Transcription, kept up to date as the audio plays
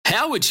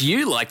How would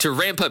you like to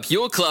ramp up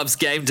your club's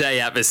game day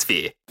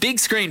atmosphere? Big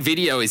Screen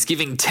Video is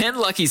giving 10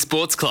 lucky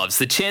sports clubs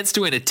the chance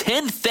to win a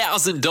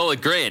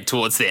 $10,000 grant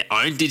towards their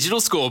own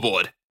digital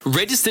scoreboard.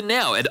 Register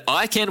now at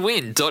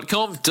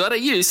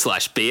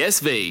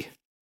iCanWin.com.au/BSV.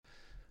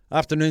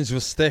 Afternoons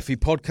with Staffy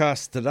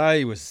podcast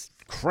today was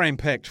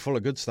cram-packed full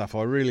of good stuff.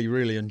 I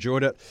really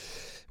enjoyed it.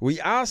 We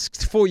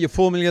asked for your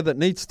formula that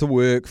needs to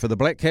work for the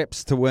Black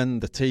Caps to win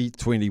the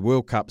T20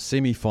 World Cup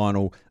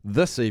semi-final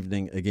this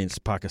evening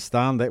against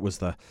Pakistan. That was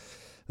the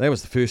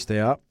first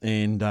hour,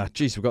 and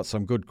we've got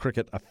some good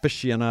cricket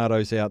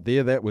aficionados out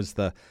there. That was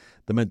the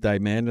midday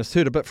madness.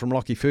 Heard a bit from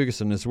Lockie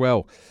Ferguson as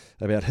well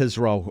about his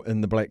role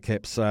in the Black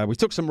Caps. We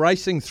took some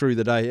racing through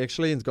the day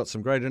actually, and got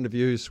some great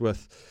interviews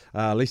with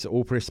Lisa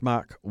Allpress,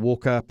 Mark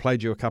Walker.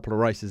 Played you a couple of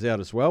races out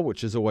as well,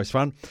 which is always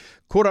fun.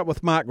 Caught up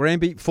with Mark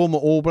Ranby, former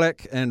All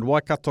Black and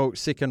Waikato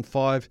second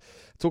five,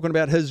 talking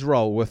about his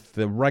role with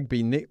the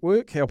Rugby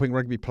Network, helping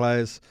rugby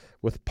players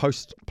with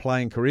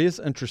post-playing careers.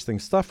 Interesting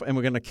stuff, and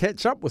we're going to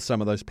catch up with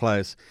some of those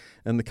players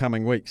in the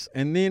coming weeks.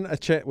 And then a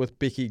chat with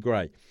Becky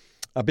Gray,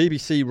 a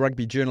BBC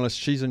rugby journalist.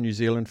 She's in New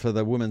Zealand for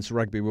the Women's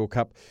Rugby World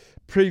Cup,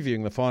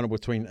 previewing the final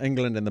between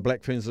England and the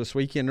Black Ferns this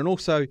weekend, and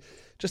also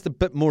just a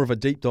bit more of a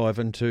deep dive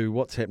into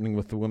what's happening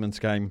with the women's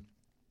game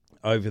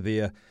over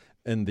there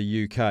in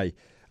the UK.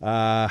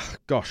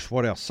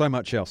 What else? So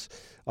much else.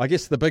 I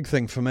guess the big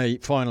thing for me,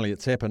 finally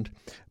it's happened,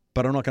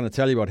 but I'm not going to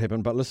tell you what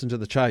happened, but listen to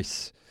the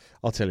chase.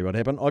 I'll tell you what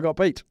happened. I got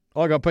beat.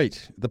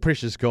 The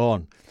pressure's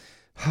gone.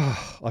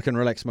 I can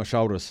relax my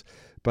shoulders.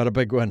 But a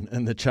big win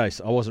in the chase.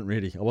 I wasn't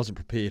ready. I wasn't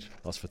prepared.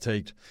 I was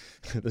fatigued.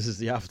 This is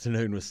the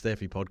Afternoon with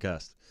Staffy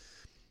podcast.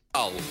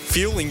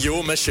 Fueling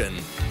your mission.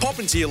 Pop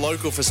into your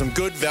local for some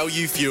good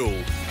value fuel.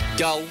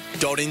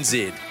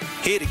 Gull.nz.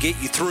 Here to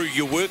get you through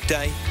your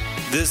workday.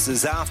 This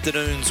is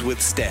Afternoons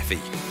with Staffy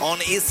on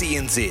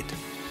SENZ.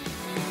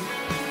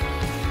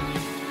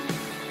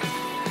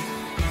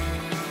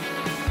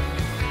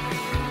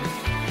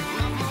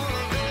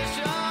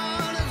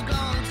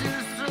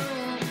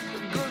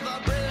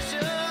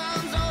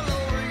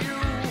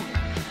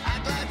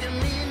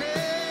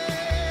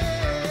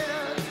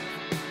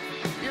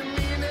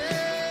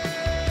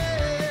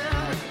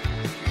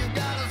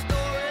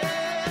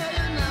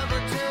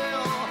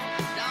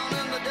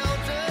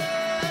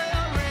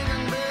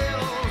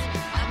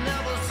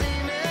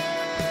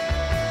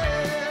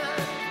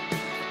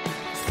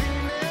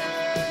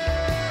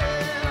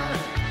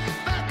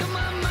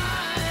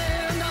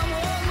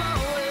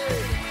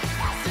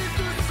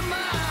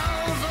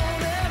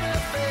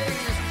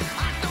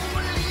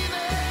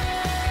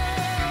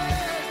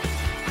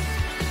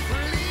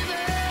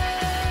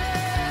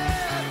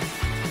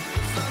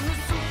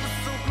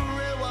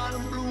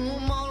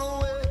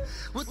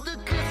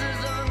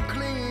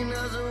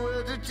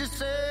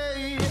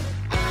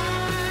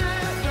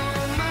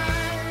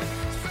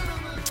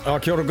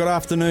 Kia ora, good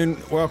afternoon.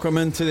 Welcome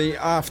into the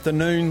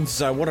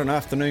afternoons. What an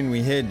afternoon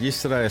we had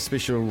yesterday, a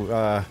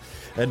special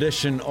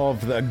edition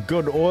of the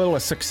Good Oil, a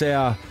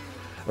 6-hour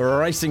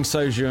racing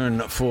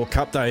sojourn for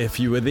Cup Day.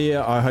 If you were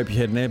there, I hope you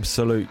had an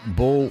absolute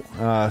ball.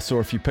 Saw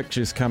a few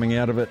pictures coming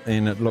out of it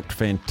and it looked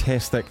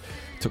fantastic.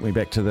 Took me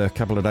back to the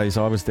couple of days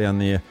I was down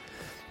there.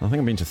 I think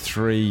I've been to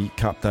 3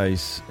 Cup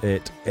Days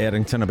at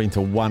Addington. I've been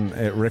to 1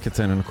 at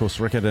Riccarton, and of course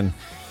Riccarton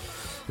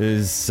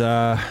is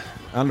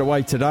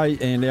underway today,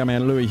 and our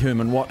man Louis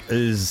Herman Watt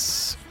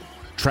is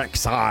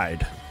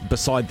trackside,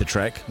 beside the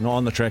track, not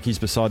on the track, he's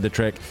beside the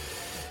track,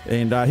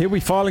 and he'll be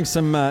filing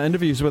some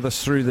interviews with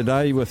us through the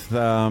day with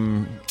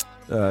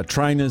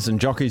trainers and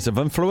jockeys of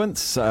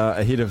influence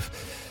ahead of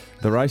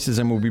the races,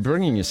 and we'll be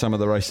bringing you some of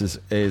the races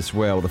as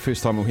well. The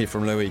first time we'll hear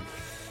from Louis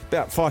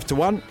about 5 to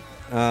 1.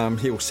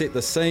 He'll set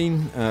the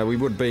scene. We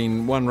would have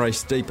been 1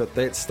 race deep at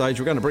that stage.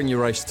 We're going to bring you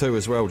race 2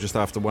 as well just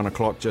after 1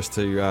 o'clock, just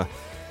to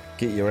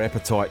get your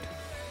appetite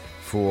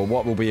for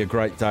what will be a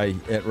great day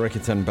at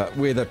Riccarton. But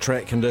weather,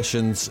 track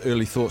conditions,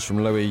 early thoughts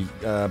from Louis,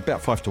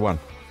 about 5 to 1.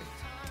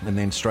 And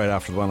then straight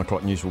after the 1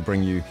 o'clock news, we'll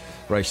bring you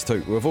race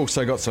 2. We've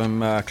also got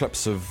some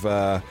clips of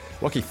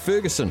Lockie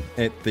Ferguson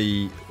at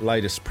the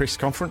latest press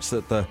conference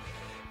that the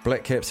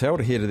Black Caps held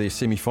ahead of their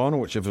semi-final,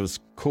 which of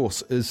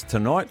course is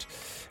tonight.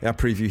 Our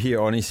preview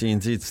here on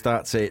SENZ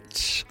starts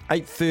at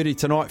 8:30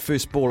 tonight,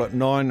 first ball at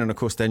 9, and of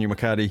course Daniel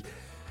McCarty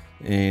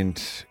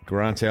and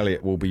Grant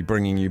Elliott will be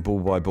bringing you ball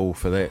by ball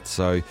for that.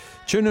 So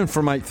tune in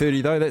from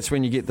 8:30 though. That's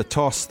when you get the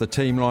toss, the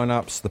team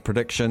lineups, the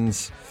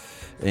predictions,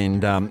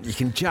 and you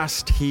can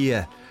just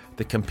hear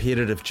the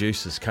competitive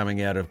juices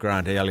coming out of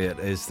Grant Elliott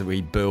as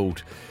we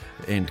build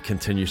and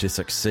continue to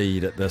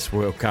succeed at this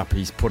World Cup.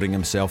 He's putting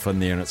himself in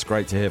there, and it's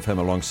great to have him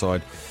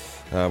alongside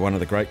one of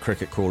the great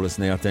cricket callers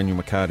now, Daniel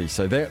McCarty.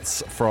 So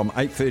that's from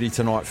 8:30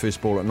 tonight, first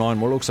ball at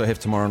 9. We'll also have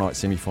tomorrow night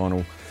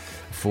semi-final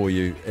for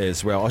you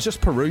as well. I was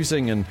just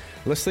perusing and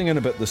listening in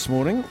a bit this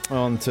morning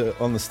on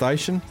the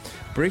station.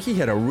 Becky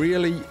had a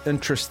really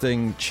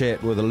interesting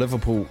chat with a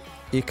Liverpool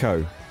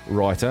Echo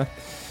writer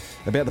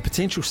about the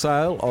potential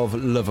sale of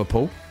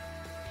Liverpool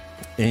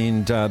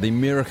and the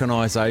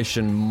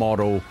Americanisation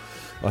model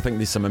I think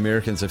there's some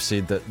Americans have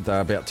said that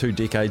they're about 2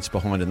 decades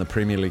behind in the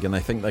Premier League and they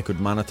think they could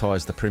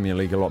monetise the Premier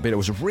League a lot better. It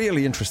was a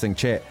really interesting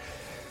chat.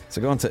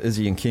 So go on to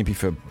Izzy and Kempy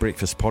for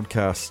Breakfast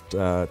podcast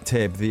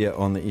tab there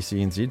on the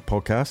SENZ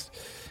podcast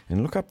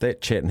and look up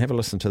that chat and have a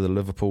listen to the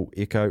Liverpool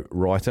Echo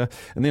writer.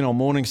 And then on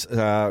mornings,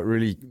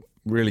 really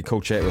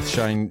cool chat with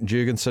Shane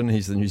Jurgensen.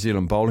 He's the New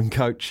Zealand bowling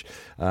coach.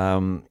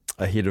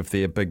 Ahead of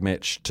their big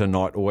match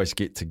tonight. Always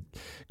great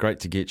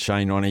to get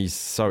Shane on. He's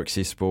so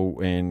accessible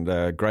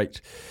and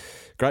great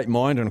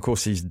mind, and of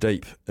course he's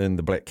deep in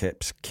the Black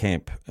Caps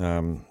camp.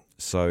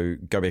 So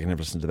go back and have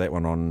a listen to that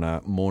one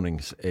on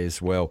mornings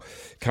as well.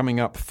 Coming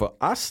up for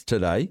us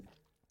today,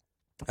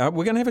 we're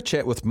going to have a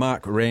chat with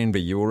Mark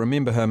Ranby. You will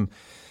remember him.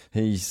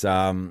 He's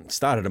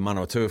started in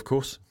Manawatu, of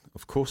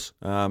course,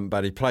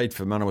 but he played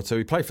for Manawatu.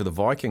 He played for the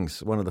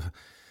Vikings, one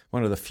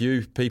of the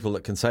few people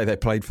that can say they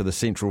played for the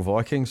Central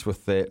Vikings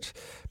with that,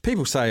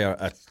 people say,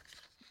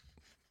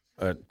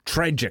 a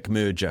tragic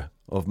merger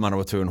of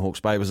Manawatu and Hawke's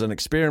Bay. It was an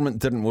experiment,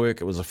 didn't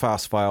work. It was a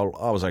fast fail.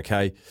 I was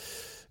okay.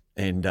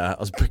 And I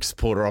was a big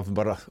supporter of them,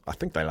 but I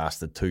think they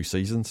lasted 2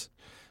 seasons,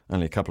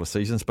 only a couple of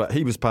seasons. But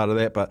he was part of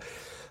that. But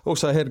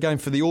also had a game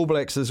for the All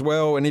Blacks as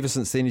well. And ever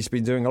since then, he's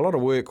been doing a lot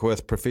of work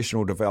with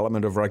professional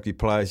development of rugby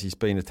players. He's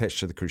been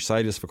attached to the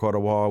Crusaders for quite a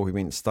while. We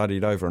went and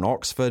studied over in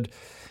Oxford.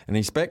 And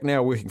he's back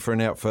now working for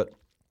an outfit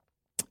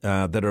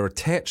that are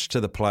attached to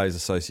the Players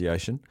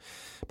Association,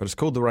 but it's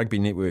called the Rugby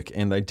Network,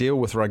 and they deal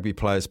with rugby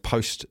players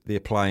post their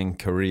playing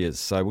careers.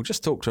 So we'll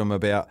just talk to him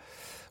about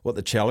what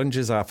the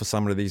challenges are for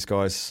some of these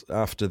guys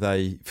after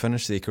they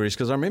finish their careers.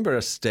 Because I remember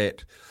a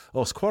stat, it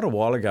was quite a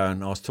while ago,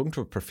 and I was talking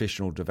to a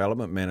professional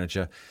development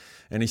manager,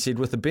 and he said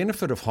with the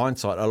benefit of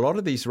hindsight, a lot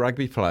of these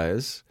rugby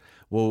players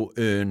will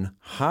earn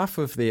half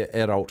of their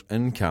adult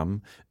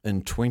income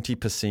in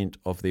 20%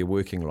 of their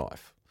working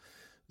life.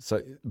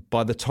 So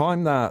by the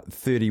time they're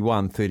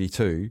 31,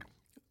 32,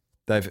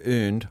 they've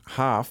earned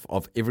half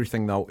of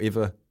everything they'll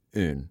ever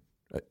earn.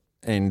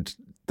 And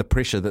the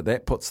pressure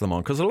that puts them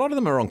on, because a lot of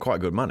them are on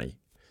quite good money.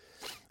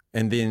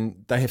 And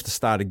then they have to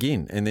start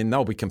again, and then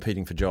they'll be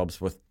competing for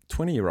jobs with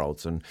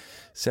 20-year-olds and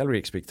salary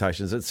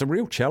expectations. It's a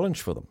real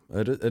challenge for them.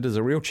 It is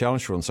a real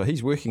challenge for them. So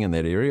he's working in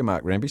that area,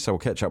 Mark Ranby, so we'll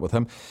catch up with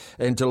him.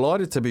 And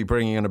delighted to be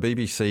bringing in a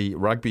BBC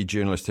rugby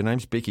journalist. Her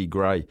name's Becky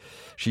Gray.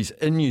 She's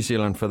in New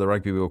Zealand for the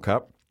Rugby World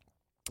Cup.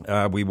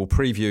 We will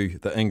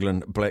preview the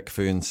England Black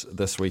Ferns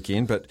this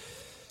weekend, but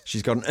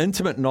she's got an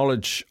intimate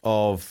knowledge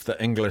of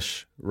the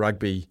English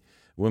rugby,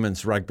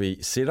 women's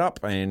rugby setup,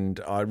 and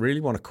I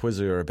really want to quiz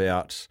her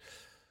about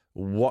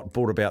what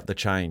brought about the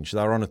change.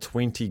 They're on a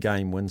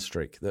 20-game win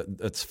streak.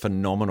 It's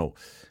phenomenal,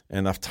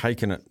 and they've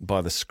taken it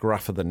by the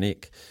scruff of the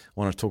neck. I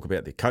want to talk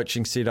about their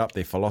coaching setup,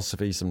 their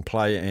philosophies and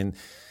play,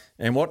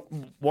 and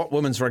what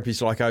women's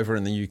rugby's like over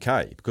in the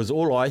UK. Because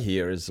all I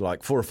hear is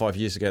like 4 or 5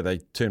 years ago they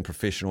turned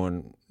professional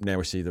and now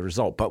we see the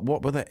result. But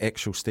what were the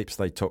actual steps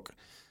they took?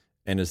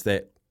 And is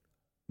that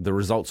the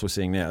results we're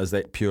seeing now, is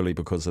that purely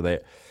because of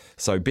that?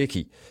 So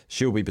Becky,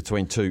 she'll be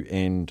between 2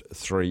 and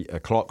 3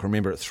 o'clock.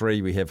 Remember at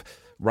 3 we have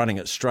Running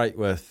It Straight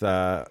with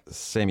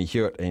Sammy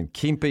Hewitt and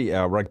Kempy,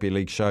 our rugby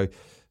league show,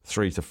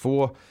 3 to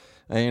 4.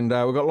 And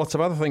we've got lots of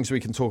other things we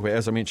can talk about.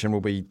 As I mentioned,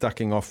 we'll be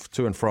ducking off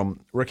to and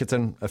from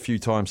Riccarton a few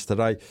times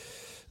today.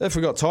 If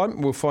we've got time,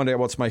 we'll find out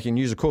what's making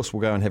news. Of course,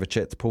 we'll go and have a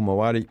chat to Paul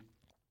Mawadi.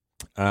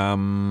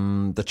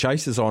 The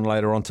Chase is on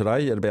later on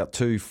today at about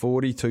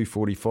 2:40,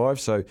 2:45,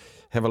 so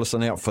have a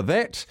listen out for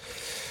that.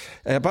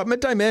 But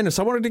Midday Madness,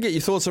 I wanted to get your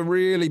thoughts. A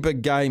really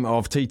big game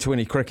of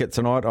T20 cricket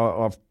tonight.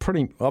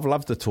 I've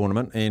loved the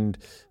tournament, and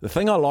the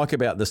thing I like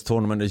about this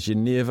tournament is you're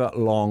never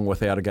long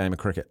without a game of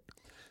cricket,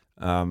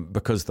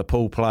 because the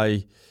pool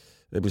play,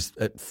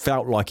 it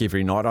felt like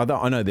every night.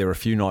 I know there were a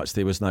few nights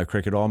there was no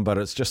cricket on, but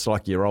it's just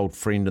like your old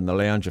friend in the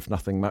lounge. If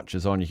nothing much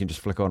is on, you can just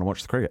flick on and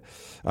watch the cricket.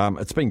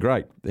 It's been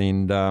great,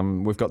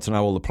 and we've got to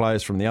know all the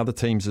players from the other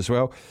teams as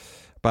well.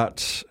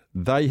 But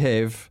they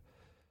have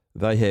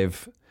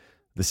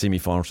the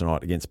semi-final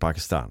tonight against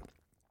Pakistan.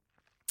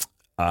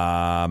 Who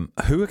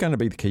are going to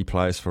be the key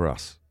players for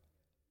us?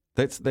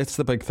 That's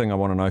the big thing I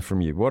want to know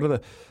from you. What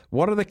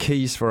are the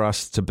keys for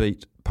us to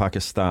beat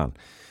Pakistan?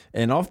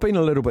 And I've been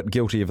a little bit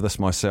guilty of this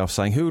myself,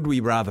 saying who would we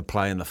rather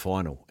play in the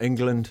final,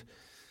 England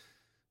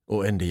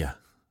or India?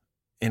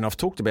 And I've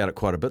talked about it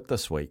quite a bit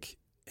this week,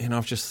 and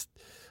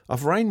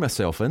I've reined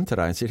myself in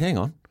today and said, hang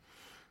on,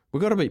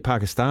 we've got to beat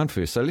Pakistan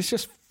first. So let's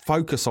just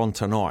focus on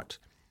tonight.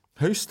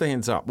 Who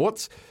stands up?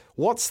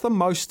 What's the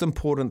most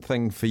important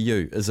thing for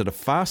you? Is it a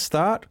fast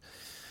start?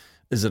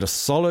 Is it a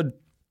solid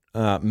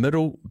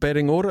middle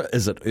batting order?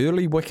 Is it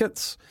early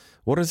wickets?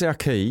 What is our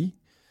key?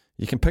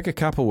 You can pick a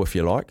couple if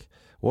you like.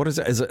 What is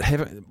it? Is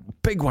it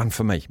big one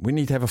for me? We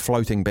need to have a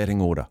floating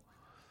batting order.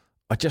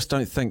 I just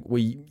don't think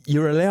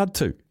you're allowed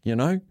to, you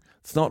know?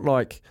 It's not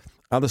like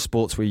other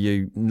sports where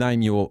you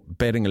name your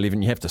batting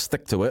 11, you have to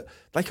stick to it.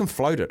 They can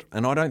float it,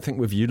 and I don't think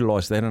we've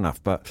utilised that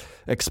enough. But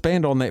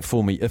expand on that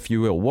for me, if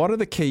you will. What are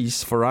the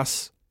keys for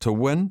us to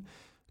win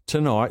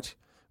tonight?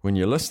 When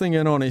you're listening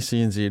in on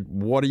SENZ,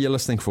 what are you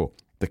listening for?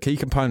 the key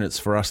components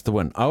for us to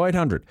win.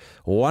 0800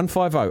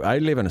 150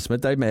 811. It's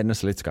Midday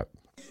Madness. Let's go.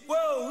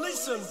 Well,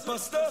 listen,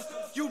 Buster,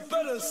 you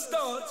better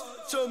start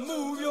to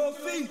move your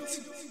feet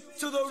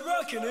to the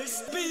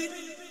rockin'est beat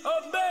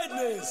of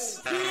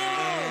madness.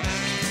 Yeah!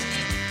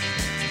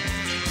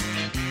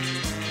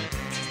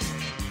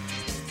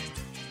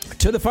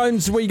 To the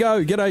phones we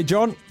go. G'day,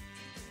 John.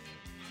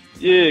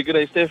 Yeah,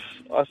 g'day, Steph.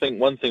 I think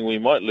one thing we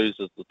might lose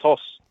is the toss.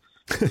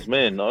 'Cause,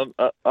 man,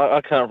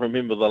 I can't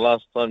remember the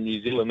last time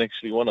New Zealand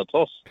actually won a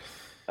toss.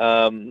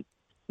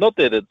 Not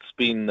that it's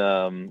been,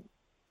 that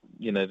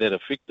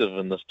effective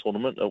in this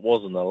tournament. It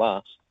was in the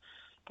last.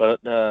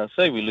 But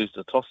say we lose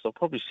the toss, they'll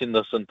probably send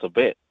us into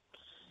bat.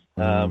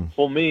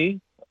 For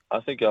me, I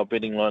think our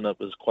betting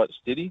lineup is quite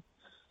steady.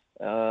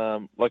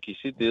 Like you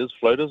said, there's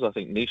floaters. I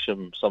think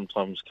Neesham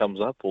sometimes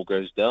comes up or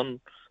goes down,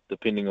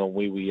 depending on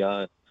where we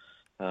are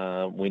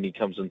when he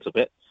comes into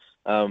bat.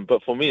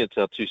 But for me, it's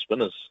our two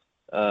spinners.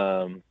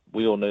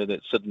 We all know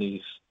that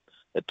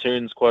it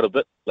turns quite a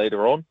bit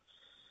later on.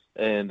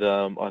 And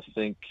I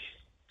think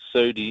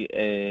Sodhi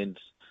and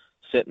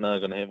Satna are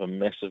going to have a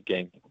massive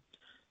game.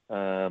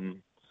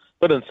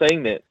 But in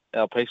saying that,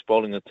 our pace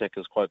bowling attack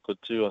is quite good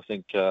too. I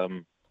think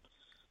the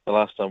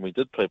last time we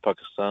did play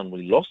Pakistan,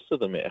 we lost to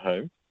them at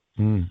home.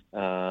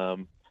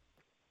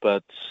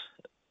 But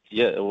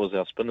yeah, it was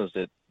our spinners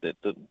that did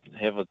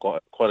have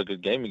quite a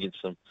good game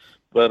against them.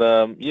 But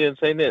in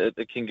saying that,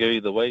 it can go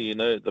either way.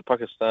 The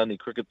Pakistani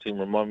cricket team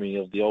remind me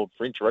of the old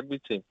French rugby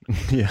team.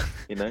 Yeah.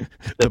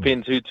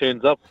 Depends who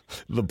turns up.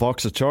 The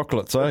box of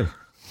chocolates, eh?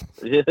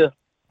 Yeah.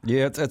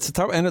 Yeah, it's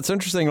tough, and it's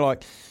interesting.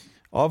 Like,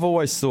 I've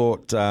always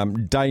thought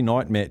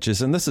day-night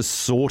matches, and this is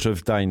sort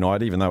of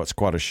day-night, even though it's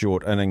quite a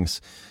short innings.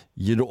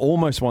 You'd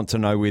almost want to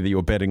know whether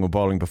you're batting or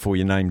bowling before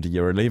you named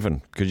your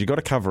 11, because you've got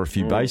to cover a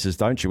few bases,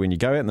 don't you? When you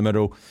go out in the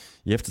middle,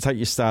 you have to take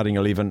your starting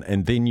 11,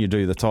 and then you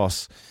do the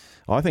toss.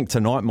 I think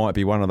tonight might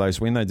be one of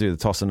those, when they do the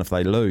toss, and if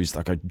they lose,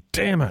 they go,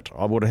 damn it,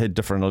 I would have had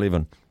different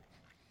 11.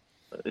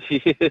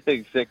 Yeah,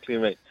 exactly,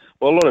 mate.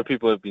 Well, a lot of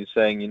people have been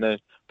saying,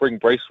 bring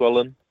Bracewell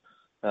in,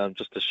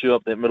 just to shoe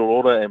up that middle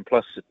order, and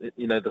plus,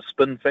 the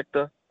spin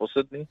factor for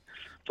Sydney.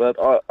 But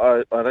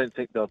I don't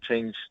think they'll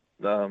change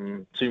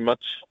too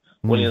much.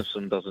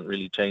 Williamson doesn't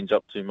really change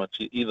up too much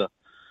either.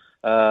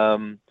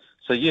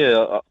 So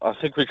yeah, I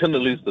think we're going to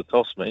lose the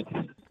toss, mate,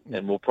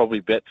 and we'll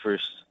probably bat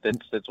first.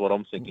 That's what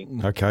I'm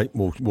thinking. Okay,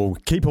 we'll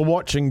keep a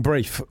watching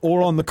brief.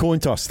 All on the coin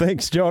toss.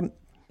 Thanks, John.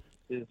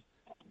 Cheers.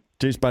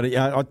 Cheers, buddy.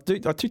 I do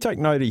take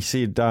note. He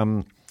said,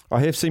 I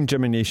have seen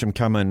Jimmy Neesham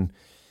come in,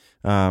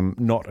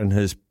 not in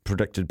his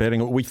predicted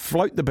batting. We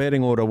float the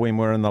batting order when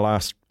we're in the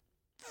last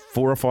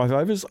 4 or 5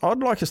 overs. I'd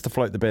like us to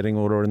float the batting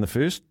order in the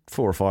first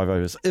 4 or 5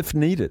 overs, if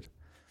needed.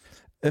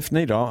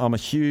 I'm a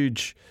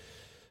huge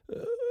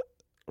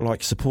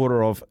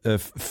supporter of,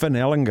 if Finn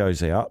Allen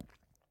goes out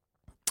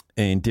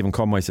and Devon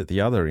Conway's at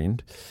the other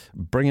end,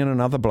 bring in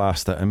another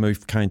blaster and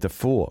move Kane to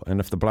 4. And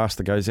if the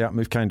blaster goes out,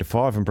 move Kane to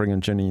 5 and bring in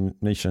Ginny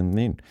Neesham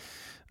then.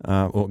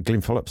 Or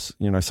Glenn Phillips,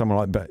 someone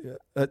like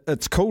that.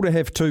 It's cool to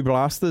have 2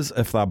 blasters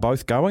if they're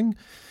both going,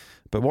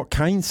 but what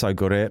Kane's so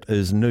good at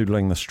is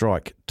noodling the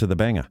strike to the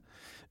banger.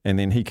 And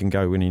then he can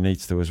go when he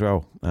needs to as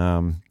well.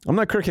 I'm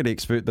no cricket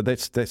expert, but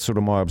that's sort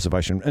of my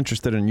observation.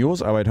 Interested in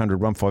yours, 0800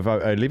 150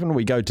 811.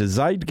 We go to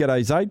Zaid.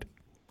 G'day, Zaid.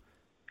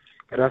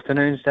 Good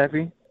afternoon,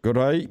 Staffy. Good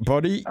day,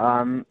 buddy.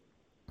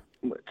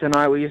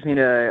 Tonight we just need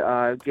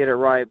to get it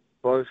right,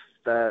 both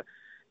the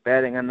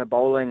batting and the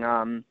bowling.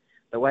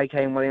 The way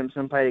Kane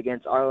Williamson played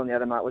against Ireland the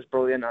other night was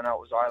brilliant. I know it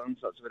was Ireland,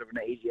 so it's a bit of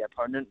an easier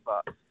opponent,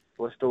 but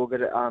we're still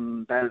good at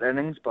batted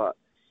innings. But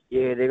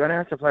yeah, they're going to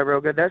have to play real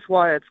good. That's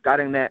why it's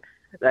gutting that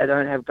they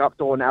don't have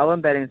Guptill and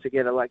Allen batting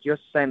together. Like you're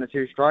saying, the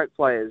 2 strike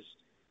players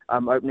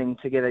opening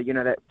together,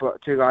 that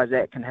 2 guys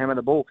that can hammer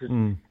the ball,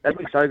 because that'd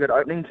be so good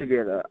opening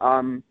together.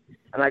 And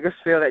I just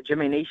feel that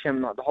Jimmy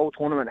Neesham, the whole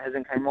tournament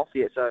hasn't came off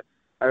yet, so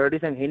I really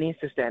think he needs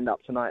to stand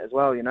up tonight as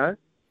well,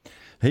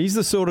 He's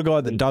the sort of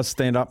guy that does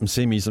stand up in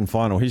semis and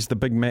final. He's the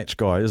big match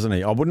guy, isn't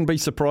he? I wouldn't be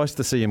surprised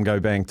to see him go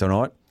bang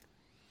tonight.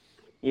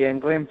 Yeah,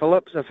 and Glenn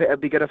Phillips,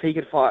 it'd be good if he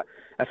could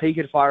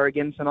fire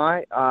again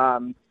tonight.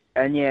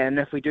 And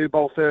if we do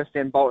bowl first,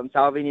 then Bolt and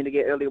Salvi need to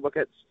get early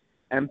wickets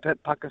and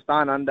put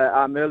Pakistan under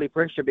early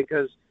pressure,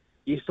 because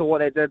you saw what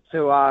they did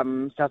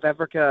to South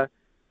Africa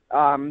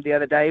the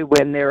other day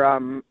when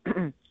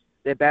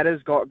their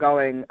batters got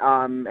going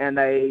and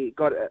they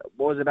got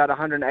about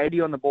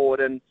 180 on the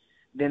board, and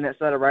then it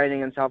started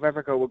raining and South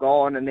Africa were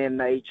gone, and then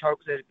they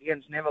choked it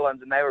against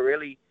Netherlands and they were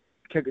really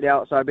kicked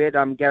out. So I bet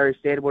Gary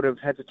Stead would have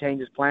had to change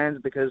his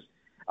plans, because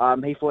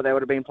he thought they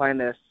would have been playing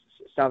this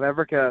South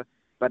Africa.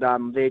 But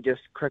they're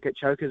just cricket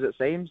chokers, it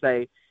seems.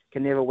 They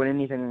can never win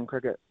anything in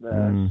cricket,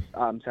 the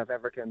South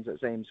Africans, it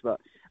seems.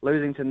 But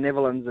losing to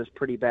Netherlands is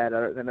pretty bad.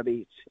 I don't think they'll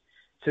be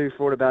too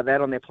fraught about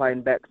that on their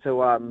plane back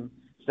to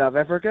South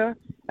Africa.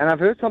 And I've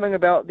heard something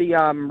about the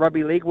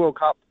Rugby League World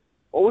Cup.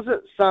 Or was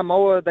it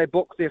Samoa? They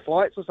booked their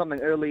flights or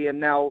something early, and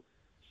now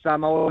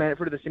Samoa made it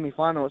through to the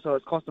semi-final, so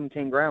it's cost them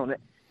 10 grand.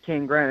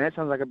 10 grand. That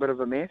sounds like a bit of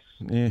a mess.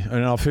 Yeah,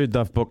 and I've heard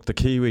they've booked the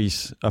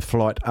Kiwis a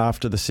flight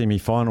after the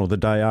semi-final, the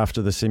day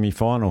after the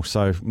semi-final.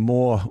 So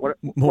more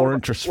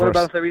interest for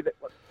us.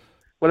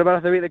 What about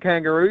if they beat the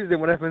Kangaroos? Then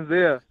what happens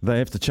there? They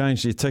have to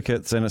change their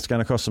tickets, and it's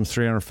going to cost them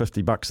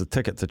 $350 a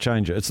ticket to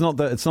change it. It's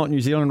not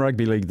New Zealand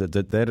Rugby League that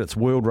did that. It's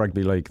World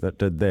Rugby League that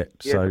did that.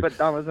 Yeah, so it's a bit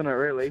dumb, isn't it?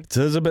 Really, it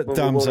is a bit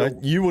dumb. So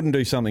you wouldn't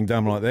do something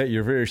dumb like that.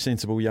 You're a very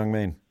sensible young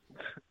man.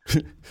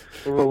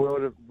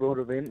 World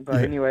event,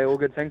 but anyway, all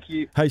good. Thank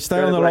you. Hey, stay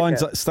on the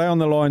lines. Stay on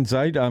the line,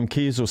 Zaid.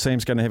 Kears or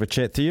Sam's going to have a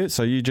chat to you,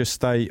 so you just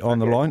stay on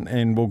the line,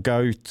 and we'll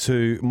go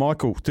to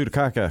Michael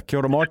Turakaka. Kia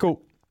ora,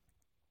 Michael.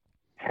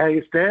 How are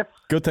you, Steph?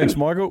 Good, thanks,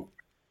 Michael.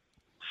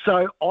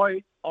 So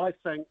I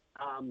think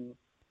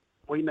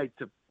we need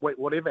to,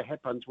 whatever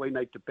happens, we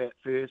need to bat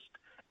first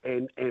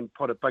and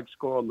put a big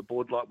score on the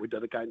board like we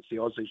did against the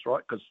Aussies,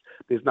 right? Because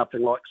there's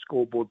nothing like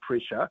scoreboard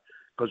pressure.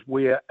 Because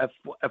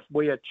if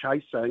we are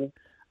chasing,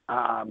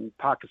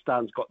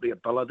 Pakistan's got the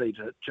ability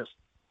to just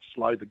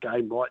slow the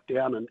game right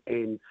down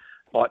and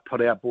like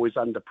put our boys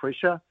under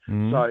pressure.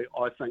 So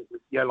I think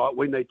like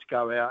we need to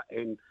go out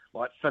and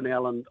like Finn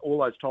Allen, all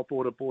those top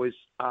order boys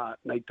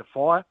need to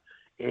fire.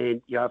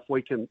 And if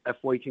we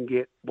can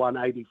get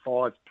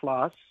 185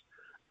 plus,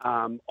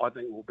 I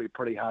think we'll be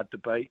pretty hard to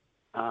beat.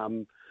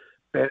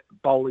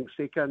 Bowling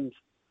second,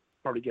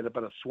 probably get a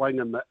bit of swing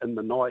in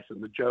the night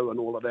and the Joe and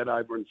all of that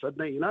over in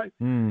Sydney,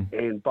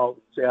 and bowl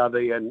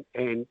Saudi and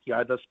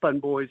the spin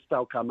boys,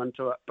 they'll come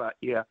into it. But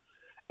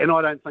and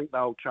I don't think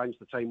they'll change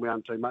the team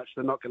round too much.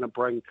 They're not going to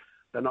bring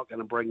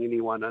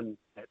anyone in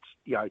that's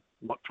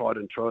not tried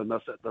and true in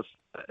this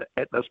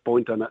at this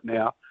point in it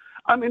now.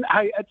 I mean,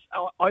 hey,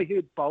 I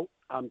heard Bolt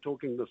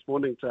talking this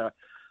morning to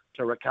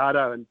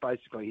Ricardo, and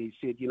basically he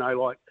said,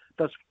 like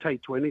this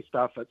T20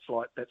 stuff, it's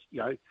like that's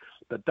the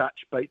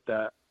Dutch beat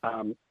the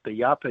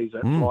Yappies.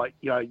 It's like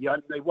you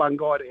only need one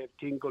guy to have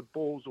 10 good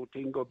balls or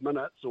 10 good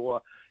minutes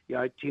or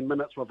 10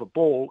 minutes with a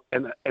ball,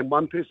 and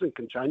one person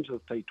can change the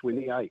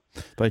T20.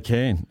 They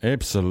can,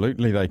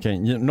 absolutely they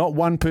can. Not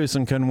one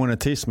person can win a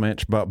Test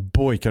match, but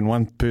boy, can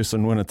one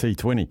person win a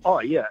T20. Oh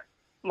yeah.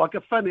 Like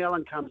if Finn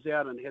Allen comes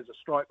out and has a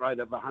strike rate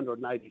of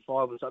 185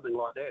 or something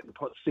like that and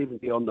puts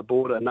 70 on the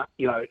board and,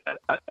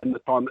 in the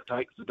time it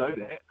takes to do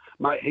that,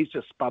 mate, he's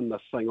just spun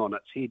this thing on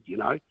its head,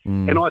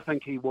 And I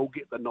think he will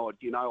get the nod,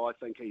 I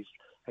think he's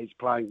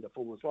playing the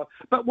full as well.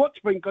 But what's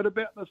been good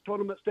about this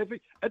tournament,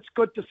 Staffy, it's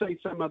good to see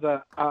some of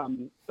the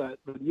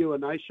newer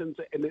nations,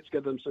 and let's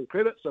give them some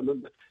credit. Some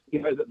of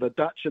the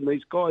Dutch and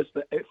these guys,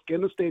 the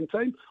Afghanistan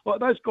team, like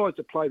those guys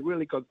have played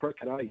really good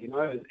cricket,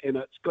 and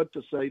it's good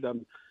to see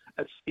them.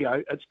 It's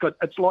good.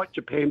 It's like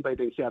Japan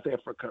beating South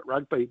Africa at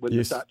rugby when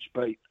the Dutch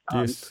beat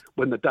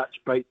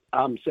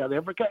South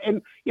Africa.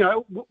 And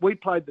we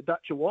played the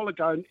Dutch a while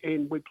ago,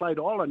 and we played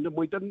Ireland, and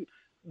we didn't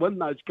win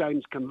those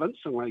games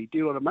convincingly. Do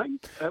you know what I mean?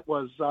 It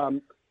was.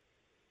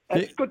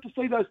 It's good to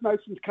see those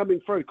nations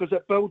coming through because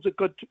it builds a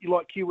good,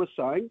 like you were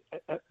saying,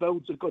 it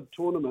builds a good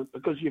tournament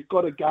because you've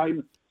got a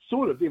game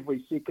sort of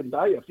every second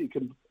day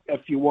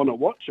if you want to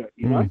watch it,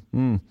 You're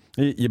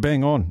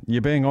bang on,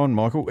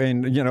 Michael.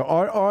 And,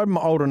 I'm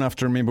old enough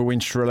to remember when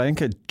Sri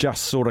Lanka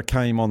just sort of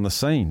came on the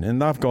scene, and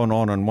they've gone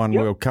on and won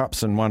World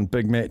Cups and won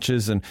big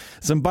matches. And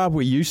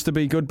Zimbabwe used to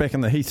be good back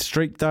in the Heath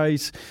Street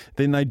days.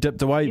 Then they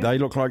dipped away. They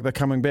look like they're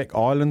coming back.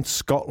 Ireland,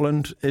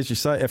 Scotland, as you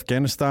say,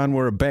 Afghanistan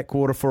were a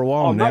backwater for a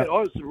while now. Mate,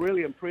 I was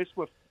really impressed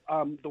with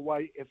the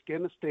way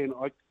Afghanistan,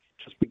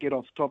 just forget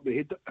off the top of my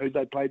head who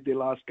they played their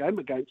last game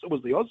against. It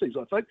was the Aussies,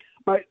 I think.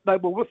 Mate, they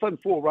were within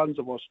 4 runs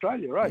of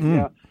Australia, right?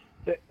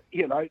 But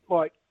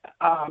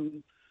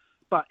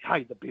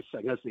hey, the best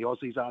thing is the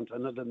Aussies aren't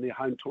in it in their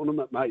home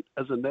tournament, mate.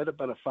 Isn't that a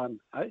bit of fun,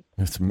 hey?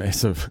 It's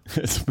massive.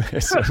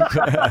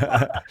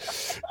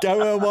 Go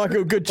well,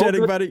 Michael. Good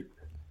chatting, buddy.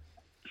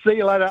 See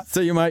you later.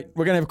 See you, mate.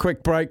 We're going to have a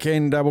quick break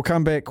and we'll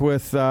come back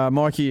with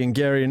Mikey and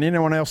Gary and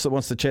anyone else that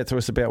wants to chat to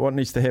us about what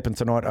needs to happen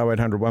tonight.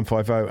 0800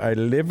 150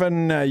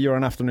 811. You're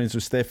on Afternoons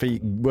with Staffy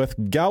with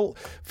Gull,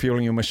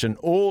 fueling your mission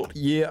all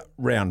year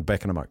round.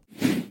 Back in a moment.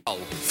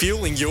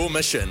 Fueling your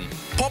mission.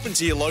 Pop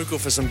into your local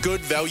for some good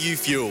value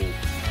fuel.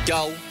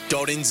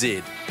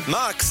 Gull.nz.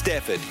 Mark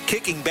Stafford,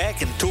 kicking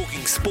back and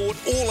talking sport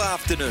all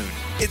afternoon.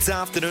 It's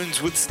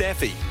Afternoons with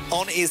Staffy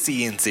on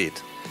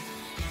SENZ.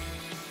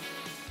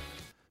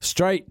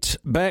 Straight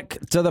back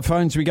to the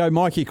phones we go.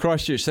 Mikey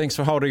Christchurch, thanks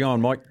for holding on,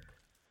 Mike.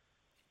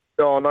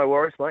 Oh, no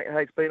worries, mate.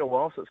 Hey, it's been a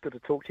while, so it's good to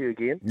talk to you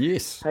again.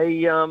 Yes.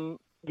 Hey,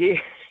 geez,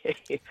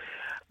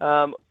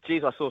 I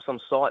saw some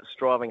sights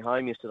driving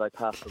home yesterday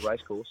past the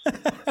racecourse.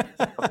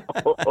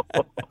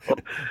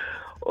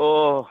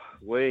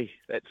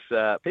 That's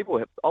people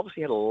have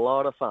obviously had a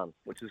lot of fun,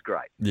 which is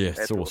great. Yeah,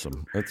 it's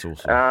awesome. It's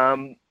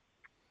awesome.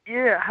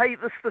 Hey,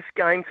 this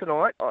game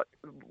tonight,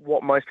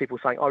 what most people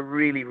are saying, I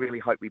really, really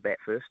hope we bat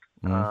first.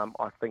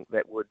 I think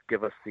that would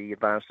give us the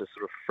advantage to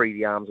sort of free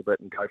the arms a bit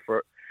and go for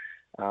it.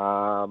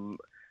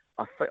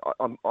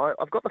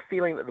 I've got the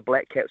feeling that the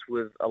Black Caps,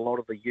 with a lot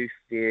of the youth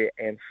there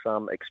and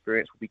some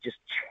experience, will be just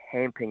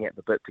champing at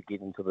the bit to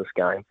get into this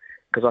game.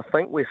 Because I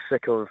think we're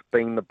sick of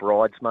being the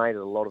bridesmaid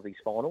at a lot of these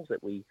finals.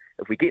 If we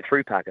get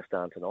through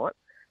Pakistan tonight,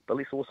 but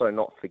let's also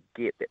not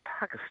forget that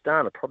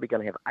Pakistan are probably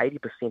going to have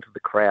 80% of the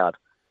crowd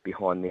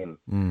behind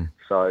them.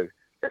 So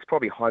that's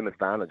probably home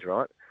advantage,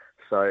 right?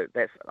 So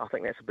I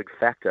think that's a big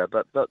factor.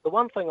 But the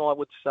one thing I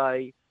would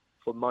say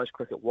for most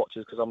cricket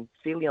watchers, because I'm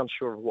fairly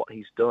unsure of what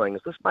he's doing,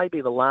 is this may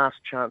be the last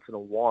chance in a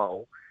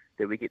while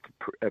that we get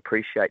to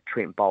appreciate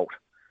Trent Boult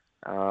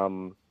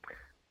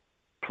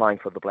playing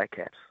for the Black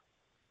Caps.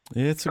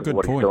 Yeah, it's a good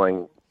what point. He's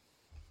doing.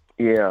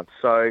 Yeah,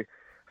 so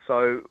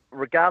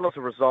regardless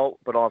of result,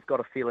 but I've got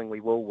a feeling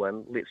we will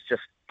win. Let's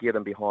just get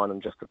him behind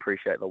and just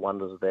appreciate the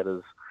wonders that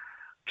is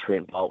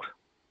Trent Boult.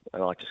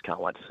 And I just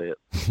can't wait to see it.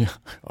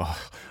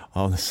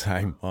 I'm the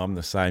same.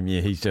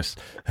 Yeah, he's just,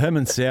 him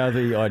and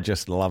Southey, I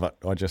just love it.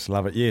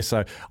 Yeah,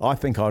 so I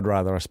think I'd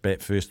rather us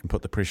bat first and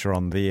put the pressure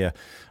on there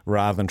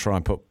rather than try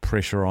and put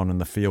pressure on in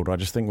the field. I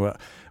just think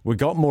we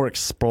got more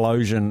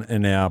explosion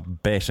in our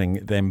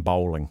batting than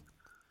bowling.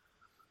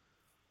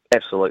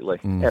 Absolutely.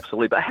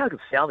 But how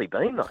good's Southey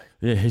been, though?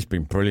 Yeah, he's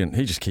been brilliant.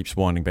 He just keeps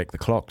winding back the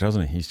clock,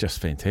 doesn't he? He's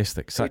just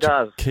fantastic. Such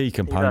a key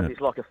component. He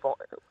does.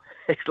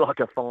 He's like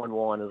a fine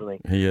wine, isn't he?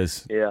 He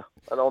is. Yeah.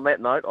 And on that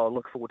note, I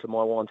look forward to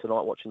my wine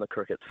tonight watching the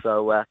cricket.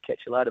 So catch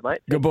you later, mate.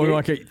 Good boy,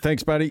 Mikey.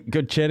 Thanks, buddy.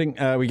 Good chatting.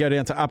 We go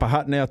down to Upper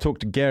Hutt now, talk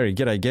to Gary.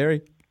 G'day,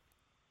 Gary.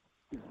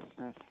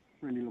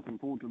 Really looking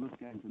forward to this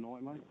game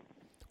tonight, mate.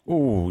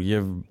 Oh,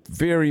 you're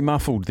very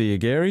muffled there,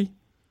 Gary.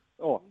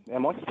 Oh,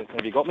 am I?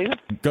 Have you got me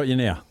there? Got you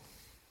now.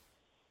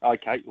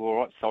 Okay, all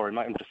right. Sorry,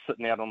 mate. I'm just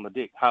sitting out on the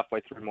deck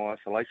halfway through my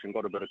isolation.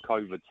 Got a bit of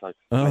COVID, so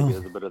maybe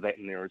there's a bit of that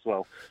in there as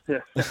well. So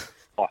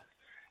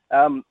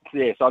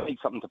I need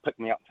something to pick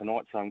me up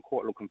tonight, so I'm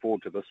quite looking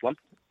forward to this one.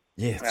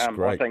 Yeah, it's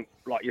great. I think,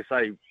 like you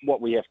say,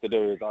 what we have to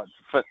do is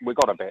we've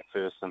got to bat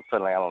first, and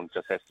Phil Allen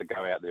just has to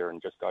go out there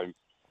and just go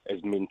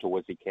as mental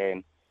as he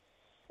can.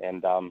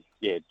 And,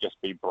 just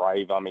be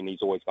brave. I mean,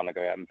 he's always going to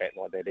go out and bat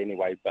like that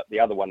anyway. But the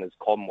other one is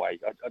Conway.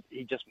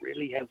 He just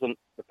really hasn't,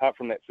 apart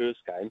from that first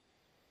game,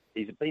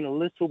 he's been a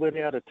little bit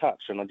out of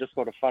touch, and I just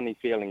got a funny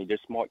feeling he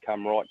just might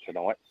come right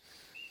tonight.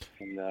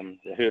 And I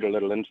heard a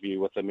little interview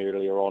with him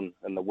earlier on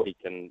in the week,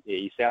 and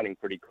he's sounding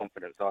pretty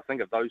confident. So I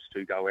think if those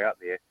two go out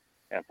there,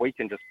 and if we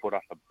can just put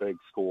up a big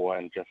score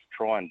and just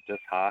try and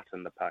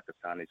dishearten the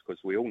Pakistanis, because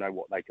we all know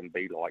what they can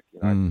be like,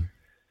 you know.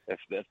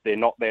 If they're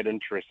not that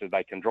interested,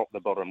 they can drop the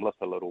bottom lip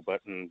a little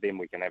bit, and then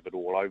we can have it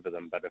all over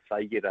them. But if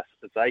they get a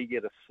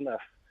sniff,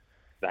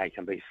 they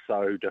can be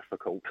so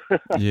difficult.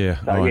 Yeah.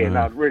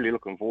 I'm really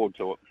looking forward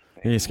to it.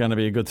 Yeah, it's going to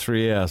be a good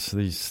 3 hours.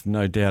 There's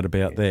no doubt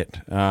about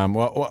that.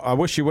 Well, I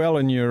wish you well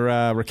in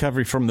your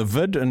recovery from the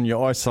vid and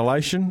your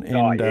isolation.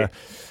 And, I'm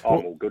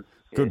all good.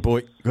 Good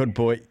boy.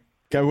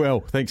 Go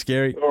well. Thanks,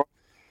 Gary. All right.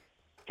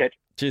 Catch.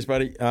 Cheers,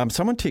 buddy.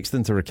 Someone texted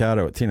into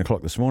Ricardo at 10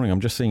 o'clock this morning.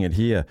 I'm just seeing it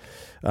here.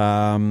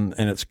 And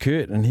it's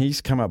Kurt, and he's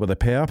come up with a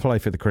power play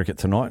for the cricket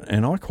tonight,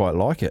 and I quite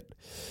like it.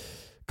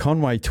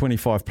 Conway,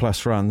 25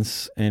 plus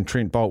runs, and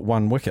Trent Boult,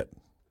 1 wicket,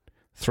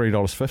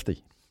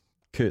 $3.50.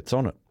 Kurt's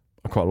on it.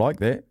 I quite like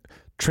that.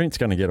 Trent's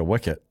going to get a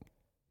wicket.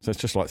 So it's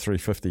just like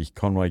 $3.50,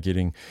 Conway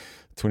getting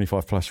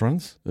 25 plus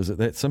runs. Is it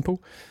that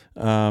simple?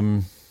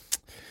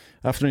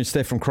 Afternoon,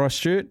 Staff from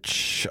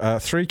Christchurch.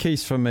 3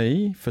 keys for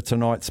me for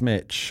tonight's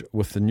match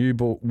with the new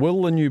ball.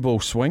 Will the new ball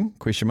swing? ?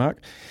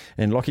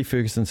 And Lockie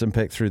Ferguson's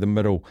impact through the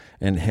middle,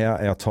 and how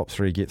our top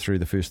 3 get through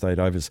the first 8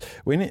 overs.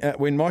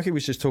 When Mikey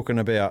was just talking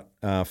about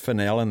Finn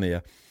Allen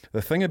there,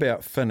 the thing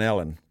about Finn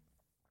Allen,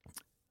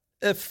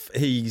 if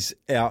he's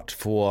out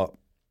for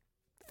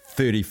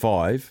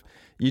 35,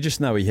 you just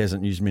know he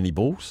hasn't used many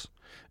balls,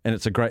 and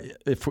it's a great.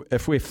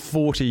 If we're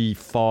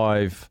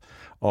 45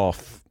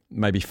 off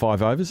maybe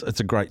 5 overs,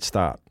 it's a great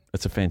start.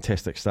 It's a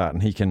fantastic start,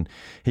 and he can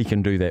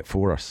do that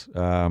for us.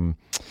 So,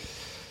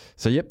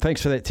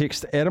 thanks for that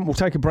text, Adam. We'll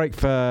take a break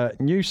for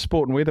news,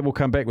 sport and weather. We'll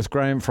come back with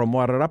Graham from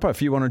Wairarapa.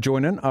 If you want to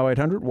join in,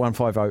 0800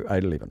 150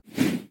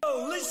 811.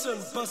 Oh, listen,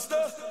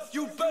 Buster,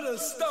 you better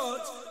start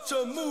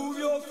to move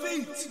your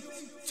feet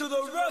to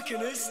the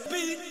rockin'est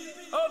beat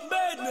of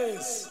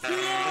madness.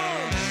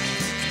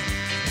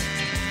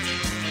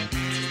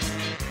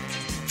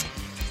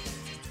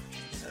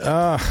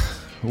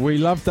 We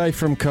love Dave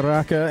from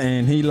Karaka,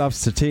 and he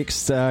loves to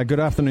text. Good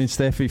afternoon,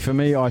 Staffy. For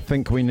me, I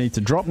think we need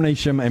to drop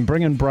Neesham and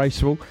bring in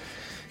Bracewell,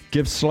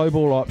 give slow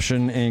ball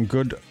option, and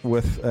good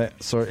with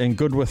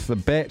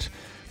the bat. It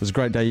was a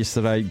great day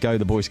yesterday. Go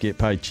the boys, get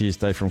paid. Cheers,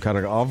 Dave from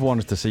Karaka. I've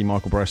wanted to see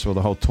Michael Bracewell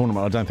the whole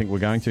tournament. I don't think we're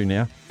going to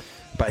now,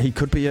 but he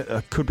could be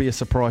a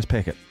surprise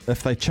packet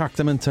if they chucked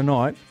him in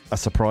tonight. A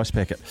surprise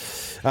packet.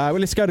 Well,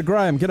 let's go to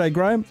Graham. G'day,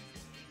 Graham.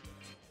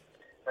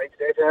 Hey,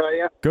 Dad, how are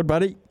you? Good,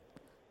 buddy.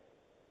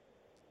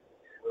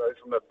 Hello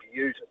from a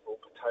beautiful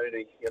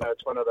Petone. You know,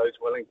 it's one of those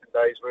Wellington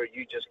days where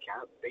you just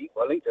can't beat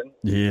Wellington.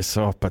 Yes,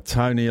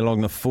 Petone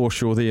along the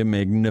foreshore there,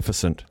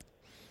 magnificent.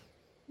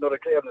 Not a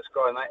cloud in the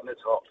sky, mate, and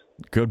it's hot.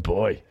 Good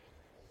boy.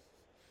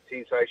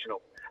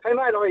 Sensational. Hey,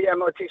 mate,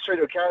 I text through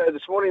to Ricardo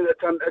this morning that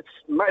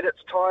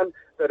it's time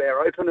that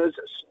our openers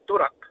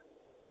stood up.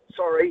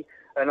 Sorry,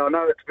 and I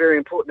know it's very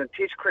important in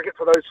Test cricket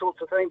for those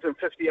sorts of things and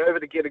 50 over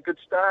to get a good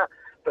start,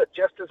 but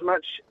just as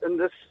much in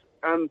this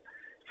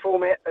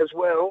format as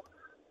well,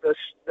 the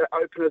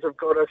openers have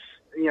got to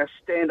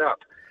stand up.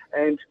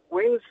 And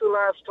when's the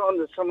last time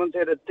that someone's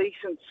had a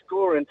decent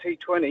score in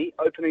T20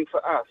 opening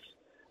for us?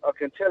 I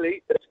can tell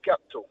you, it's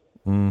Guptill.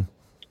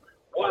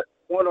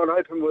 Why not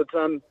open with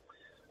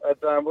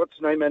what's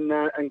his name in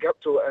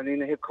Guptill and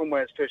then have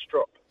Conway as first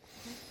drop?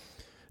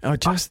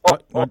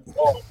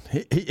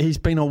 He's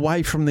been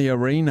away from the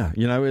arena.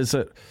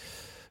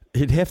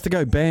 He'd have to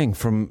go bang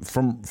from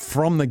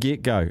the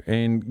get go.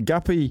 And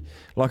Guppy,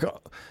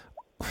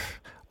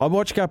 I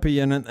watched Guppy,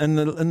 and in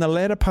the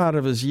latter part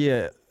of his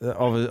year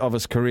of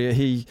his career,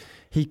 he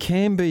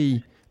can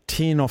be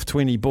 10 off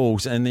 20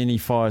 balls and then he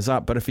fires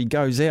up. But if he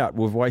goes out,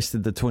 we've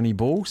wasted the 20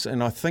 balls.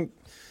 And I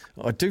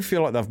do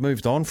feel like they've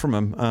moved on from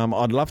him.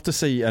 I'd love to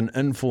see an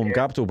informed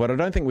Guptill, but I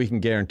don't think we can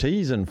guarantee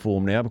he's in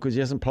form now because he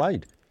hasn't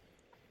played.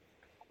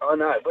 I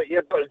know, but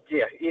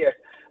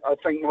I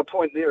think my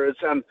point there is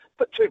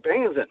put two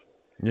bangers in.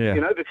 Yeah.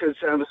 Because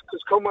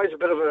Conway's a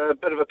bit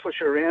of a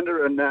pusher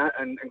arounder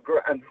and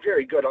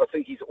very good. I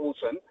think he's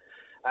awesome.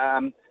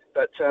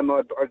 But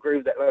I agree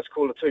with that last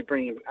caller too,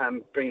 bringing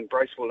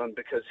Bracewell in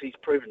because he's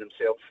proven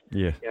himself.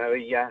 Yeah.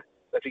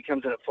 If he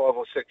comes in at 5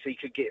 or 6, he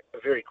could get a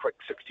very quick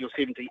 60 or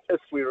 70 if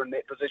we were in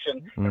that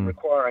position and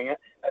requiring it.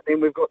 And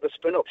then we've got the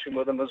spin option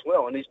with him as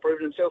well, and he's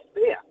proven himself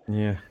there.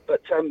 Yeah.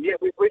 But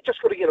we've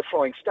just got to get a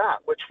flying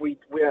start, which we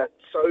are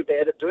so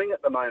bad at doing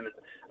at the moment.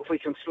 If we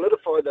can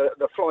solidify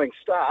the flying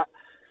start,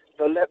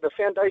 the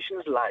foundation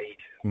is laid.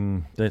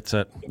 That's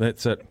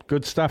it.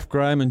 Good stuff,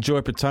 Graham.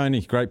 Enjoy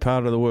Petone. Great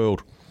part of the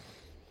world.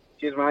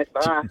 Cheers, mate.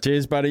 Bye.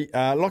 Cheers, buddy.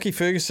 Lockie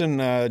Ferguson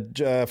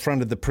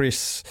fronted the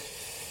press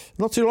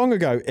not too long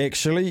ago,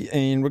 actually,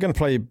 and we're going to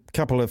play a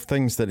couple of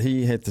things that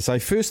he had to say.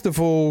 First of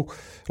all,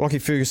 Lockie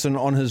Ferguson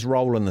on his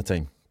role in the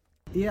team.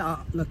 Yeah,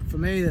 look, for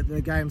me,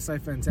 the game's so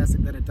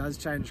fantastic that it does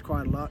change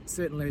quite a lot.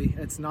 Certainly,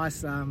 it's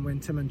nice when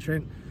Tim and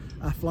Trent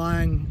are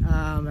flying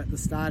at the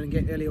start and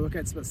get early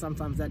wickets, but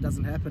sometimes that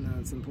doesn't happen, and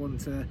it's important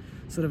to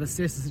sort of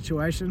assess the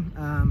situation.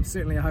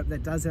 Certainly, I hope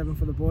that does happen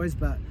for the boys,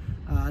 but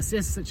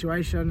assess the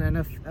situation, and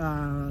if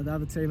the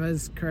other team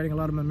is creating a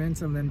lot of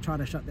momentum, then try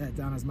to shut that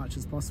down as much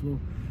as possible.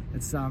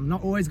 It's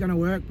not always going to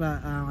work,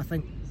 but I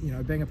think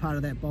being a part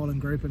of that bowling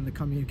group and the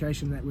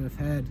communication that we've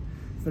had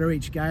through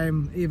each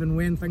game, even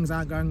when things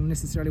aren't going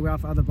necessarily well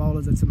for other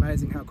bowlers, it's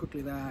amazing how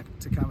quickly they are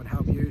to come and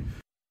help you.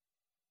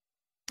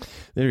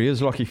 There he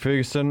is, Lockie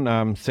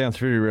Ferguson. Sounds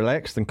very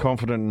relaxed and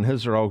confident in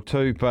his role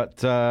too, but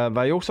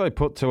they also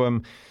put to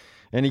him,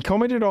 and he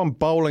commented on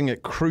bowling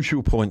at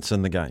crucial points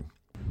in the game.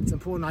 It's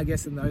important, I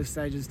guess, in those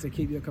stages to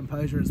keep your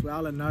composure as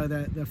well and know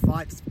that the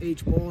fight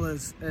each ball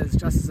is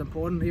just as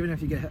important. Even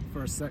if you get hit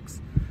for a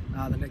 6,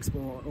 the next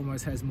ball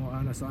almost has more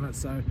onus on it.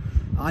 So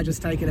I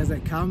just take it as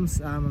it comes.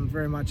 I'm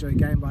very much a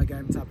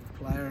game-by-game type of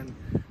player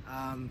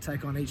and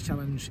take on each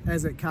challenge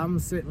as it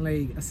comes.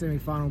 Certainly a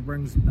semi-final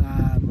brings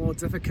more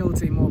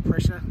difficulty, more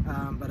pressure,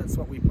 but it's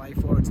what we play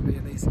for, to be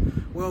in these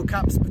World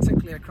Cups,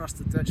 particularly across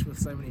the ditch with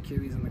so many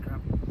Kiwis in the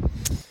crowd.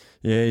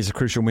 Yeah, he's a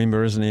crucial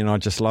member, isn't he? And I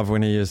just love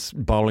when he is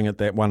bowling at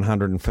that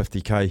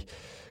 150k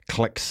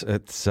clicks.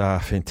 It's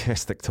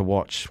fantastic to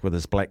watch with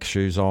his black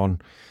shoes on.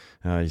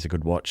 He's a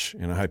good watch,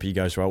 and I hope he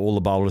goes well. All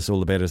the bowlers,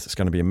 all the batters. It's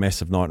going to be a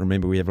massive night.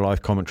 Remember, we have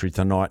live commentary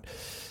tonight.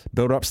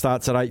 Build-up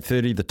starts at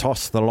 8:30, the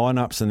toss, the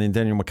lineups, and then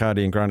Daniel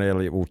McCarty and Grant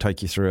Elliott will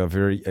take you through a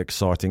very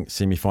exciting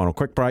semi-final.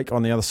 Quick break.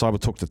 On the other side, we'll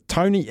talk to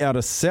Tony out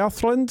of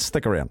Southland.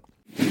 Stick around.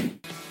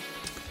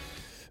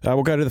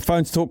 We'll go to the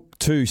phones, talk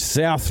to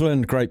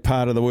Southland, great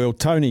part of the world.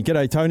 Tony,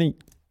 g'day, Tony.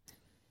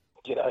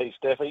 G'day,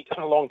 Staffy.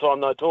 A long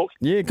time no talk.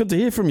 Yeah, good to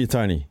hear from you,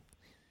 Tony.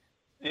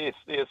 Yes.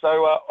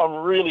 So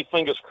I'm really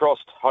fingers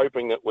crossed,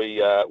 hoping that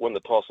we win the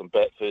toss and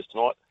bat first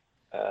tonight.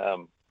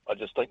 I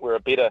just think we're a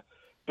better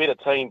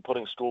team,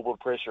 putting scoreboard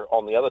pressure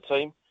on the other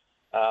team.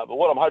 But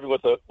what I'm hoping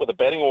with the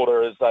batting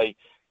order is they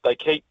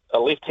keep a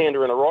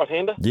left-hander and a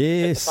right-hander at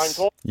the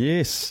same time.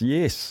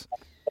 Yes.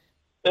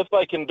 If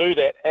they can do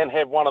that and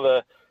have one of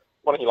the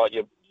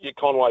your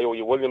Conway or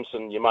your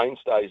Williamson, your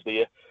mainstays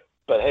there,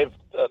 but have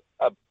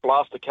a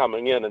blaster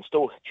coming in and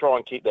still try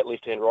and keep that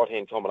left-hand,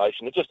 right-hand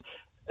combination.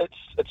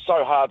 It's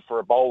so hard for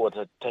a bowler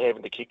to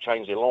having to keep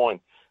changing their line,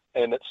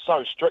 and it's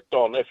so strict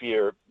on if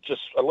you're just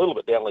a little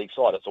bit down league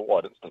side, it's a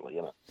wide instantly,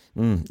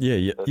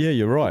 Yeah,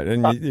 you're right.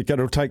 And you've got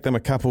to take them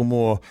a couple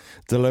more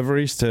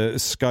deliveries to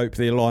scope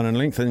their line and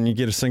length, and you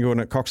get a single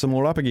and it cocks them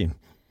all up again.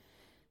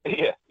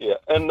 Yeah.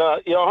 And, I'm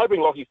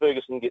hoping Lockie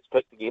Ferguson gets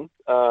picked again.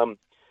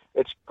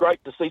 It's great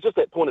to see just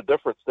that point of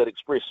difference, that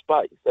express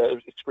pace.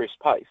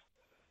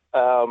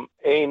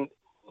 And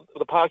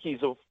the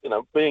Parkies of,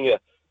 being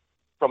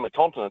from the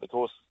continent, of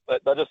course,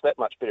 they're just that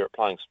much better at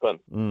playing spin.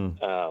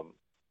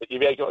 But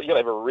you've got to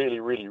have a really,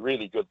 really,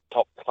 really good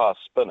top-class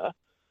spinner.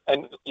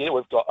 And,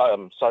 we've got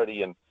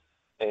Sodhi and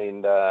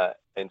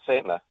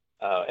Santner,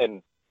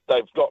 and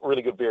they've got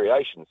really good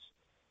variations.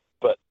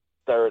 But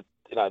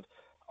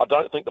I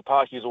don't think the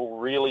Parkies will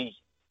really,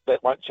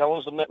 that won't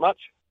challenge them that much.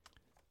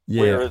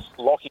 Yeah. Whereas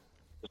Lockie's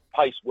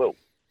pace will.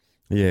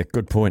 Yeah,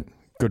 good point.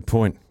 Good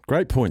point.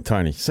 Great point,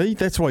 Tony. See,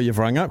 that's why you've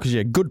rung up, because you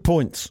had good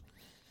points.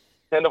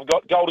 And I've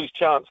got Goldie's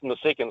chance in the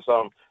second,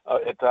 so I'm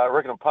at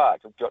Rickenham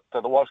Park.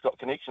 The wife's got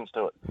connections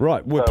to it.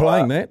 Right, we're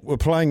playing that. We're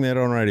playing that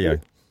on radio.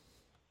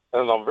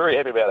 And I'm very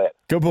happy about that.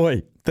 Good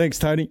boy. Thanks,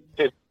 Tony.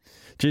 Cheers.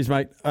 Cheers,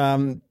 mate.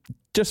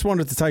 Just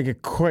wanted to take a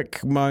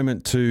quick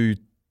moment to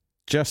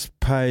just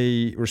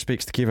pay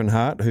respects to Kevin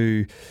Hart,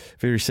 who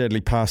very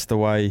sadly passed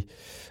away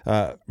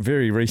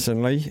very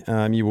recently.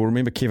 You will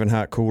remember Kevin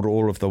Hart called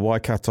all of the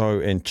Waikato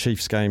and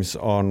Chiefs games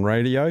on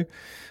radio.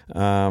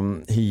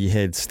 He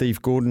had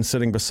Steve Gordon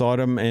sitting beside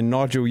him, and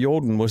Nigel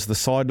Yordan was the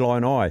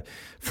sideline eye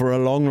for a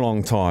long,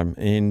 long time.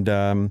 And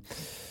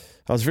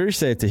I was very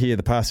sad to hear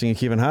the passing of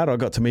Kevin Hart. I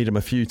got to meet him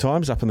a few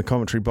times up in the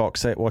commentary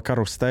box at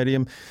Waikato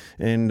Stadium.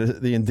 And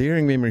the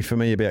endearing memory for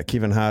me about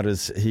Kevin Hart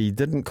is he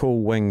didn't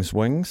call wings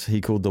wings.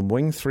 He called them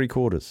wing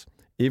three-quarters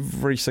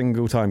every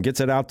single time. Gets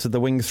it out to the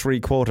wing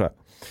three-quarter.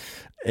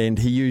 And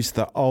he used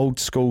the old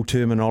school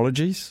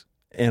terminologies,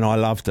 and I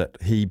loved it.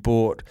 He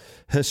brought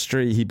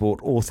history, he brought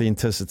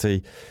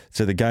authenticity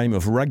to the game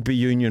of rugby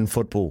union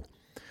football.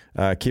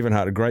 Kevin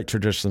Hart, a great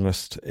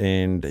traditionalist,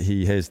 and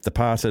he has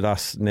departed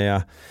us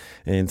now.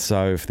 And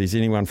so if there's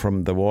anyone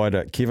from the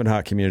wider Kevin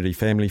Hart community,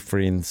 family,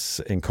 friends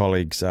and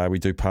colleagues, we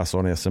do pass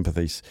on our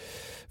sympathies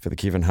for the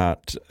Kevin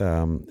Hart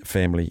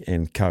family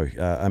and co.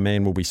 A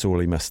man will be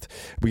sorely missed.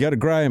 We go to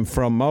Graham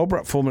from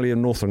Marlborough, formerly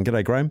in Northland.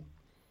 G'day, Graham.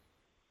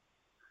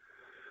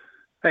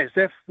 Hey,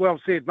 Steph. Well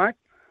said, mate.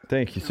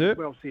 Thank you, sir.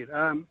 Well said.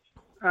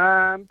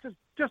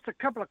 Just a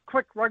couple of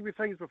quick rugby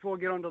things before I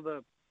get onto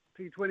the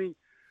T20.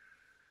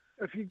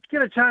 If you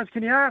get a chance,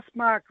 can you ask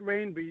Mark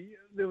Ranby?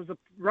 There was a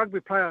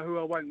rugby player who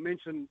I won't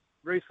mention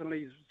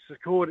recently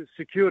secured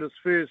his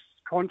first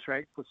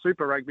contract with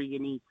Super Rugby,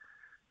 and he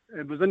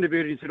was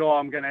interviewed and he said,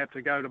 I'm going to have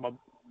to go to my...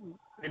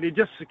 And he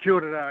just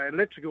secured an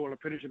electrical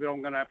apprenticeship, but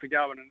I'm going to have to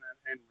go and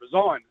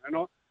resign.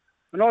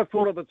 And I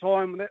thought at the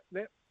time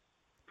that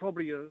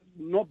probably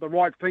not the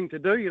right thing to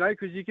do,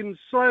 because you can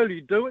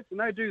slowly do it,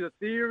 do the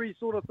theory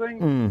sort of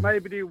thing,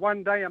 maybe do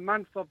one day a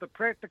month of the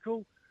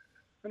practical.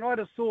 And I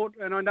just thought,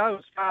 and I know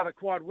his father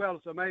quite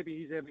well, so maybe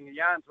he's having a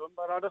yarn to him,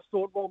 but I just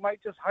thought, well, mate,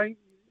 just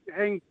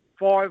hang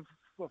five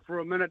for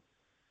a minute.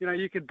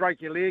 You could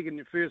break your leg in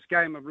your first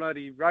game of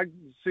bloody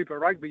Super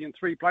Rugby in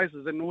 3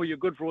 places, and all you're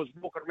good for is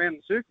walking around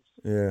in circles.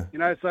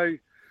 Yeah. So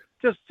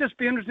just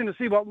be interesting to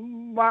see what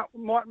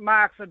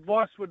Mark's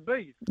advice would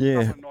be.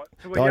 Yeah,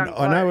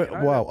 I know.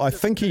 Well, I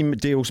think he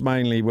deals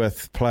mainly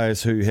with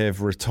players who have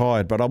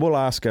retired, but I will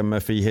ask him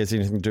if he has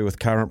anything to do with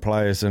current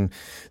players and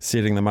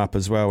setting them up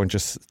as well, and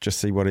just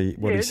see what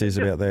he says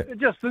about that. It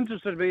just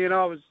interested me, and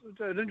I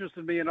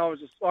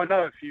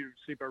know a few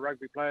Super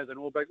Rugby players and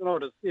All Blacks, and I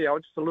was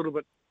just a little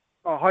bit.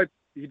 I hope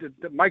he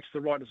makes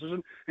the right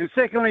decision. And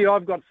secondly,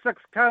 I've got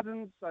 6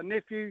 cousins, a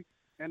nephew,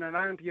 and an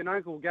auntie and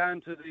uncle going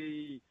to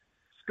the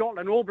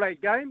Scotland All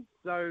Black game,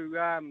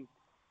 so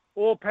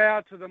all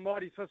power to the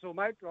mighty Thistle,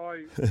 mate.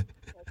 I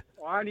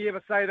only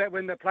ever say that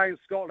when they're playing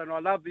Scotland. I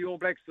love the All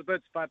Blacks to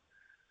bits, but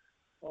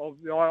I'll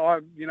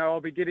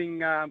be getting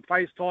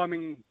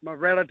FaceTiming my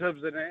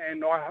relatives,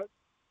 and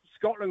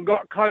Scotland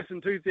got close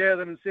in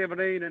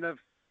 2017, and if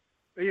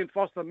Ian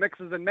Foster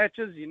mixes and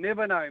matches, you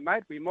never know,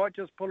 mate. We might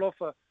just pull off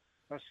a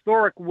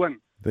historic win.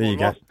 There you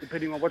go.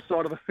 Depending on what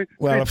side of the...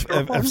 Well,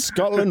 if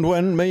Scotland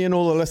win, me and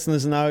all the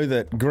listeners know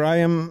that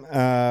Graham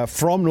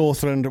from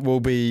Northland will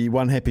be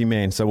one happy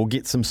man, so we'll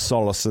get some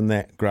solace in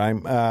that,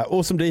 Graham.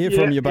 Awesome to hear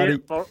from you, buddy.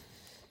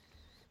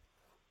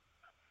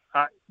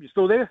 You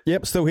still there?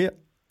 Yep, still here.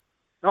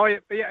 Oh,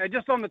 yeah,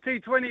 just on the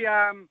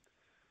T20,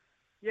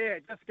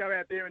 just go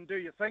out there and do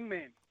your thing,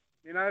 man.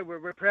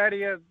 We're proud of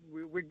you.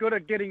 We're good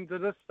at getting to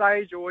this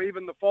stage or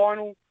even the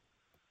final.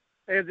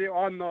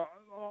 I'm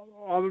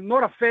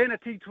not a fan of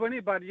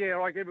T20, but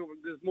like everyone,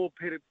 there's more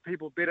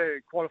people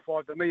better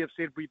qualified than me have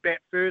said we bat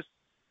first.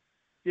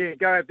 Yeah,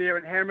 go out there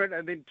and hammer it,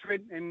 and then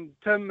Trent and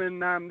Tim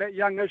and that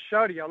young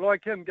Shody, I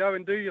like him. Go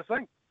and do your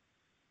thing.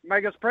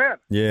 Make us proud.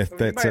 Yeah,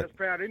 that's it. Made us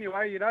proud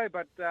anyway,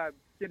 but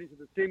getting to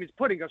the semis,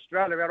 putting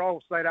Australia out, I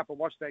all stayed up and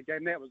watched that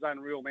game. That was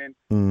unreal, man.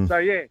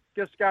 So,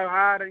 just go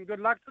hard and good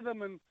luck to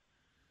them, and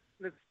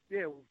we'll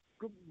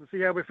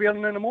see how we're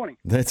feeling in the morning.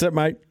 That's it,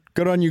 mate.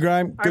 Good on you,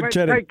 Graham. Good mate,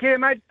 chatting. Take care,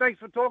 mate. Thanks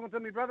for talking to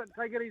me, brother.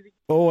 Take it easy.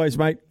 Always,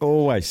 mate.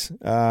 Always.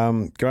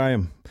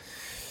 Graham,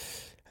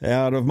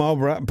 out of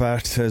Marlborough,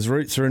 but his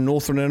roots are in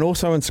Northland and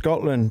also in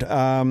Scotland.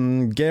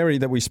 Gary,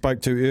 that we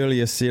spoke to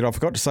earlier, said, I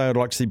forgot to say I'd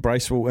like to see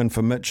Bracewell in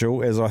for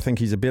Mitchell, as I think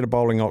he's a better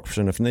bowling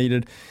option if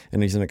needed,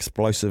 and he's an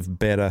explosive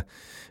batter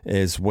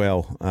as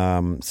well.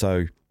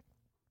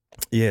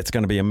 It's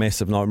going to be a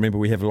massive night. Remember,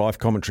 we have live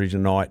commentary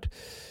tonight.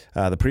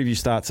 The preview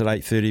starts at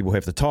 8:30. We'll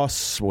have the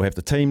toss, we'll have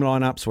the team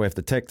lineups, we'll have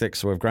the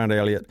tactics, we'll have Grant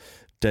Elliott,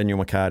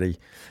 Daniel McCarty.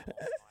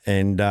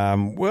 And,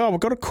 we've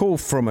got a call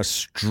from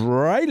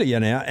Australia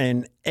now,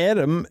 and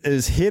Adam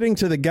is heading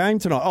to the game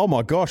tonight. Oh,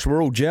 my gosh,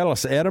 we're all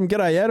jealous. Adam,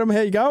 g'day, Adam.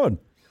 How you going?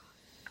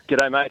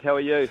 G'day, mate. How are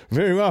you?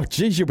 Very well.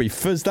 Geez, you'll be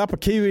fizzed up. A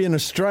Kiwi in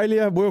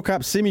Australia, World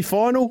Cup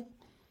semi-final.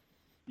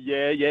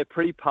 Yeah,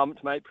 pretty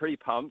pumped, mate. Pretty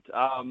pumped.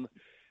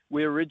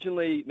 We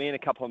originally, me and a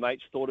couple of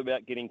mates, thought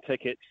about getting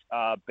tickets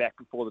back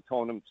before the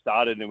tournament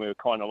started, and we were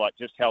kind of like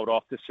just held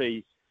off to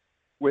see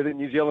whether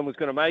New Zealand was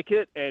going to make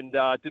it, and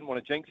didn't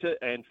want to jinx it.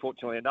 And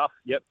fortunately enough,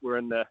 yep, we're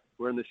in the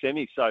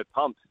semi, so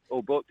pumped,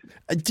 all booked.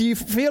 Do you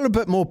feel a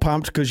bit more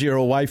pumped because you're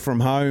away from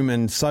home,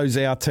 and so's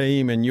our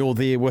team, and you're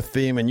there with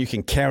them, and you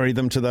can carry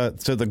them to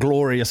the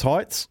glorious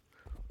heights?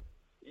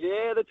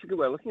 Yeah, that's a good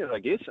way of looking at it, I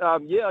guess.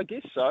 Yeah, I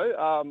guess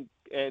so.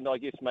 And I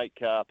guess make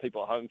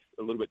people at home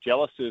a little bit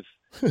jealous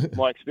of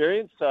my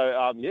experience.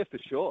 So, yeah, for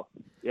sure.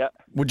 Yeah.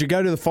 Would you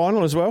go to the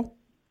final as well?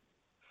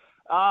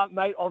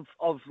 Mate,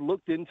 I've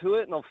looked into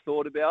it and I've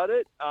thought about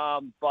it,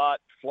 but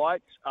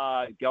flights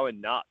are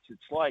going nuts.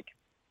 It's like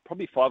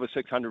probably 500 or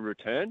 600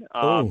 return,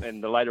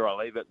 and the later I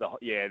leave it,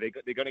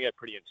 they're going to get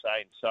pretty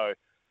insane. So,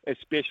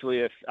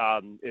 especially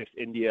if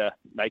India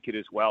make it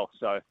as well.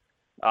 So,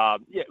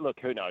 yeah, look,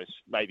 who knows?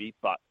 Maybe,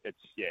 but it's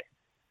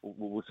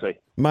we'll see.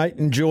 Mate,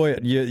 enjoy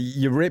it.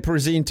 You're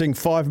representing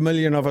 5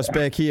 million of us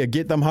back here.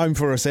 Get them home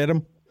for us,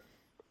 Adam.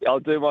 I'll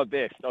do my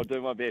best.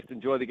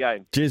 Enjoy the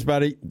game. Cheers,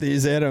 buddy.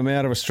 There's Adam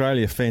out of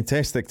Australia.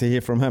 Fantastic to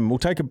hear from him. We'll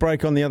take a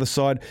break on the other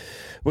side.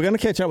 We're going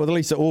to catch up with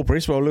Lisa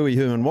Allpress while Louis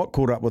Herman-Watt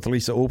caught up with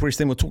Lisa Allpress.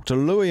 Then we'll talk to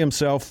Louis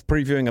himself,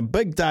 previewing a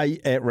big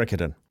day at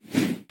Riccarton.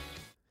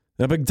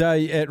 A big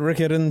day at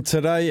Riccarton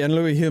today, and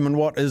Louis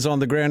Herman-Watt is on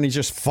the ground. He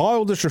just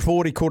filed this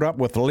report. He caught up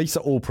with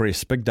Lisa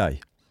Allpress. Big day.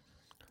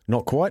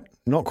 Not quite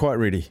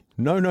ready.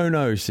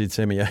 No, said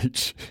Sammy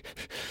H.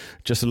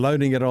 Just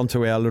loading it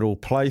onto our little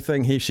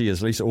plaything. Here she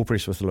is, Lisa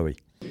Allpress with Louis.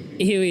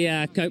 Here we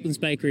are, Copeland's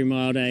Bakery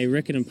Mile Day,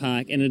 Riccarton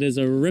Park, and it is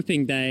a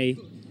ripping day.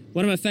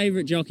 One of my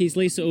favourite jockeys,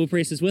 Lisa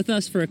Allpress, is with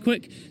us for a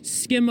quick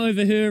skim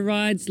over her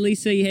rides.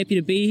 Lisa, you happy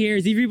to be here?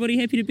 Is everybody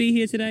happy to be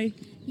here today?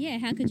 Yeah,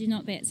 how could you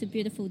not be? It's a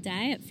beautiful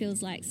day. It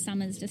feels like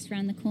summer's just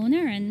around the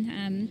corner,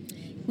 and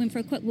went for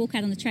a quick walk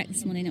out on the track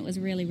this morning. It was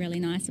really, really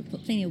nice. I've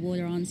put plenty of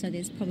water on, so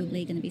there's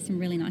probably going to be some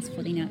really nice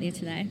footing out there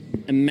today.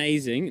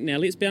 Amazing. Now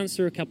let's bounce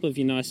through a couple of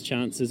your nice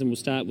chances, and we'll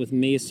start with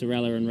Mia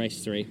Sorella in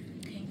race 3.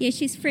 Yeah,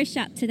 she's fresh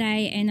up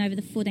today and over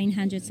the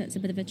 1400, so it's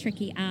a bit of a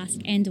tricky ask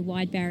and a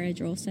wide barrier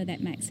draw, so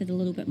that makes it a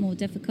little bit more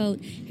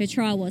difficult. Her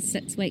trial was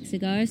 6 weeks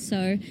ago,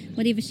 so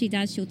whatever she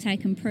does, she'll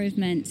take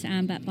improvement,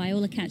 but by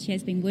all accounts, she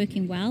has been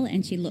working well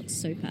and she looks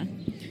super.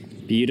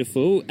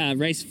 Beautiful.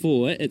 Race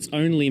 4, it's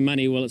only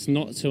money. Well, it's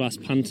not to us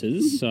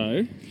punters,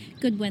 so...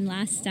 Good win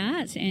last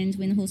start, and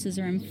when horses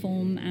are in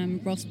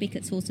form, Ross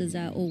Beckett's horses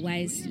are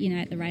always,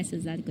 at the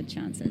races, they're good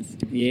chances.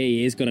 Yeah,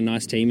 he's got a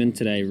nice team in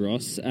today,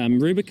 Ross.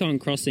 Rubicon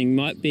Crossing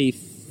might be...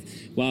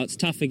 it's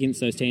tough against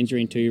those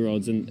Tangerine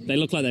 2-year-olds, and they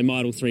look like they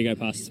might all three go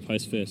past the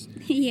post first.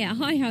 Yeah,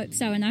 I hope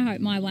so, and I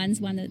hope my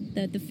one's won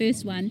the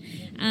first one.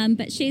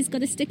 But she's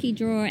got a sticky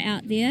draw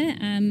out there.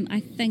 I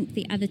think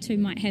the other two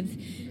might have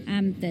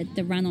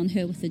the run on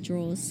her with the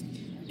draws.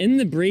 In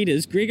the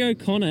breeders, Greg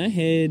O'Connor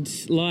had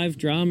live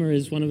drama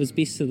as one of his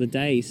best of the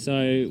day.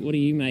 So what do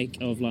you make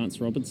of Lance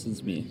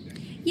Robinson's mare?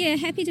 Yeah,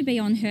 happy to be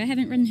on her.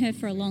 Haven't ridden her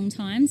for a long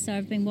time, so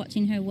I've been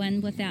watching her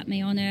win without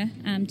me on her,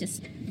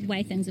 just the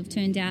way things have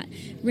turned out.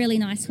 Really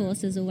nice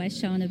horses, always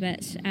showing a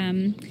bit.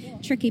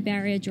 Tricky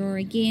barrier draw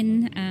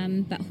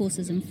again, but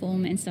horses in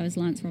form, and so is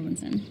Lance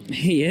Robinson.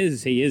 He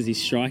is.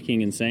 He's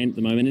striking insane at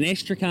the moment. And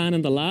Astrakhan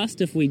in the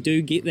last, if we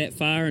do get that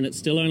far and it's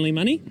still only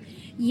money?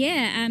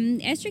 Yeah,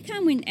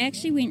 Astrakhan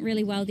went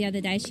really well the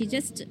other day. She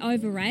just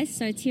over-raced,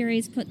 so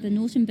Terry's put the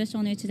Norton bit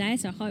on her today,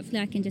 so hopefully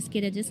I can just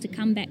get her just to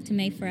come back to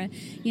me for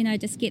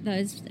just get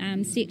those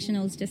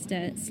sectionals just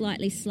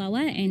slightly slower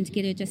and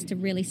get her just to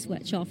really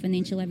switch off, and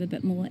then she'll have a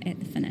bit more at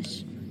the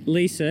finish.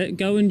 Lisa,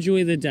 go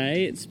enjoy the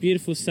day. It's a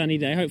beautiful sunny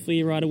day. Hopefully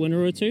you ride a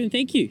winner or two, and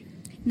thank you.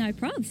 No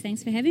probs.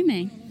 Thanks for having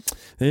me.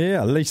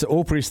 Yeah, Lisa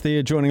Allpress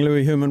there joining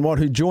Louis Herman-Watt,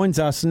 who joins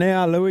us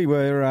now. Louis,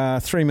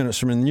 we're 3 minutes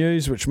from the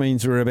news, which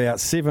means we're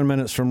about 7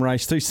 minutes from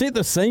race 2. Set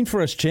the scene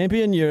for us,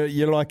 champion.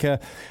 You're like a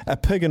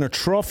pig in a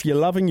trough. You're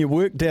loving your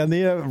work down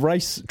there,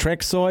 race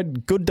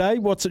trackside. Good day.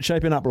 What's it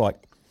shaping up like?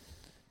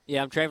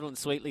 Yeah, I'm travelling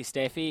sweetly,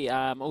 Staffy.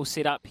 All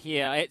set up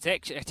here. It's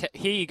actually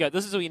here you go.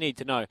 This is all you need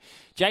to know.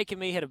 Jake and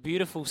me had a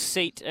beautiful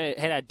seat,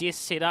 had our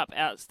desk set up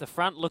out the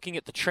front looking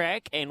at the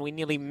track, and we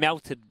nearly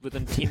melted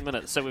within 10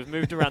 minutes. So we've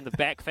moved around the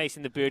back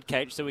facing the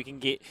birdcage so we can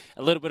get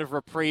a little bit of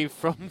reprieve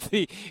from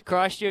the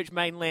Christchurch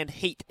mainland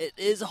heat. It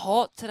is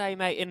hot today,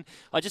 mate. And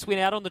I just went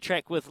out on the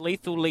track with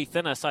Lethal Leith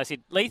in us. I said,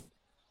 Leith,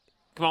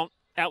 come on,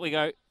 out we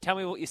go. Tell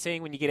me what you're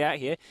seeing when you get out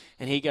here.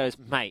 And he goes,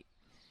 mate,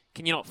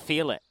 can you not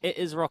feel it? It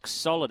is rock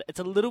solid. It's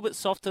a little bit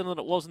softer than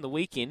it was in the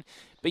weekend,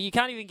 but you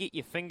can't even get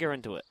your finger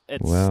into it.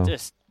 It's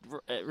just,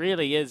 it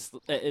really is.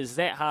 It is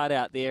that hard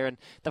out there, and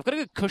they've got a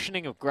good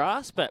cushioning of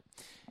grass, but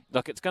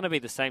look, it's going to be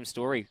the same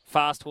story.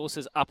 Fast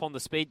horses up on the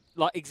speed,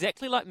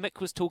 exactly like Mick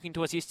was talking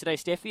to us yesterday,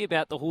 Staffy,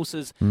 about the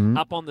horses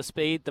up on the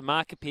speed, the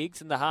marker pegs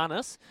and the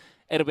harness.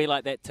 it'll be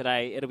like that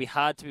today. It'll be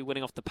hard to be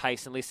winning off the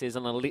pace unless there's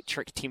an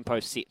electric tempo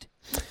set.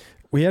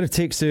 We had a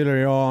text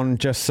earlier on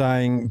just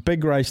saying,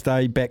 big race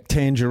day, back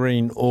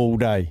Tangerine all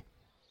day.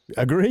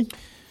 Agree?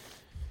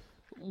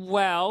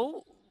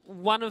 Well,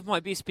 one of my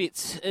best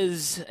bets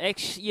is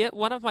actually,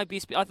 one of my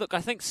best bets.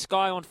 I think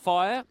Sky on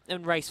Fire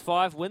in race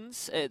 5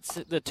 wins. It's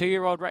the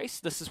 2-year-old race.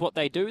 This is what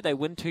they do. They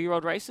win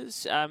 2-year-old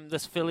races.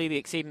 This filly, the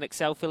Exceed and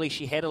Excel filly,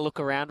 she had a look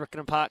around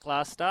Riccarton Park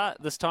last start.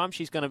 This time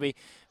she's going to be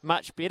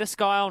much better.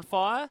 Sky on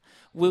Fire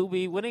will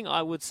be winning,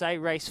 I would say,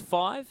 race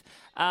 5.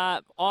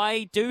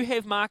 I do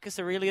have Marcus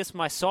Aurelius,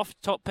 my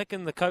soft top pick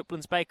in the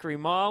Copeland's Bakery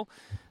Mile,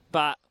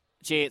 but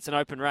gee, it's an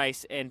open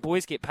race, and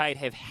Boys Get Paid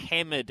have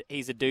hammered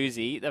He's a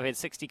Doozy. They've had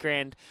 60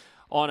 grand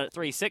on at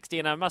 360,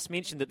 and I must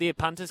mention that they're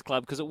Punters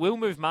Club because it will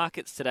move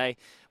markets today.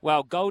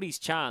 Well, Goldie's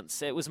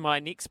Chance, it was my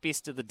next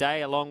best of the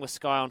day along with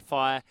Sky on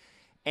Fire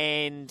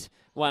and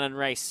one in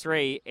race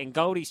 3. And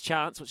Goldie's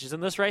Chance, which is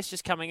in this race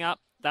just coming up,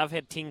 they've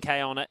had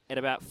 10k on it at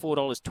about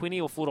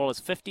 $4.20 or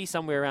 $4.50,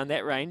 somewhere around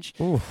that range.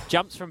 Oof.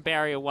 Jumps from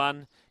barrier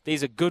 1.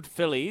 These are good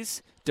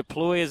fillies.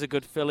 Deploy is a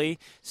good filly.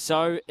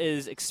 So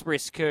is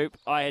Express Coupe.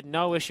 I had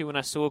no issue when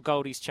I saw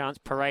Goldie's Chance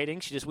parading.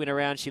 She just went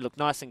around. She looked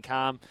nice and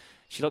calm.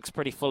 She looks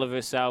pretty full of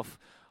herself.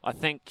 I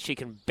think she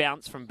can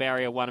bounce from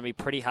barrier 1 and be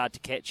pretty hard to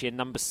catch here.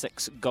 Number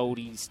 6,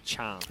 Goldie's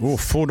Chance. Oh,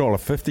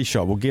 $4.50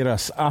 shot will get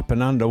us up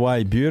and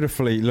underway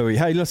beautifully, Louis.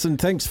 Hey, listen,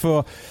 thanks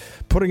for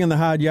putting in the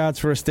hard yards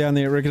for us down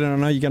there at Riccarton. I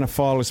know you're going to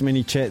file as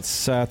many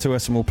chats to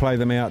us, and we'll play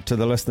them out to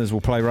the listeners.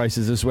 We'll play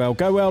races as well.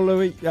 Go well,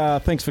 Louis.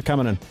 Thanks for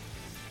coming in.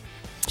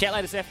 Chat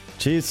later, Steph.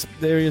 Cheers.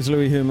 There he is,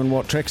 Louis Herman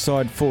Watt,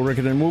 trackside for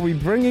Riccarton. We'll be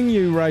bringing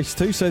you race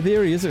 2. So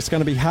there he is. It's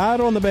going to be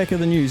hard on the back of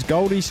the news.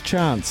 Goldie's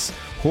Chance.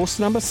 Horse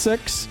number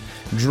 6,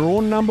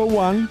 drawn number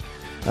 1.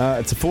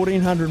 It's a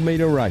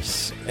 1,400-metre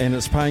race, and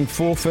it's paying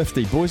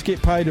 $4.50. Boys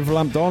Get Paid have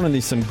lumped on, and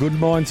there's some good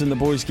minds in the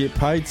Boys Get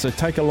Paid, so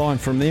take a line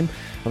from them.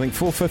 I think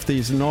 $4.50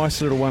 is a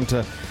nice little one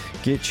to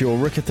get your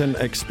Riccarton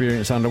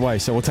experience underway.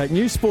 So we'll take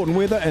news, sport and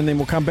weather, and then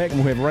we'll come back and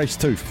we'll have race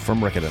 2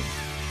 from Riccarton.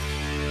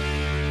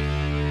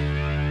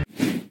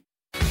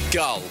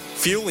 Gull,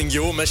 fueling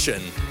your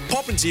mission.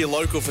 Pop into your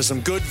local for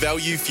some good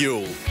value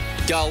fuel.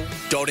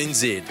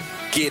 Gull.nz.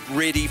 Get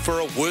ready for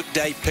a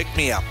workday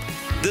pick-me-up.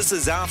 This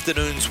is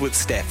Afternoons with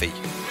Staffy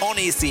on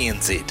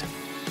SENZ.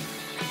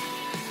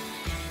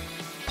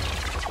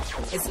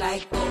 It's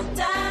like old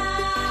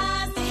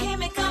times, you hear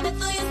me coming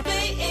through your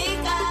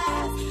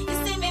speakers.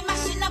 You see me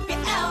mashing up your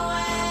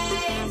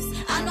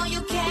airwaves. I know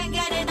you can't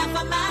get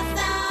enough of my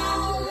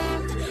sound.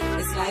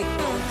 It's like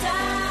old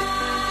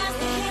times,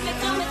 you hear me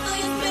coming through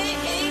your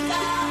speakers.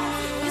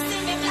 You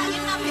see me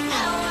flagging up your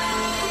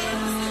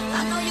airwaves.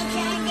 I know you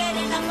can't get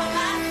enough of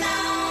my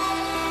sound.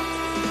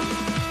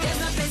 There's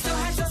no place to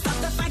hide, so stop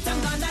the fight,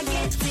 I'm gonna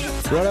get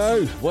it.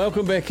 Righto,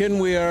 welcome back in.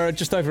 We are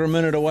just over a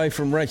minute away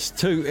from race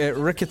 2 at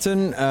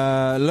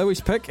Riccarton. Louis'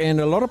 pick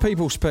and a lot of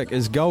people's pick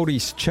is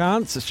Goldie's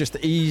Chance. It's just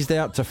eased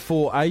out to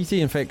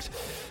 $4.80. In fact,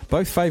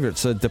 both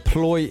favourites,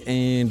 Deploy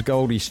and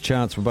Goldie's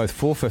Chance, were both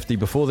 $4.50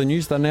 before the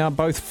news. They're now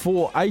both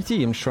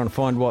 $4.80. I'm just trying to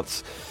find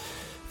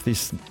if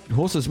there's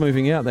horses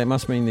moving out, that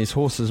must mean there's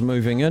horses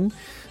moving in.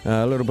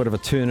 A little bit of a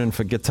turn in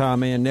for Guitar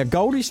Man. Now,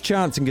 Goldie's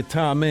Chance and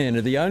Guitar Man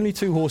are the only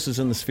 2 horses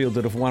in this field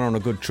that have won on a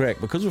good track.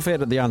 Because we've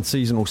had the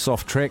unseasonal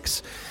soft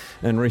tracks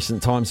in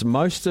recent times,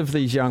 most of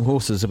these young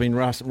horses have been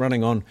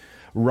running on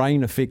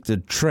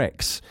rain-affected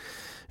tracks.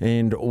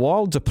 And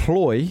while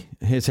Deploy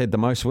has had the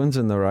most wins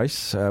in the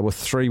race, with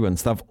 3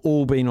 wins, they've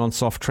all been on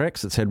soft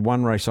tracks. It's had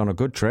 1 race on a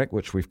good track,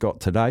 which we've got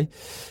today,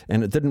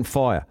 and it didn't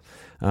fire.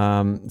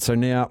 So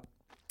now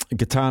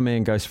Guitar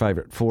Man goes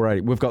favourite,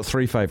 $4.80. We've got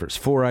 3 favourites,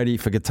 $4.80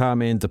 for Guitar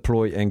Man,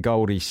 Deploy and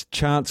Goldie's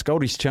Chance.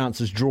 Goldie's Chance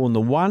has drawn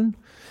the 1.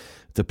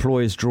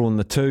 Deploy has drawn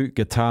the 2.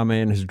 Guitar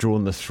Man has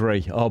drawn the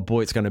 3. Oh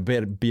boy, it's going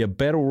to be a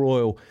battle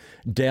royal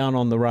down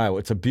on the rail.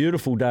 It's a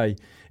beautiful day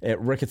at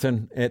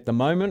Riccarton at the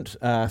moment.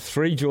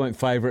 3 joint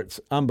favourites.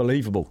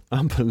 Unbelievable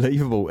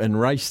in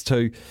race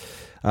 2.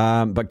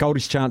 But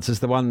Goldie's Chance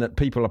is the one that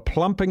people are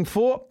plumping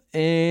for.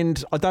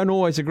 And I don't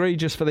always agree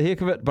just for the heck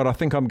of it, but I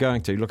think I'm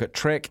going to. Look at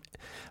track,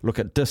 look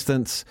at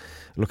distance,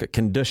 look at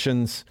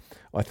conditions.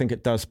 I think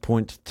it does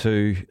point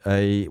to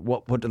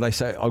what do they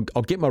say? I'll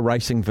get my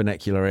racing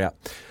vernacular out.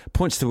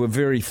 Points to a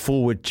very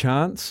forward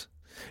chance.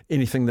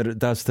 Anything that it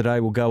does today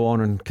will go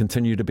on and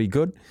continue to be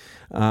good.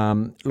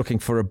 Looking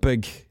for a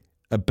big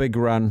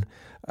run.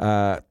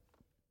 Got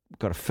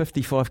a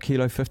 55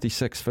 kilo,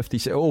 56,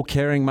 56, all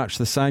carrying much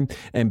the same.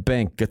 And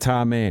Bank,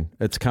 Guitar Man.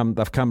 They've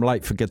come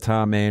late for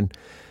Guitar Man.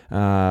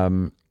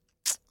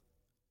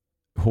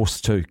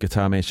 Horse 2,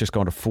 Guitar Man's just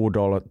gone to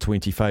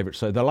 $4.20 favourite.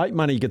 So the late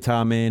money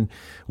Guitar Man,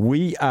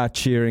 we are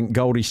cheering.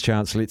 Goldie's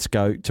Chance, let's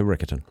go to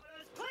Riccarton.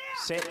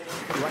 Set,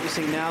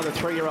 racing now, the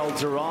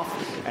 3-year-olds are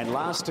off, and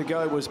last to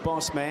go was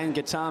Boss Man.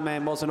 Guitar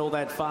Man wasn't all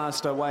that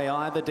fast away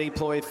either.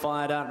 Deploy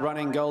fired out,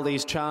 running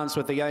Goldie's Chance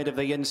with the 8 of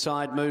the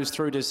inside, moves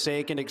through to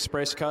second.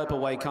 Express Cope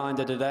away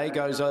kinder today,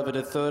 goes over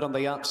to third on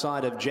the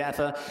upside of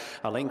Jaffa.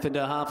 A length and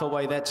a half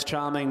away, that's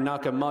Charming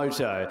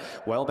Nakamoto.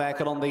 Well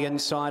back on the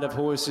inside of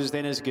horses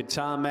then is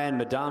Guitar Man.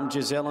 Madame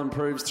Giselle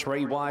improves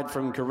 3 wide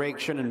from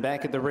Correction, and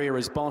back at the rear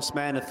is Boss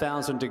Man,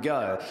 1,000 to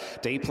go.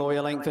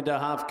 Deploy a length and a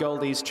half,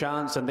 Goldie's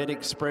Chance, and then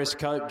Express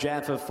Cope,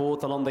 Jaffa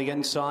fourth along the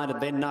inside, and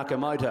then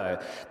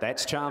Nakamoto.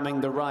 That's Charming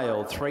the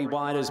rail. 3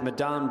 wide is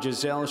Madame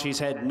Giselle. She's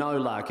had no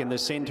luck. In the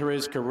centre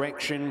is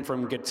Correction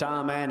from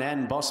Guitar Man,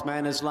 and Boss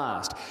Man is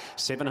last.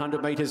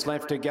 700 metres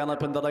left to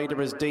gallop, and the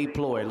leader is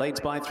Deploy. Leads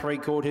by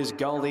 3/4.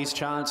 Goldie's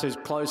Chance is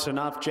close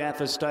enough.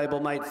 Jaffa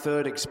stablemate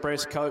third.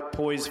 Express Cope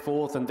poised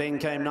fourth, and then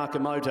came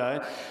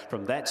Nakamoto.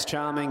 From That's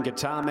Charming,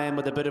 Guitar Man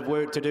with a bit of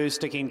work to do,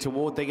 sticking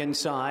toward the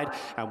inside,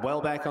 and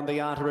well back on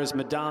the outer is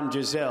Madame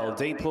Giselle.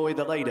 Deploy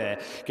the leader.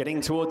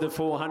 Getting toward the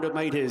 400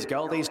 metres.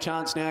 Goldie's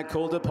Chance now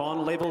called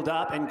upon, levelled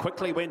up and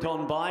quickly went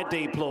on by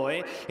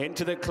Deploy.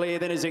 Into the clear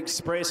then is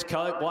Express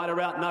Cope. Wider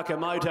out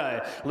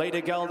Nakamoto. Leader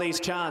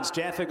Goldie's Chance.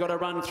 Jaffa got a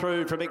run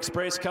through from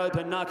Express Cope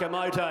and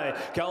Nakamoto.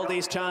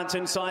 Goldie's Chance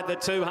inside the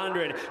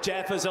 200.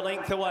 Jaffa's a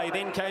length away.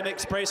 Then came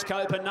Express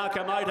Cope and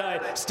Nakamoto.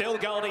 Still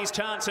Goldie's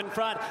Chance in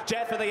front.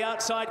 Jaffa the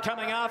outside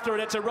coming after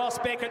it. It's a Ross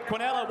Beckett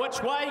Quinella.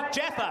 Which way?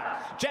 Jaffa.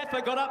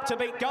 Jaffa got up to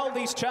beat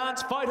Goldie's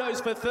Chance.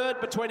 Photos for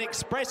third between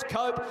Express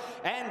Cope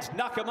and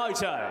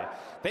Nakamoto.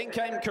 Then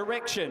came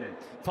Correction,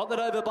 followed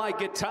over by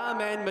Guitar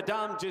Man,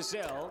 Madame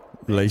Giselle.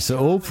 Lisa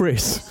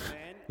Allpress.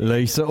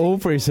 Lisa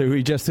Allpress, who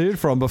we just heard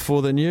from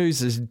before the news,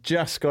 has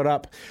just got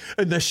up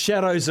in the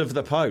shadows of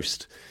the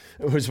post.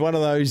 It was one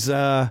of those,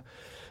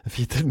 if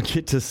you didn't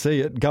get to see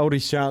it,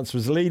 Goldie's Chance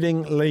was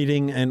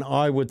leading, and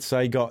I would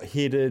say got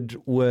headed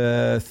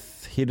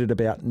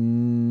about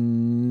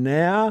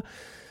now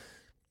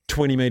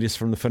 20 metres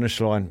from the finish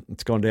line.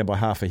 It's gone down by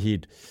half a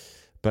head.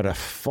 But a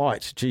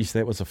fight, geez,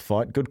 that was a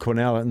fight. Good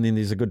Quinella, and then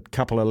there's a good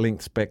couple of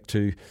lengths back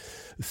to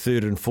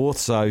third and fourth.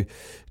 So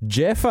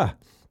Jaffa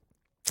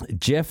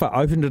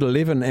opened at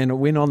 11 and it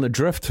went on the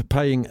drift,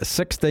 paying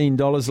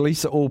 $16.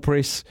 Lisa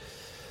Allpress,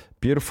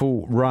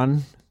 beautiful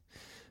run.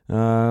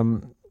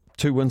 2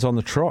 wins on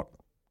the trot.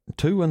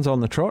 2 wins on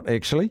the trot,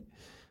 actually.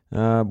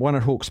 One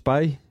at Hawke's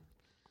Bay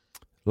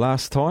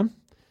last time.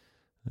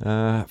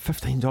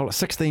 $15,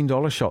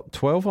 $16 shot,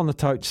 12 on the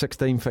tote,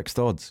 16 fixed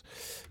odds.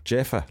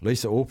 Jaffa,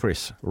 Lisa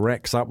Allpress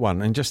racks up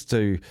one. And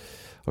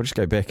I'll just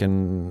go back,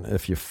 and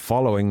if you're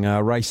following,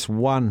 race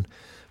 1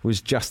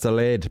 was Just a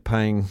Lad,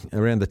 paying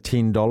around the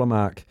 $10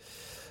 mark.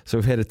 So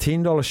we've had a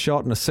 $10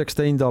 shot and a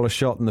 $16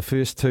 shot in the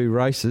first 2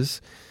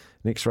 races.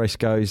 Next race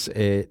goes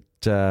at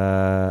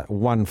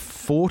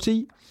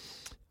 $140.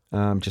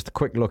 Just a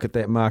quick look at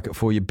that market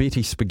for you.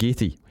 Betty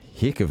Spaghetti,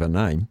 heck of a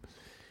name.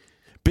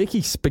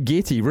 Becky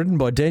Spaghetti, ridden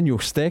by Daniel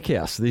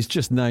Stackhouse. There's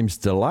just names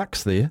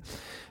deluxe there.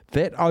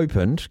 That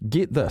opened,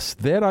 get this,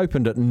 that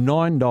opened at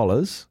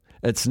 $9.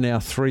 It's now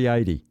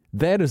 $3.80.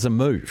 That is a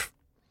move.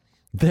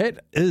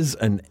 That is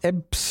an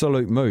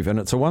absolute move. And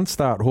it's a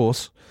 1-start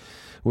horse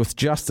with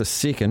just a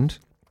second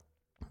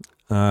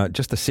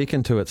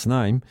to its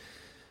name.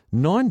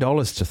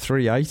 $9 to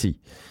 $3.80.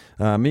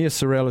 Mia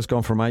Sorrell has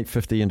gone from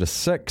 $8.50 into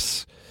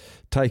 $6.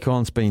 Take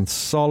On's been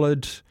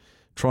solid.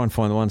 Try and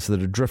find the ones that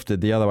have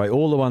drifted the other way.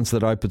 All the ones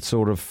that opened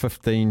sort of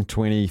 15,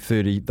 20,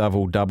 30, they've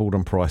all doubled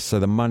in price. So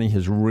the money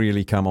has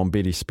really come on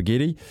Betty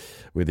Spaghetti.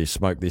 Where there's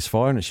smoke, there's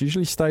fire. And it's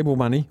usually stable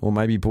money, or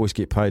maybe Boys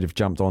Get Paid have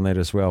jumped on that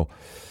as well.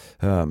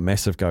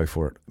 Massive go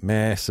for it.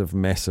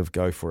 Massive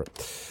go for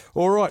it.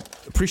 All right.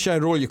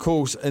 Appreciated all your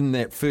calls in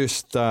that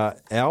first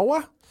hour.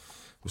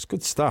 It was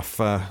good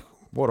stuff.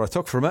 What I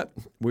took from it,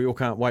 we all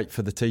can't wait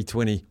for the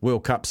T20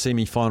 World Cup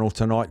semi-final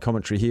tonight.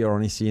 Commentary here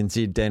on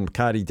SENZ. Dan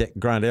McCarty,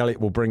 Grant Elliott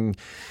will bring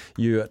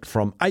you it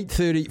from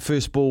 8:30.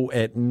 First ball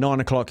at 9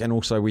 o'clock. And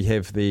also we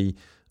have the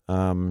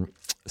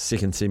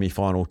second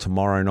semi-final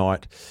tomorrow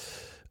night,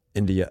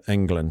 India,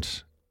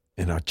 England.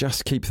 And I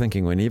just keep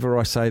thinking, whenever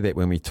I say that,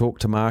 when we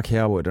talked to Mark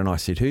Howard and I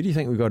said, who do you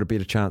think we've got a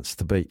better chance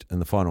to beat in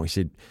the final? He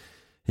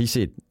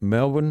said,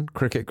 Melbourne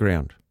Cricket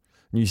Ground,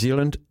 New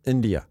Zealand,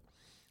 India.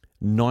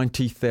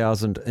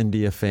 90,000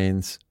 India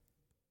fans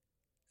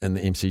in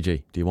the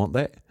MCG. Do you want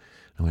that?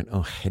 I went,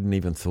 I hadn't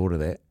even thought of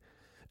that.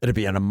 It'd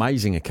be an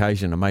amazing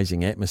occasion,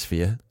 amazing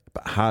atmosphere,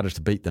 but harder to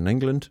beat than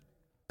England,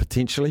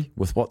 potentially,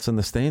 with what's in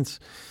the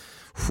stands.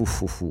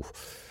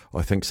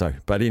 I think so.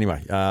 But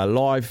anyway,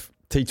 live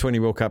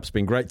T20 World Cup's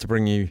been great to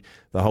bring you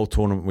the whole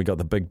tournament. We got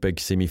the big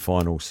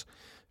semi-finals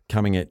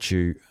coming at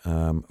you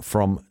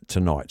from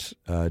tonight.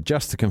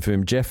 Just to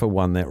confirm, Jaffa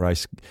won that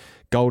race.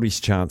 Goldie's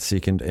Chance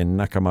second, and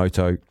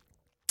Nakamoto,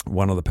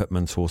 one of the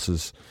Pitman's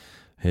horses,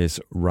 has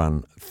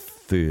run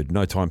third.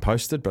 No time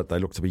posted, but they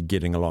look to be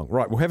getting along.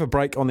 Right, we'll have a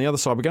break on the other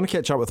side. We're going to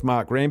catch up with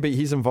Mark Ranby.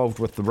 He's involved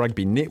with the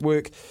Rugby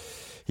Network.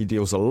 He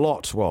deals a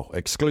lot,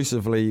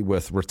 exclusively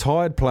with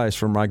retired players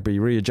from rugby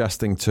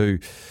readjusting to,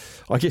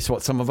 I guess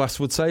what some of us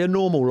would say, a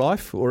normal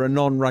life or a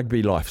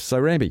non-rugby life.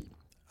 So, Ranby,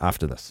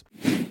 after this.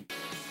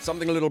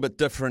 Something a little bit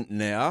different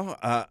now.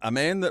 A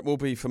man that will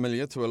be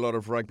familiar to a lot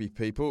of rugby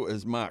people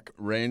is Mark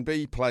Ranby.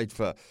 He played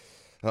for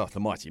the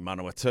mighty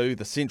Manawatu,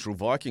 the Central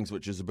Vikings,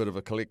 which is a bit of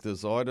a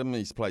collector's item.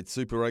 He's played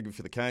Super Rugby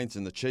for the Canes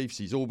and the Chiefs.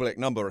 He's All Black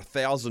number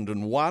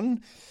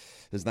 1001.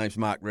 His name's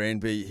Mark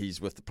Ranby. He's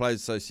with the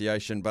Players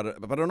Association, but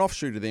an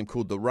offshoot of them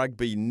called the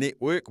Rugby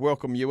Network.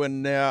 Welcome you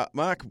in now,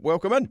 Mark.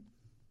 Welcome in.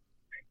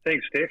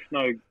 Thanks, Steph.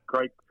 No,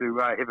 great to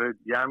have a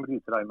yarn with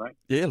you today, mate.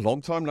 Yeah,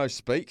 long time no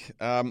speak.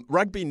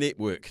 Rugby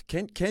Network.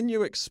 Can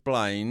you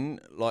explain,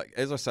 like,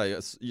 as I say,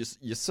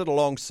 you sit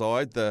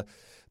alongside the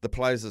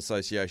Players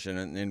Association,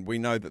 and we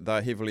know that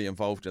they're heavily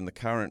involved in the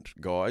current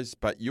guys,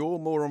 but you're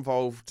more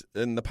involved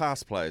in the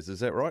past players.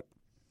 Is that right?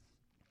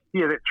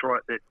 Yeah, that's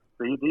right. That's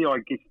I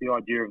guess the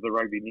idea of the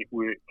Rugby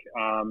Network,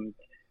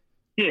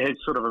 has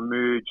sort of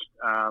emerged,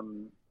 I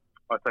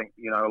think,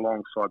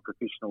 alongside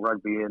professional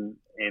rugby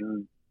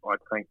and I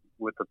think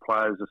with the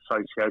Players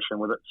Association,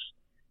 with its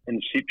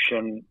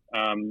inception,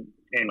 and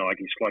I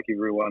guess like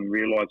everyone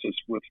realises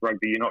with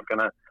rugby, you're not going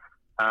to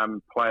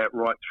play it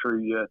right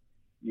through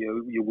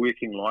your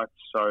working life.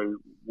 So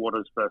what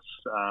is this?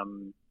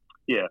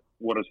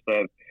 What is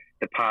the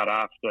part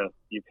after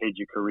you've had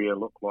your career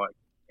look like?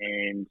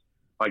 And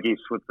I guess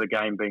with the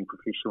game being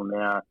professional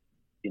now,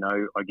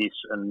 I guess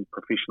in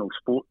professional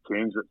sport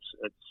terms,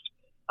 it's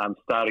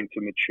starting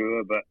to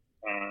mature, but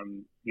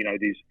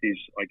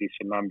there's I guess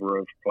a number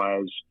of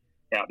players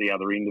out the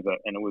other end of it,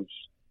 and it was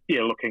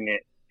looking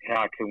at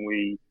how can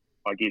we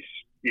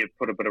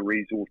put a bit of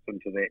resource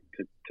into that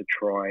to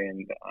try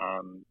and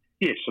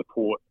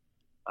support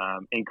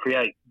and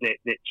create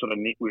that sort of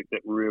network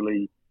that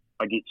really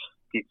gets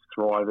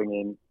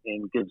thriving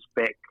and gives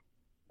back,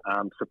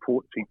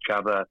 supports each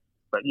other,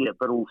 but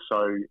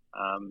also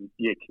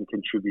can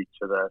contribute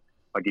to the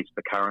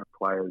current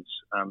players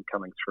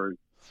coming through.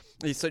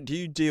 So do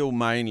you deal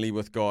mainly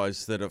with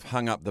guys that have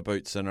hung up the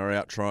boots and are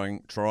out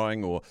trying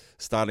or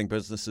starting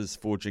businesses,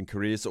 forging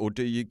careers, or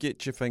do you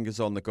get your fingers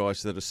on the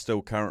guys that are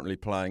still currently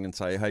playing and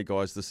say, hey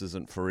guys, this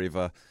isn't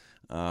forever,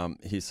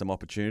 here's some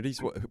opportunities?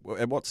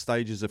 At what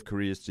stages of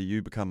careers do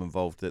you become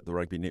involved at the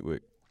Rugby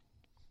Network?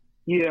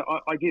 Yeah,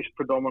 I guess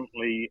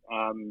predominantly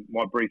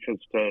my brief is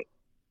to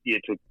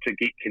get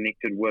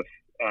connected with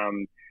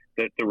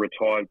the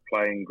retired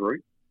playing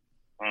group.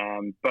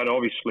 But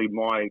obviously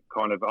my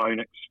kind of own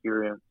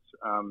experience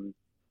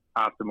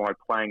after my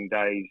playing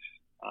days,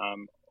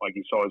 I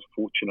guess I was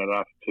fortunate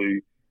enough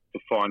to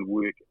find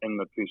work in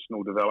the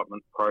personal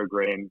development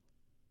program,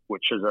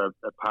 which is a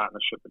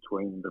partnership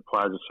between the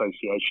Players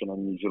Association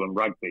and New Zealand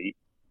Rugby,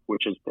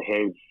 which is to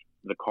have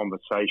the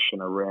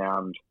conversation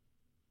around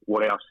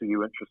what else are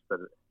you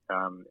interested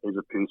in as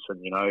a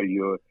person.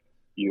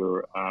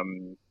 You're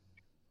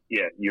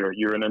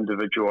an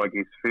individual, I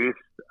guess, first,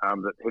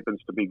 that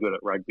happens to be good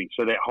at rugby.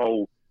 So that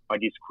whole, I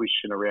guess,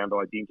 question around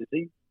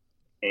identity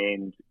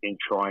and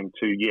trying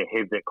to,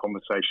 have that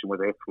conversation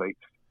with athletes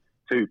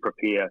to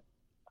prepare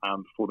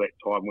for that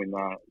time when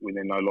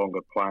they're no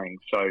longer playing.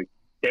 So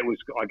that was,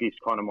 I guess,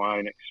 kind of my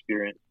own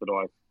experience that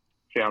I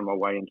found my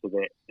way into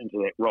that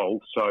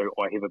role. So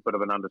I have a bit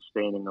of an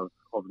understanding of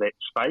that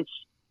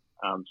space.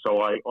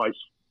 So I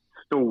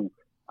still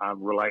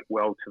relate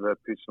well to the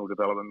personal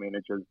development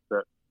managers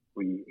that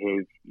we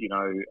have,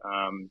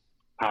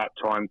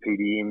 part-time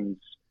PDMs,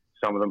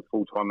 some of them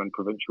full-time in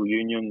provincial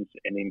unions,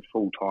 and then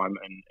full-time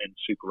in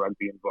Super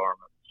Rugby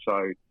environments.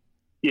 So,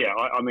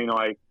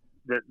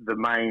 the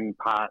main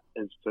part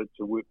is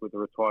to work with the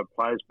retired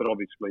players, but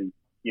obviously,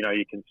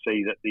 you can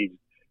see that these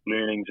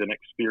learnings and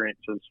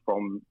experiences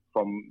from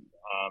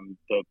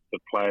the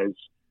players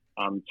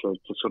to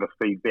sort of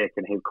feed back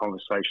and have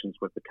conversations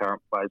with the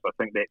current players. I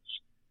think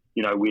that's,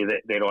 where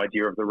that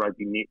idea of the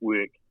Rugby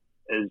Network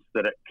is,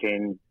 that it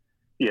can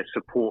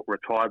support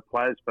retired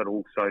players, but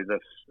also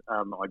this,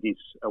 I guess,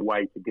 a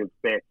way to give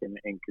back and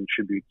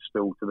contribute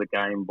still to the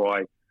game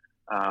by,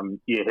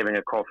 having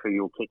a coffee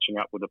or catching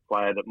up with a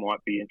player that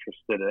might be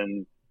interested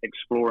in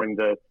exploring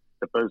the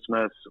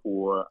business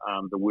or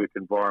the work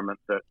environment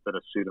that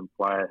a certain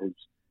player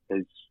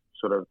has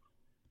sort of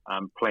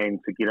planned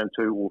to get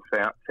into or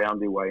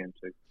found their way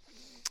into.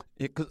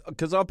 Yeah,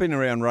 because I've been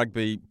around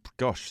rugby,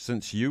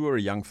 since you were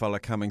a young fella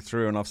coming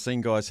through, and I've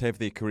seen guys have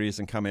their careers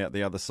and come out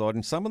the other side,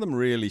 and some of them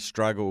really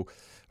struggle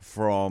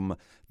from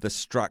the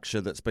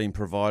structure that's been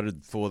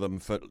provided for them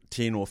for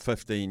 10 or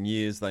 15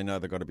 years. They know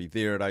they've got to be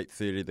there at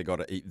 8:30, they've got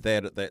to eat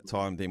that at that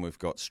time, then we've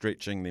got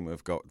stretching, then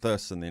we've got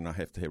this, and then I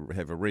have to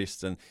have a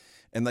rest. And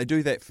they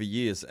do that for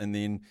years, and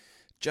then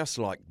just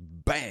like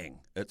bang,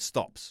 it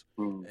stops.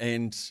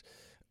 And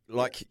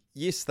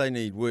yes, they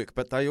need work,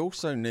 but they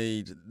also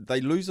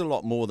they lose a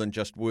lot more than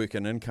just work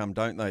and income,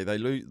 don't they? They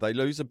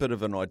lose a bit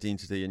of an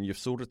identity, and you've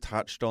sort of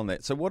touched on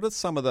that. So what are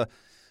some of the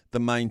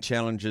main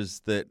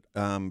challenges that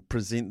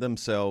present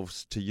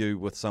themselves to you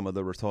with some of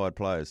the retired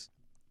players?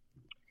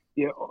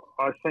 Yeah,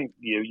 I think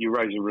you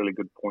raise a really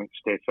good point,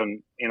 Steph,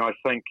 and I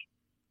think,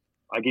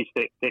 I guess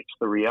that's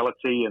the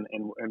reality, and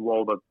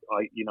while we're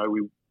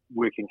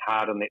working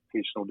hard in that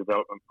personal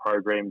development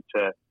program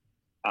to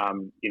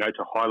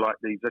to highlight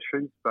these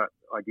issues. But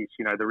I guess,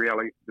 the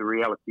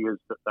reality is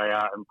that they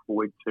are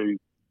employed to,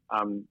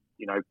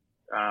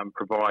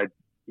 provide,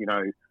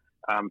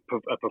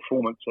 a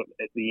performance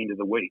at the end of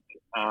the week.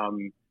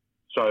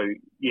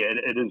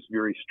 It is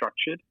very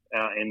structured,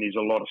 and there's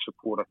a lot of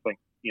support, I think,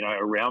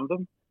 around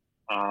them.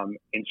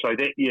 And so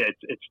that,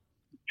 it's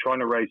trying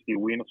to raise the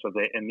awareness of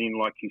that. And then,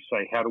 like you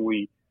say, how do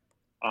we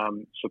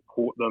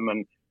support them?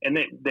 And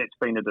that's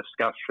been a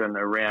discussion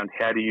around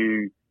how do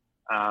you,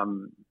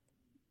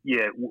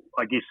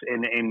 I guess,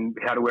 and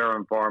how do our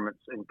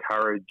environments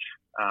encourage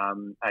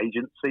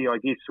agency, I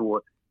guess,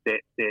 or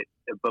that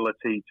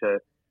ability to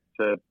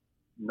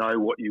know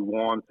what you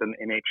want and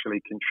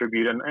actually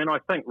contribute. And I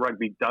think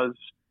rugby does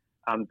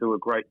do a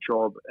great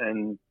job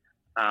in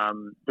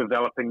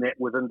developing that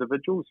with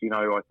individuals.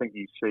 I think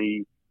you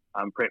see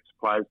perhaps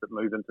players that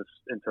move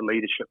into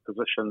leadership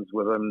positions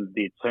within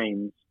their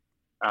teams.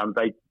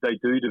 They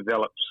do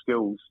develop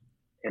skills,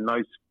 and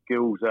those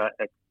skills are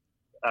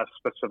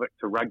specific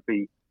to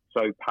rugby.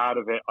 So part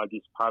of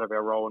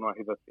our role, and I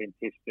have a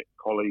fantastic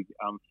colleague,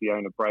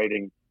 Fiona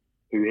Brading,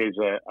 who has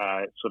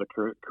a sort of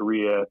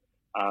career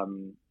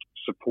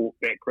support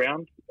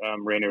background,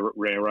 ran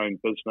her own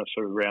business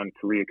around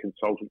career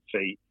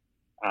consultancy,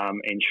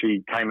 and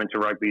she came into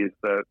rugby as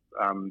the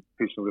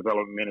personal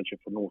development manager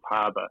for North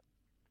Harbour.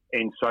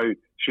 And so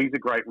she's a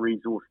great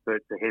resource to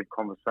have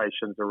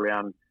conversations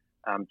around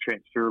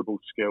transferable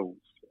skills,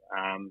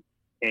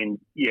 and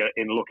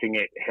looking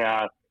at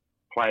how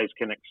players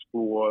can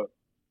explore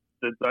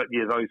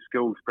those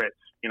skills. Perhaps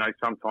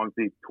sometimes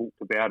they're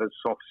talked about as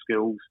soft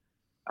skills.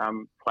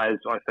 Players,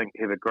 I think,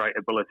 have a great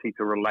ability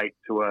to relate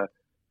to a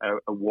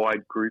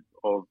wide group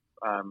of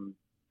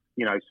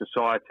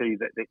society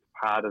that's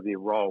part of their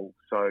role.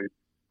 So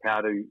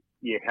how do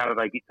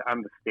they get to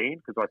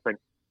understand? Because I think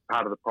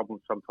part of the problem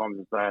sometimes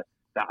is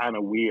they're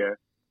unaware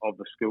of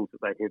the skills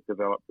that they have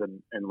developed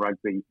in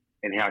rugby,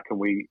 and how can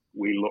we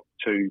look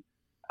to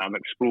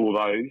explore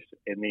those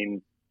and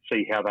then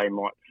see how they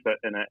might fit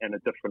in a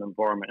different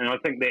environment. And I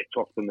think that's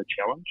often the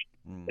challenge,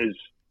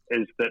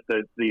 is that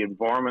the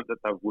environment that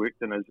they've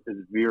worked in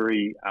is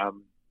very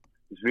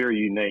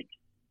unique,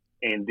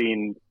 and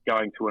then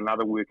going to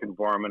another work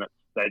environment,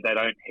 they don't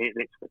have,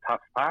 that's the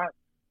tough part,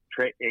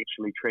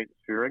 actually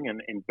transferring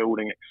and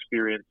building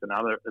experience in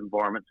other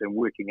environments and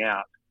working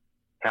out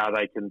how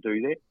they can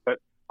do that. But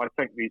I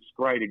think there's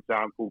great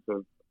examples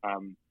of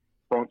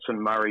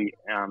Bronson Murray,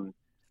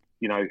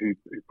 who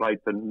played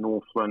for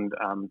Northland,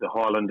 the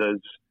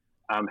Highlanders,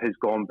 has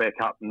gone back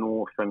up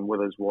north, and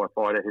with his wife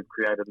Ida have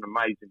created an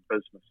amazing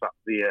business up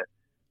there,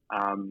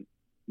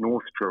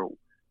 North Drill,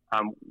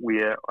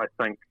 where I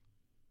think,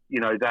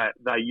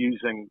 they're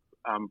using,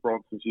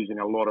 Bronson's using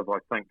a lot of, I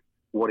think,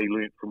 what he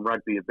learnt from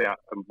rugby about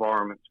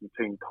environments and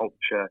team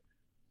culture,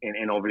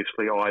 and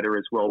obviously Ida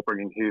as well,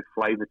 bringing her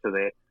flavour to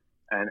that,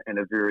 and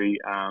a very,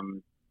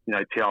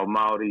 Te Ao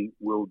Māori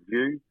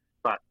worldview,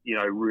 but,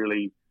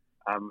 really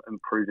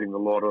improving a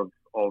lot of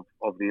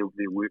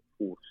their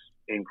workforce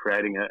and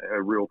creating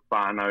a real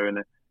whānau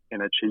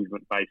and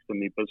achievement based in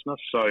their business.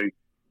 So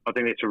I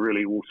think that's a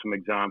really awesome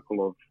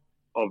example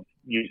of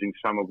using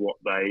some of what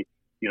they,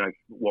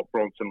 what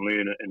Bronson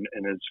learned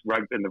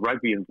in the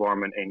rugby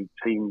environment and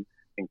team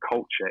and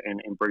culture,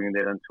 and bringing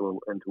that into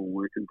a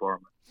work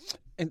environment.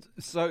 And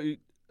so,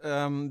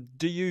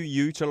 do you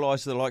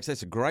utilise the likes?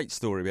 That's a great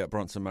story about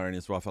Bronson Murray and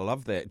his wife. I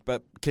love that.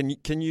 But can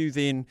you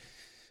then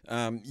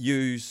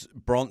use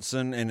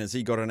Bronson, and has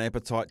he got an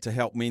appetite to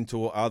help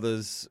mentor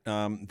others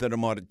that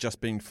might have just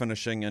been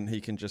finishing, and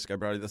he can just go,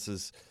 bro, this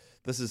is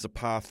a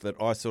path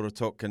that I sort of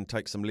took, and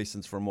take some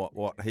lessons from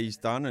what he's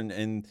done,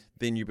 and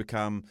then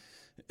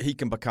he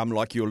can become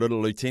like your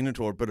little lieutenant,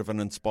 or a bit of an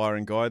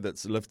inspiring guy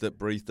that's lived it,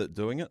 breathed it,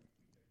 doing it?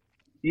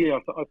 Yeah,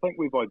 I think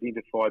we've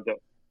identified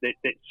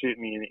that's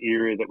certainly an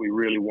area that we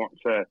really want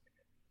to,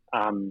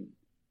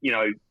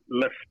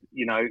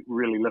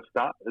 really lift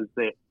up,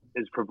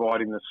 is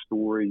providing the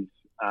stories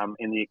and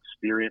the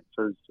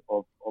experiences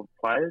of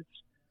players.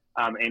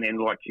 And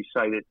like you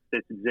say,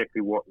 that's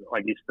exactly what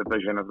I guess the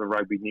vision of the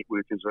Rugby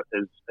Network is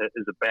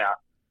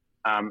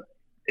about,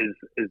 is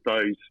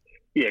those,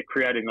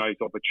 creating those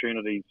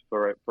opportunities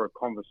for a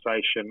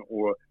conversation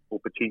or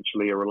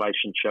potentially a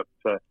relationship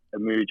to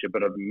emerge, a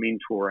bit of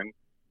mentoring,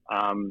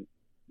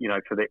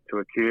 for that to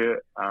occur.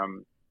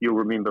 You'll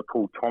remember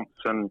Paul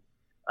Thompson,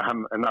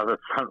 another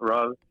front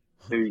row,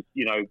 who,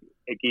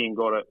 again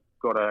got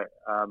a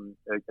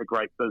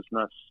great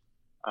business,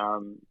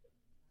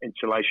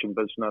 insulation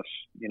business,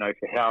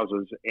 for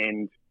houses,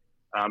 and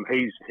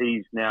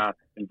he's now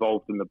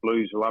involved in the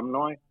Blues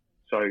alumni.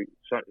 So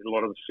a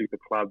lot of the super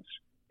clubs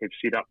have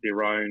set up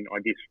their own, I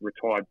guess,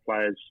 retired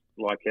players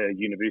like a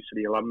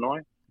university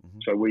alumni. Mm-hmm.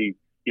 So we,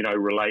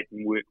 relate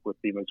and work with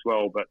them as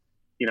well. But,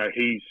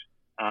 he's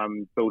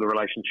built a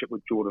relationship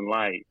with Jordan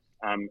Lay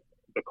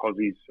because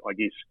he's, I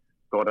guess,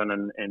 got in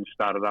and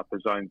started up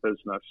his own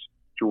business.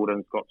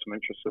 Jordan's got some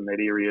interest in that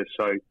area.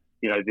 So,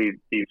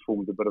 they've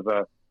formed a bit of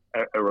a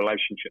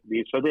relationship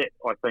there. So that,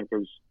 I think,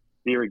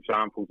 they're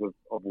examples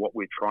of what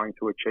we're trying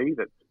to achieve.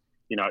 It's,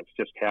 it's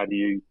just how do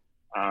you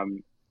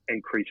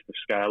increase the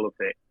scale of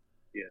that.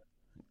 Yeah.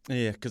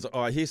 Yeah, because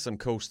I hear some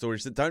cool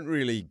stories that don't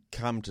really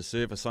come to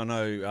surface. I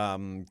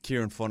know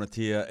Kieran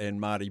Fonatia and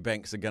Marty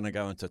Banks are going to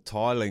go into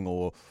tiling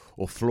or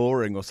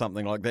flooring or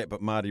something like that,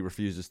 but Marty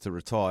refuses to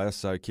retire,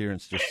 so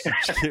Kieran's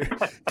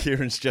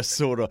just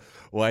sort of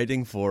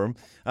waiting for him.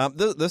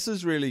 This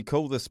is really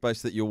cool, the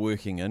space that you're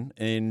working in,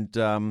 and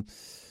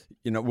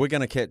we're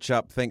going to catch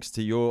up, thanks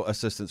to your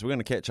assistance. We're going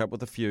to catch up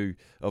with a few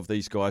of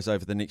these guys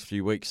over the next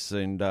few weeks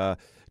and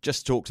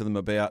just talk to them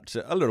about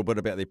a little bit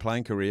about their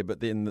playing career,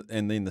 but then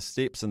the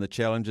steps and the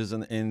challenges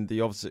and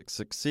the obvious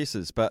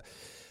successes. But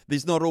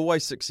there's not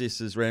always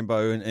successes,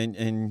 Rambo,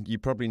 and you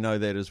probably know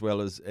that as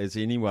well as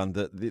anyone,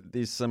 that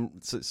there's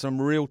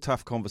some real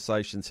tough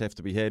conversations have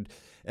to be had.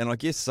 And I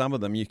guess some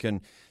of them you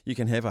can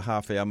have a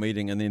half-hour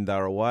meeting and then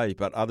they're away,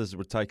 but others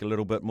would take a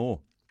little bit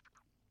more.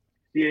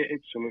 Yeah,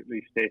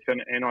 absolutely, Steph.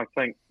 And I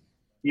think,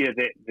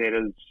 that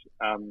is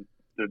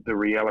the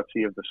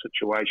reality of the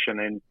situation.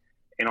 And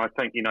I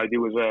think, there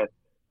was a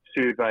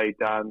survey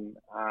done,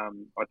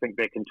 I think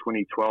back in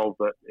 2012,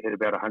 that had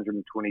about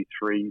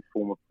 123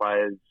 former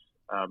players.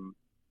 A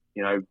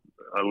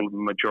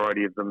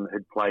majority of them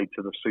had played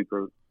to the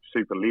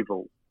super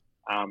level.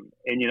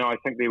 And I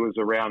think there was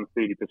around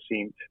 30%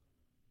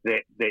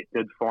 that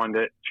did find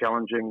it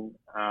challenging,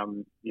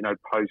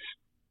 post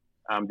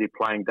their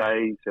playing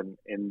days and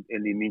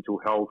their mental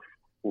health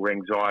or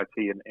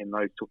anxiety and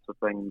those sorts of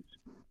things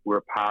were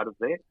a part of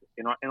that.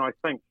 And I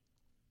think,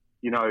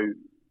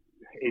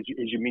 as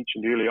you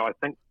mentioned earlier, I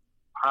think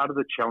part of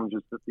the challenge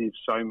is that there's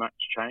so much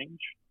change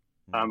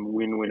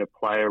when a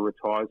player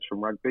retires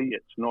from rugby.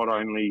 It's not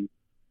only,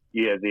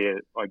 their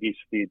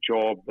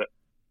job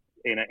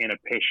and a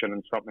passion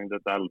and something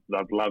that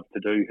they'd love to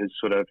do has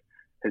sort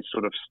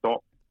of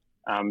stopped.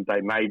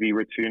 They may be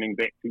returning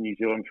back to New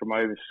Zealand from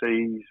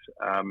overseas.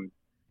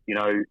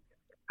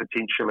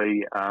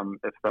 Potentially,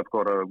 if they've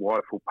got a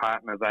wife or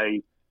partner,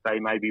 they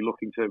may be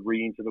looking to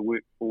re-enter the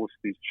workforce.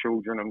 There's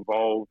children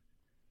involved.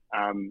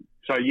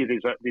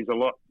 There's a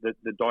lot.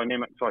 The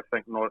dynamics, I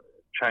think, not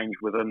change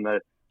within the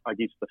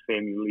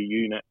family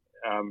unit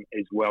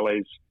as well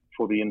as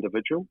for the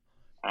individual.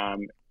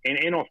 And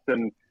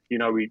often,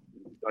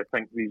 I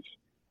think there's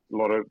a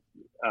lot of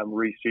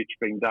research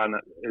being done.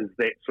 Is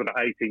that sort of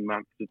 18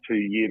 months to 2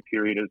 year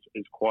period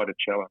is quite a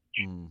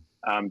challenge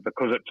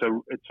because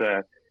it's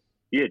a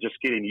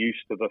just getting used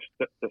to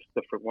this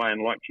different way.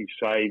 And like you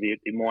say,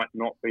 there might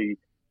not be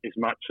as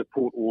much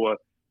support or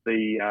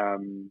the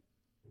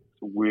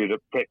word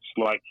perhaps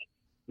like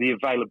the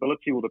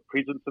availability or the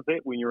presence of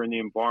that when you're in the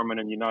environment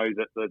and you know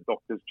that the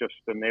doctor's just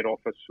in that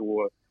office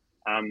or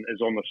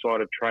is on the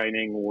side of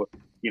training or,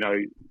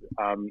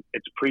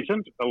 it's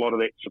present, a lot of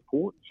that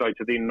support. So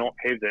to then not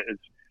have that,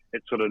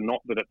 it's sort of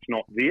not that it's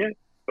not there,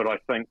 but I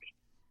think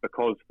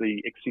because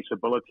the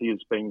accessibility has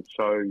been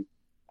so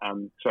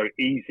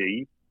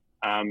easy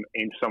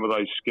and some of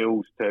those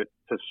skills to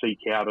seek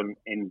out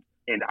and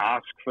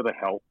ask for the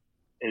help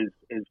is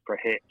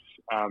perhaps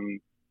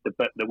the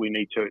bit that we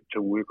need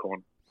to work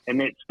on. And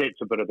that's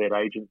a bit of that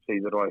agency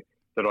that I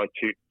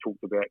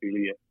talked about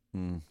earlier.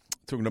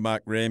 Talking to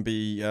Mark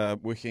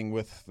Ranby, working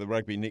with the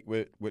Rugby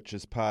Network, which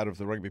is part of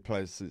the Rugby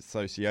Players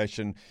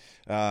Association.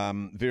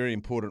 Very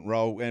important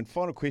role. And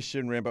final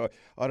question, Rambo.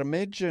 I'd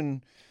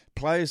imagine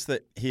players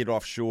that head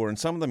offshore, and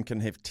some of them can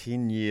have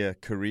 10-year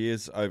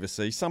careers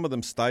overseas. Some of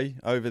them stay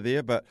over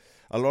there, but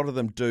a lot of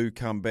them do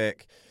come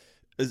back.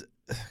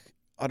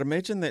 I'd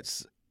imagine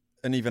that's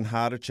an even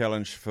harder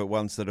challenge for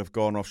ones that have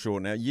gone offshore.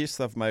 Now, yes,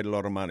 they've made a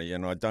lot of money,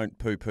 and I don't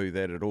poo-poo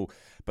that at all,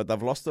 but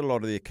they've lost a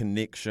lot of their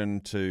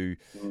connection to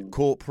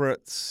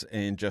corporates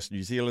and just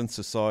New Zealand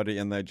society,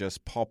 and they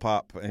just pop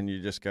up, and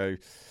you just go,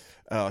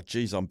 oh,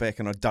 geez, I'm back,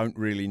 and I don't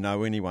really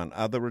know anyone.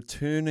 Are the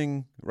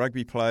returning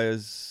rugby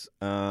players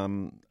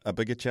a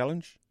bigger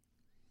challenge?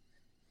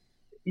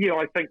 Yeah,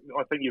 I think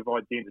you've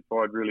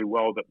identified really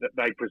well that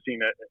they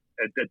present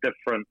a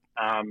different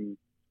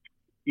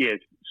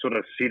sort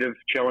of set of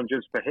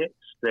challenges, perhaps,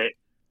 that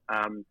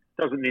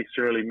doesn't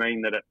necessarily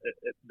mean that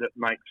that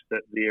makes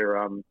that they're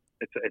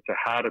it's a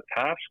harder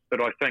task.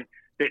 But I think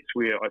that's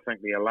where I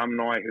think the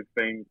alumni have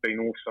been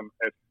awesome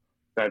if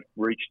they've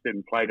reached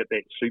and played at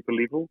that super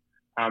level.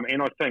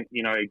 And I think,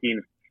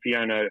 again,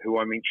 Fiona, who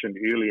I mentioned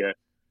earlier,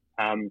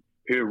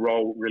 her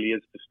role really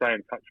is to stay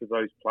in touch with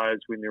those players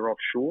when they're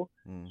offshore.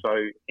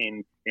 So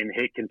and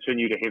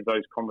continue to have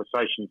those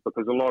conversations,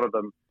 because a lot of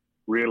them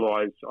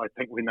realise, I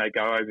think, when they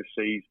go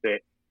overseas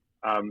that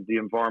the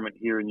environment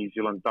here in New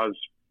Zealand does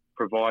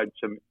provide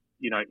some,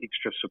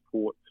 extra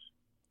supports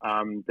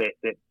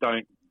that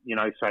don't,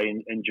 say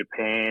in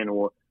Japan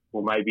or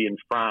maybe in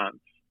France,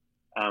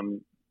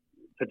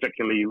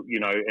 particularly,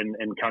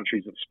 in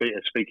countries that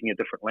are speaking a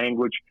different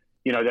language,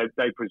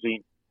 they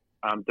present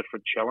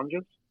different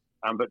challenges.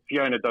 But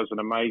Fiona does an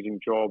amazing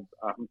job.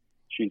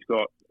 She's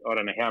got, I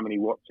don't know how many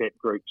WhatsApp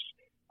groups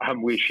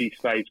where she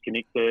stays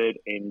connected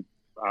and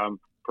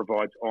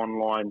provides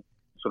online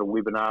sort of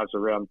webinars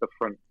around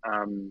different,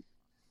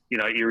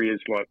 areas,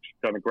 like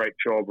she's done a great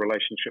job,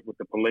 relationship with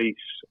the police,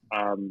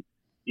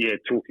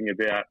 talking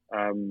about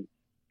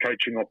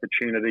coaching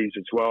opportunities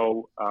as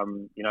well.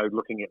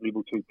 Looking at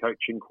level 2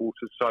 coaching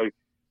courses. So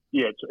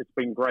it's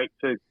been great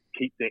to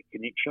keep that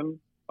connection.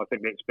 I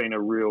think that's been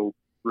a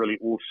really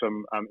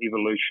awesome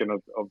evolution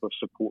of the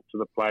support to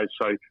the players.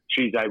 So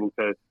she's able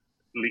to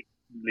let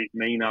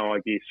me know, I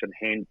guess, and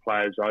hand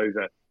players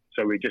over.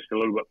 So we're just a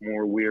little bit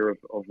more aware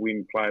of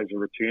when players are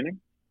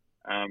returning.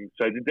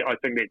 So I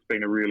think that's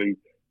been a really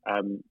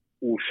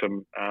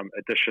awesome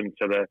addition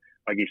to the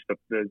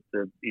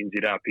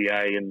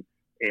NZRPA and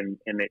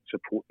that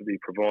support that they're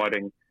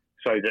providing,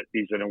 so that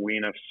there's an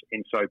awareness,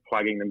 and so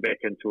plugging them back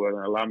into an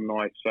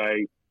alumni,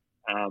 say,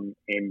 and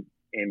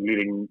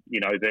letting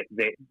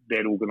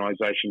that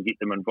organisation get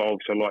them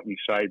involved. So, like you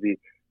say,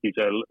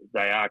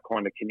 they are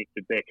kind of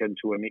connected back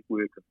into a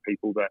network of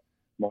people that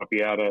might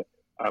be able to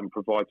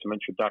provide some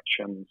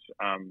introductions.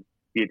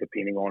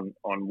 Depending on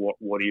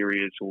what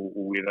areas or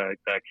where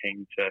they're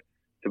keen to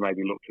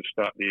maybe look to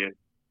start their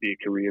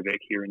career back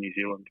here in New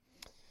Zealand.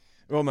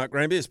 Well, Mark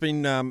Ranby, it's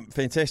been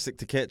fantastic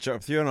to catch up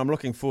with you, and I'm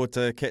looking forward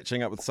to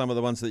catching up with some of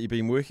the ones that you've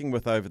been working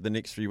with over the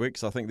next few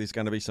weeks. I think there's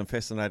going to be some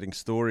fascinating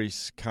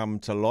stories come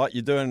to light.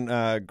 You're doing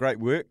great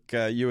work,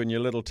 you and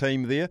your little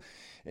team there,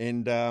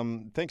 and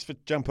thanks for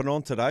jumping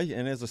on today.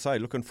 And as I say,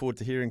 looking forward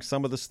to hearing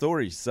some of the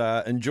stories.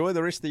 Enjoy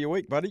the rest of your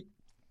week, buddy.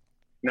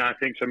 No,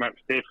 thanks so much,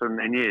 Steph, and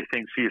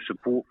thanks for your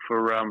support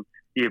for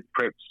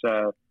perhaps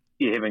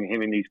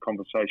having these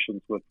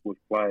conversations with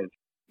players.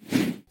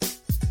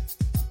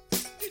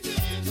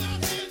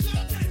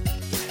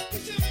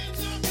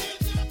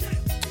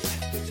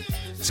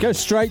 Let's go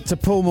straight to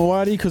Paul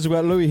Mawadi, because we've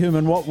got Louis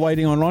Herman-Watt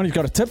waiting online. He's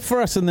got a tip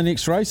for us in the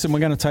next race, and we're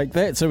going to take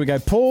that. So we go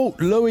Paul,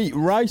 Louis,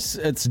 race.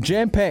 It's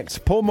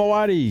jam-packed. Paul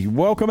Mawadi,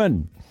 welcome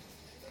in.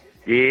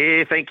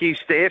 Yeah, thank you,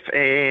 Steph.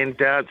 And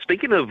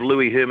speaking of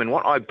Louis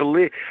Herman-Watt,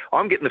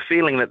 I'm getting the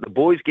feeling that the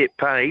boys get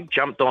paid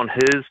jumped on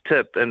his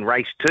tip in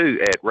race 2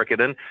 at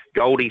Riccarton,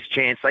 Goldie's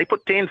Chance. They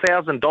put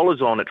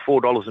 $10,000 on at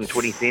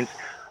 $4.20,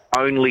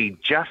 only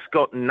just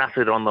got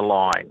nutted on the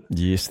line.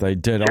 Yes, they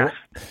did.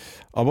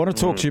 I want to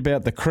talk to you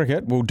about the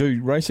cricket. We'll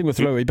do racing with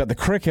Louis, but the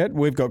cricket,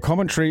 we've got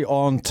commentary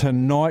on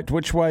tonight.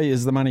 Which way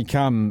is the money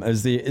come?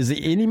 Is there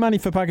any money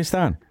for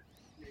Pakistan?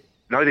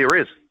 No, there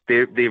is.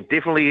 There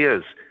definitely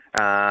is.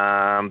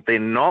 They're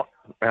not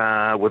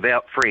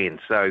without friends.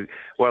 So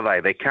what are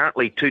they? They're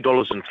currently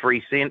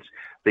 $2.03.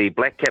 The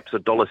Black Caps are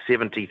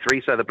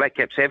 $1.73. So the Black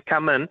Caps have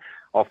come in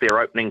off their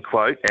opening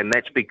quote, and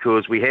that's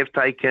because we have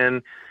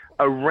taken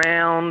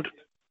around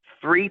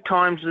 3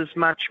 times as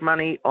much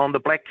money on the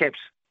Black Caps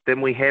than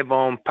we have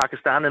on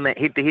Pakistan in that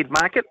head-to-head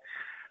market.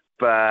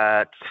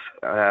 But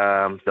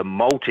the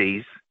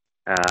Maltese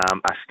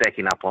are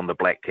stacking up on the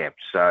Black Caps.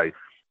 So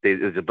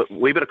there's a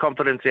wee bit of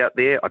confidence out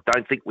there. I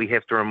don't think we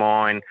have to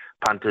remind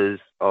punters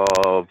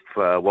of,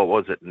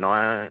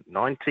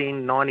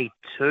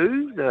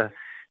 1992, the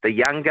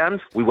young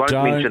guns. We won't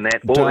mention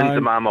that. Or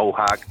Inzamam ul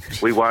Haq.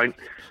 We won't.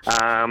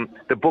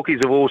 The bookies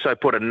have also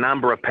put a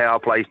number of power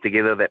plays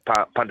together that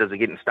punters are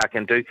getting stuck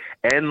into,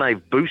 and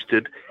they've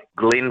boosted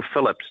Glenn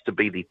Phillips to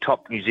be the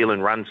top New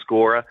Zealand run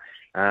scorer.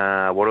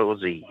 What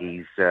was he?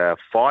 He's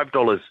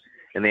 $5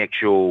 in the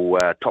actual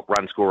top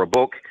run scorer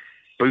book,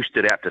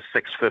 boosted out to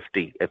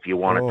 $6.50 if you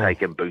want to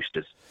take him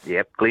boosters.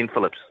 Yep, Glenn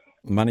Phillips.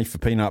 Money for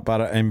peanut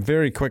butter. And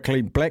very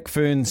quickly, Black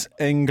Ferns,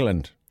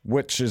 England,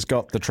 which has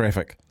got the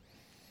traffic?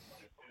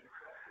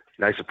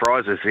 No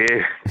surprises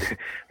here.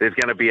 There's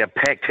going to be a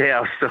packed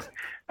house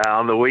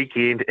on the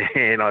weekend,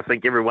 and I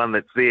think everyone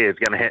that's there is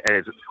going to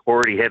has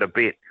already had a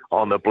bet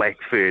on the Black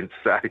Ferns.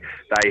 So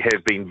they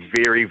have been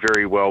very,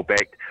 very well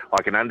backed.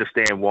 I can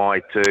understand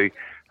why too.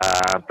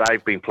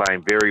 They've been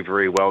playing very,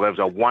 very well. There was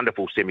a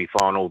wonderful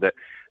semi-final that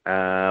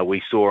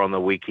we saw on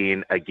the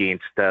weekend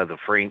against the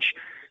French.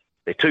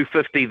 They're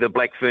 $2.50, the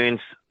Black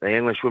Ferns. The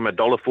English women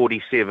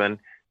 $1.47,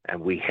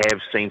 and we have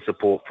seen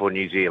support for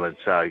New Zealand.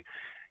 So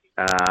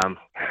I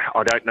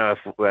don't know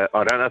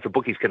if the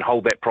bookies can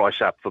hold that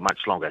price up for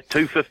much longer.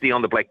 $2.50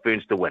 on the Black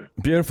Ferns to win.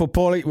 Beautiful,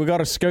 Paulie. We've got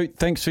to scoot.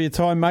 Thanks for your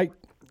time, mate.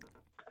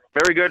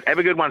 Very good. Have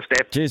a good one,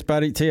 Steph. Cheers,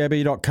 buddy.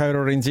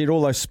 tab.co.nz.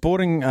 All those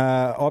sporting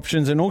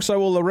options and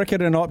also all the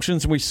Riccarton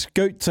options. We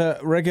scoot to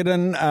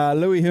Riccarton.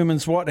 Louis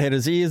Herman-Watt had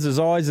his ears, his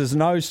eyes, his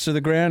nose to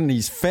the ground, and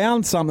he's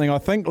found something, I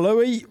think.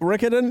 Louis,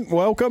 Riccarton,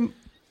 welcome.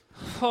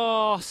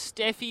 Oh,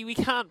 Staffy, we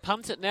can't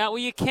punt it now. Well,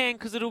 you can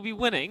because it'll be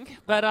winning.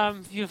 But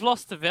you've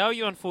lost the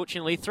value,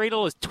 unfortunately.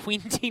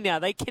 $3.20 now.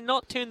 They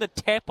cannot turn the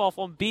tap off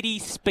on Betty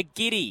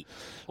Spaghetti.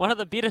 One of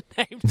the better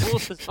named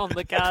horses on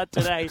the card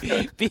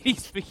today. Betty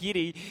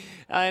Spaghetti.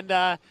 And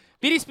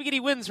Betty Spaghetti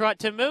wins, right,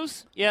 Tim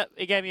Mills? Yep,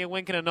 he gave me a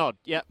wink and a nod.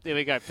 Yep, there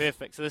we go.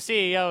 Perfect. So the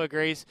CEO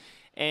agrees.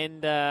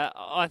 And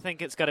I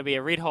think it's going to be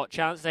a red-hot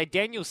chance.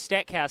 Daniel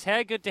Stackhouse,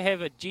 how good to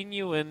have a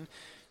genuine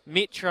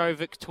Metro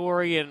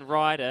Victorian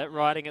rider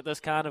riding at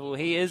this carnival.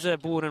 He is a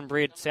born and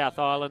bred South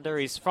Islander.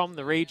 He's from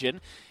the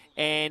region.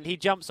 and he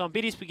jumps on.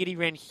 Betty Spaghetti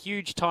ran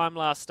huge time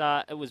last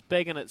start. It was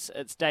big in its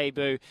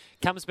debut.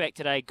 Comes back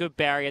today, good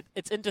barrier.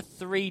 It's into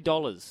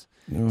 $3.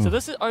 So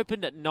this is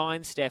opened at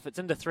 9, Staff. It's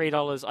into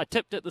 $3. I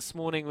tipped it this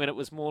morning when it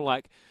was more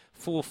like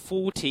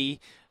 $4.40,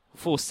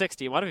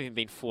 $4.60. It might have even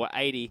been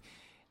 $4.80.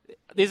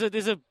 There's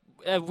a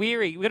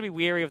we've got to be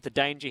wary of the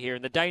danger here,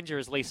 and the danger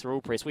is Lisa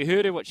Allpress. We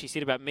heard her what she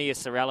said about Mia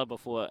Sorella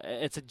before.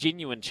 It's a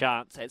genuine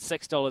chance at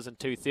 $6 and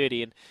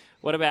 $2.30. And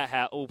what about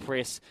how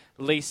Allpress,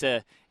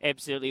 Lisa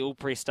absolutely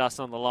Allpressed us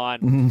on the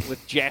line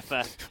with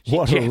Jaffa?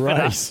 What a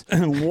race.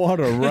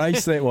 What a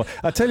race that was.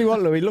 I tell you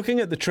what, Louis,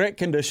 looking at the track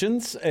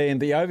conditions and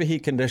the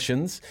overhead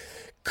conditions,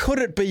 could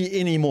it be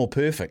any more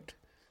perfect?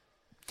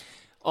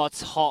 Oh,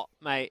 it's hot,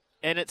 mate.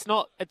 And it's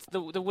not. It's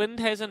the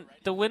wind hasn't.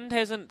 The wind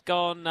hasn't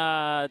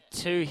gone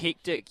too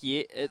hectic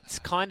yet. It's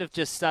kind of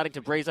just starting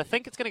to breeze. I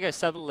think it's going to go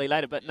southerly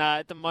later, but no.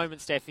 At the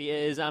moment, Staffy,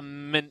 it is a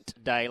mint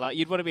day. Like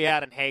you'd want to be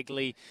out in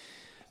Hagley,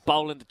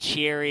 bowling the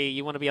cherry.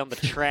 You want to be on the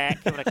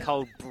track, having a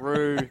cold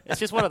brew. It's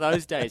just one of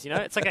those days, you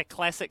know. It's like a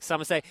classic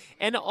summer day.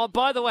 And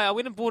by the way, I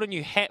went and bought a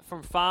new hat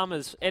from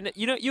Farmers, and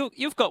you know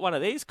you've got one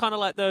of these, kind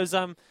of like those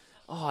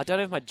I don't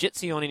have my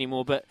Jitsi on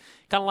anymore, but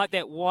kind of like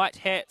that white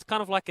hat. It's kind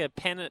of like a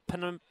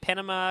Panama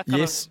kind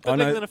yes, of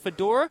bigger than a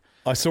fedora.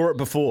 I saw it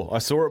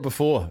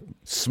before.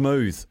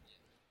 Smooth.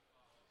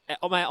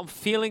 Oh, mate, I'm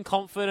feeling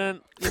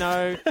confident, you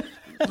know,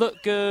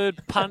 look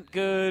good, punt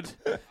good,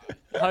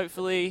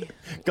 hopefully.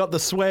 Got the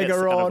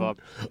swagger on.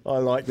 I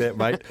like that,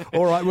 mate.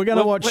 All right, we're going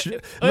to watch...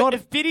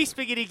 If Betty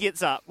Spaghetti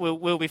gets up,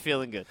 we'll be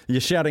feeling good.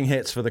 You're shouting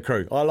hats for the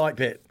crew. I like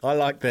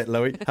that,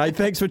 Louis. Hey,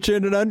 thanks for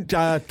tuning in,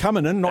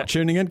 coming in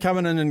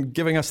and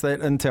giving us that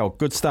intel.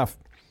 Good stuff.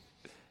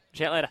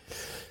 Chat later.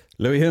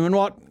 Louis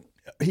Herman-Watt,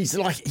 he's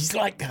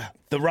like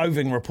the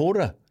roving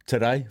reporter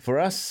today for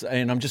us,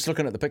 and I'm just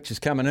looking at the pictures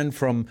coming in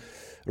from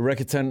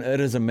Riccarton. It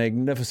is a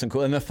magnificent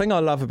course. And the thing I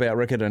love about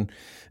Riccarton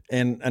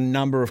and a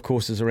number of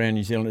courses around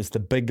New Zealand is the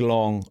big,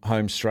 long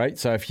home straight.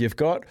 So if you've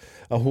got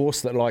a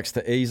horse that likes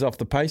to ease off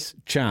the pace,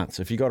 chance.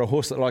 If you've got a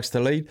horse that likes to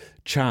lead,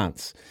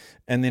 chance.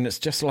 And then it's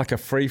just like a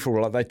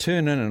free-for-all. Like they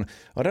turn in, and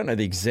I don't know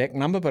the exact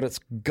number, but it's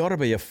got to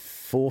be a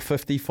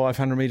 450,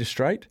 500-metre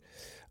straight.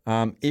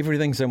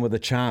 Everything's in with a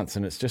chance,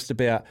 and it's just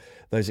about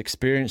those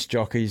experienced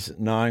jockeys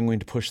knowing when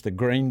to push the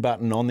green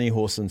button on their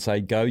horse and say,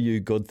 go you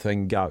good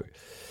thing, go.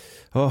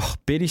 Oh,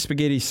 Betty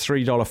Spaghetti's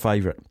 $3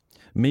 favourite.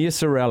 Mia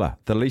Sorella,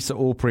 the Lisa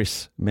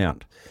Allpress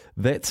mount,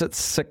 that's at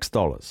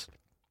 $6.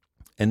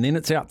 And then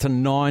it's out to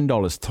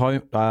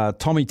 $9.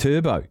 Tommy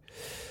Turbo,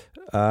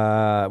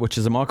 which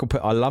is a Michael Pitt.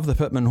 I love the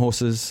Pittman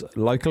horses,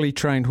 locally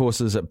trained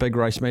horses at big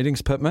race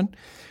meetings, Pittman.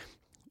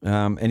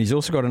 And he's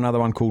also got another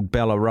one called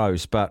Bella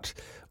Rose. But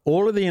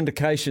all of the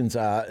indications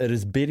are it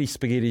is Betty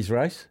Spaghetti's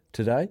race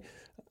today,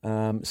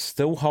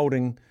 still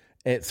holding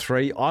at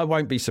 3. I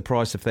won't be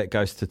surprised if that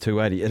goes to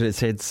 280. It has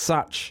had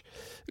such,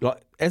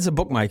 like, as a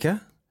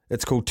bookmaker,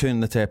 it's called turn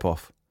the tap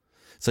off.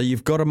 So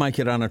you've got to make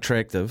it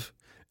unattractive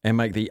and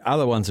make the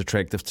other ones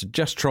attractive to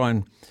just try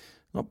and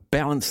not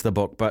balance the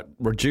book, but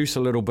reduce a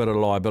little bit of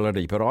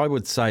liability. But I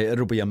would say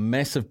it'll be a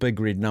massive big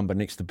red number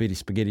next to Betty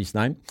Spaghetti's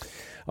name.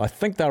 I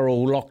think they're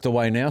all locked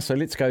away now, so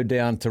let's go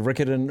down to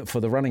Riccarton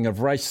for the running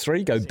of race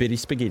 3. Go Betty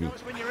Spaghetti.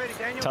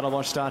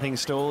 Tullawash starting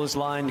stalls,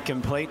 lined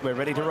complete. We're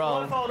ready to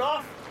roll.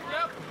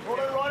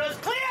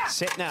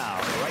 Set now,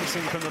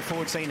 racing from the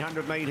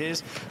 1400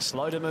 metres.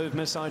 Slow to move,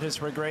 Miss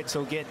Otis Regrets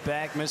will get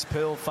back. Miss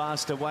Pearl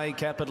fast away,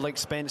 Capital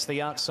Expense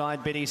the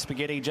outside. Betty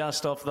Spaghetti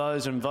just off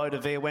those, and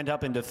Vodavere went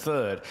up into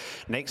 3rd.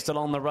 Next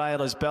along the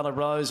rail is Bella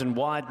Rose, and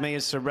wide Mia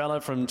Sorella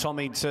from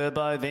Tommy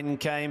Turbo. Then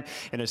came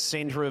in a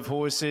centre of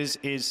horses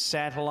is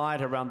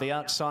Satellite around the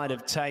outside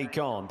of Take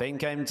On. Then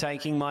came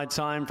Taking My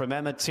Time from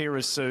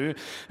Amaterasu,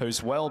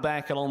 who's well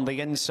back along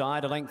the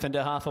inside. A length and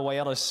a half away,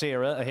 Ella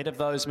Sarah. Ahead of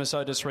those, Miss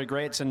Otis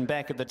Regrets, and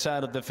back at the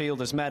tail of the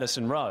field is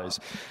Madison Rose.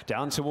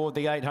 Down toward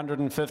the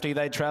 850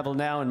 they travel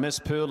now, and Miss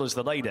Pearl is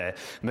the leader.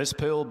 Miss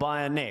Pearl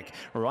by a neck.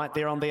 Right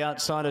there on the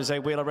outside as they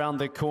wheel around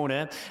the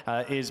corner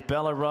is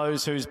Bella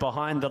Rose, who's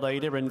behind the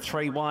leader, and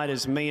 3 wide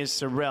is Mia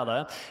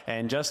Sorella,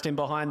 and just in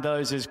behind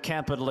those is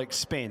Capital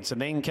Expense.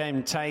 And then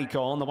came Take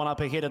On. The one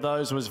up ahead of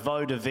those was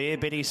Vodavere.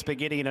 Betty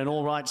Spaghetti in an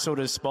all right sort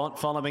of spot,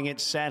 following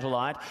its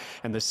Satellite,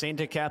 and the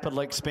centre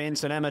Capital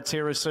Expense, and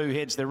Amaterasu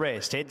heads the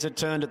rest. Heads are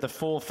turned at the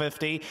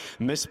 450.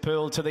 Miss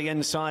Pearl to the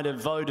inside of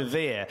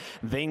Vodavere.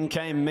 Then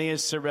came Mia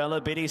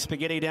Sorella. Betty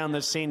Spaghetti down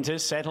the centre.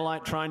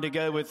 Satellite trying to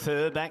go with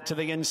her. Back to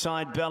the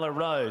inside, Bella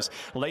Rose.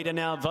 Leader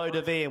now,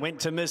 Vodavere. Went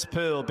to Miss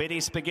Pearl. Betty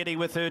Spaghetti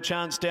with her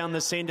chance down the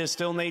centre.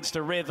 Still needs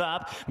to rev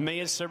up.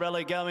 Mia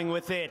Sorella going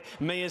with it.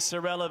 Mia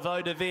Sorella,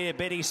 Vodavere.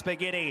 Betty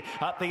Spaghetti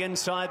up the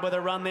inside with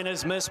a run. Then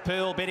is Miss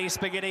Pearl. Betty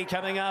Spaghetti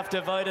coming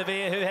after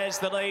Vodavere, who has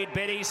the lead.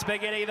 Betty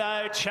Spaghetti,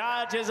 though,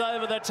 charges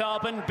over the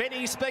top, and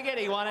Betty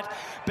Spaghetti won it.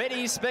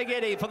 Betty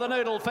Spaghetti for the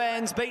Noodle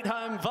fans beat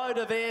home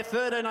Vodavere.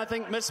 third in, I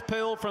think, Miss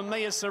Pearl from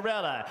Mia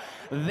Sorella.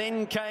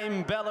 Then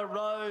came Bella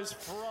Rose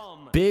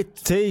from...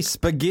 Betty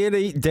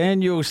Spaghetti,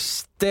 Daniel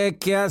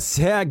Stackhouse,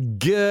 how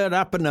good,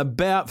 up and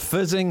about,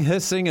 fizzing,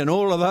 hissing, and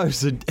all of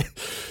those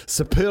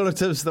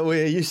superlatives that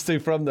we're used to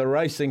from the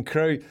racing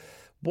crew.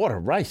 What a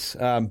race.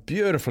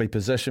 Beautifully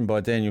positioned by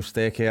Daniel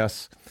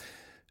Stackhouse.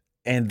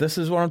 And this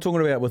is what I'm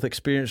talking about with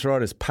experienced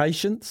riders.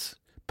 Patience,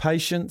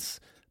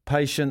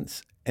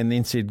 and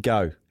then said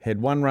go. Had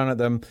one run at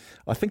them.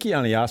 I think he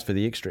only asked for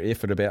the extra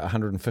effort about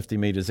 150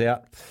 metres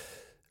out.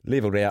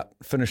 Levelled out,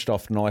 finished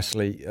off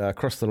nicely.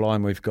 Across the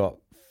line, we've got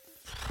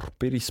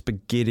Betty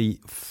Spaghetti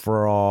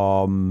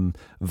from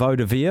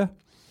Vaudeville,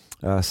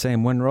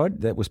 Sam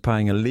Winride. That was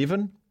paying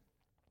 11.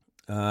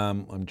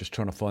 I'm just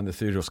trying to find the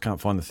third horse. Can't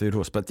find the third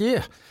horse. But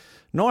yeah,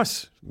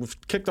 nice. We've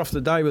kicked off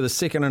the day with a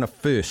second and a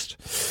first.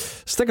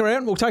 Stick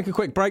around. We'll take a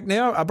quick break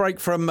now. A break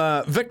from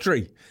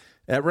Victory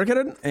at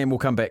Riccarton, and we'll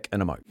come back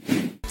in a moment.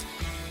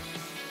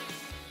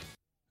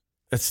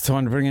 It's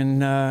time to bring in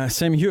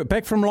Sammy Hewitt,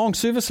 back from long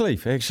service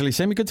leave. Actually,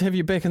 Sammy, good to have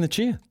you back in the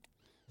chair.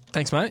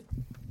 Thanks, mate.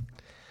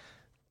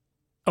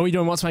 Are we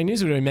doing What's Making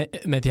News or are we doing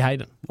Matthew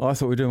Hayden? Oh, I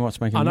thought we were doing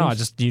What's Making News. I know, I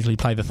just usually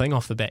play the thing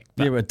off the back.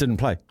 Yeah, but it didn't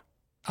play.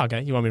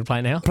 Okay, you want me to play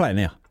it now? Play it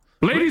now.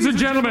 Ladies and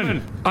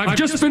gentlemen, I've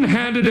just been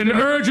handed an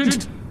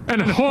urgent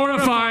and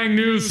horrifying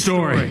news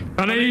story,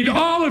 and I need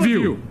all of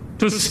you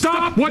to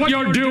stop what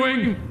you're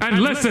doing and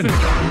listen.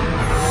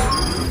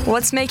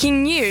 What's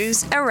making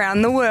news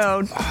around the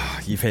world?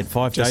 You've had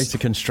 5 days to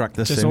construct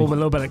this. Just Sammy. all a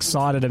little bit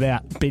excited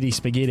about Betty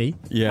Spaghetti.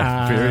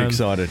 Yeah, very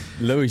excited.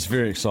 Louis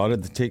very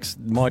excited.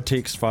 My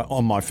text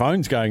on my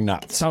phone's going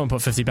nuts. Someone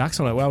put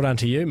 $50 on it. Well done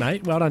to you,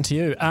 mate. Well done to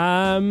you.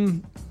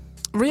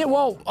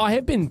 Well, I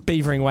have been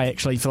beavering away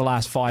actually for the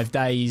last 5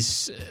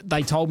 days.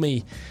 They told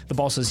me, the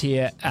bosses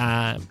here,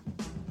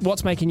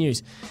 What's Making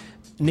News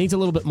needs a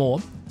little bit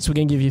more, so we're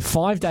going to give you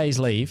 5 days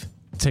leave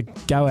to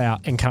go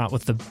out and come up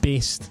with the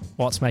best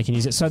What's Making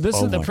News. So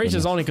this is the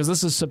pressure's on it because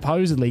this is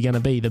supposedly going to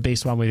be the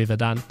best one we've ever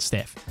done,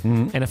 Steph.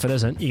 Mm. And if it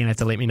isn't, you're going to have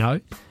to let me know.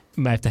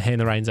 We may have to hand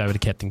the reins over to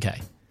Captain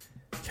K.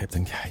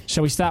 Captain K.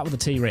 Shall we start with the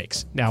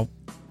T-Rex? Now,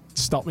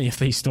 stop me if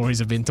these stories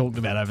have been talked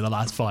about over the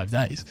last 5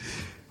 days.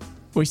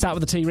 We start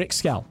with the T-Rex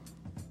skull.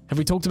 Have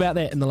we talked about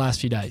that in the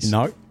last few days?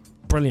 No.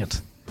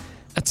 Brilliant.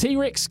 A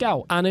T-Rex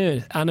skull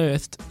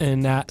unearthed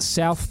in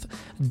South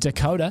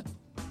Dakota.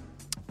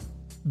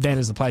 That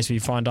is the place where you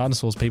find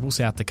dinosaurs, people,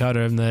 South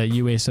Dakota in the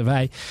US of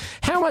A.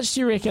 How much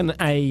do you reckon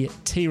a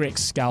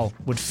T-Rex skull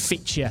would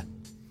fetch you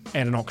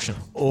at an auction?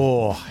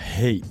 Oh,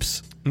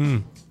 heaps.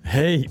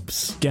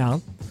 Heaps.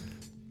 Gal.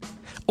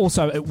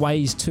 Also, it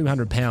weighs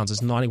 200 pounds.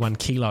 It's 91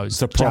 kilos.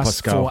 It's a proper just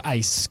skull. for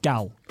a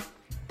skull.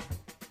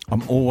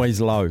 I'm always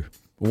low.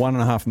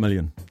 1.5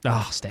 million.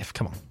 Oh, Steph,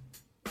 come on.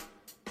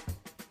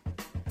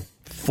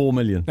 4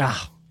 million.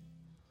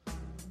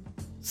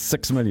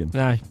 6 million.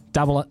 No,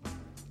 double it.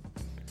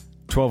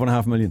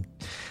 12.5 million.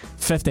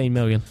 15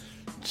 million.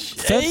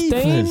 Jeepers.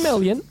 15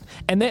 million.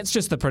 And that's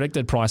just the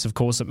predicted price, of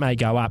course. It may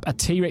go up. A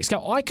T-Rex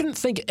skull. I couldn't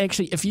think,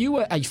 actually, if you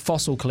were a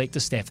fossil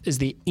collector, Steph, is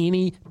there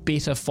any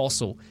better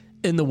fossil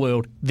in the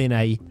world than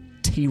a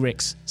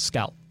T-Rex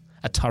skull?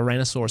 A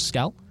Tyrannosaurus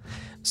skull?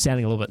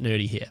 Sounding a little bit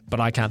nerdy here, but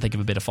I can't think of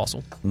a better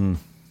fossil. Can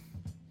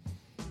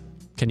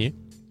you?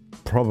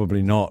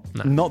 Probably not.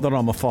 No. Not that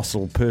I'm a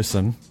fossil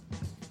person,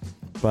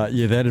 but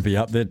yeah, that'd be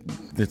up there.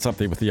 That's up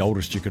there with the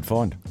oldest you could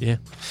find. Yeah,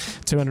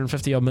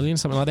 250 odd million,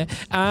 something like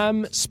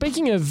that.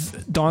 Speaking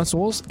of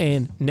dinosaurs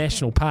and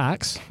national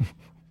parks,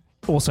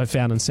 also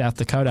found in South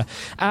Dakota,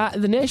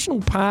 the national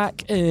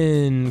park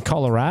in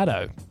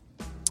Colorado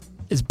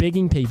is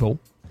begging people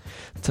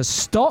to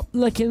stop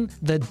licking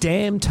the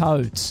damn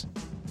toads.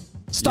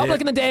 Stop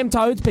licking the damn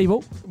toads,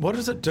 people. What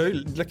does it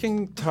do?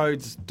 Licking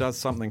toads does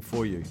something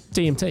for you.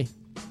 DMT.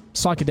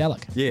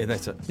 Psychedelic. Yeah,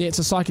 that's it. Yeah, it's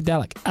a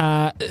psychedelic.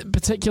 In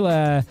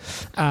particular,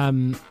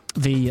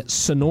 the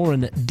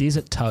Sonoran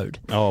desert toad.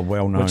 Oh,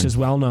 well known. Which is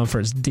well known for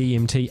its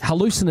DMT.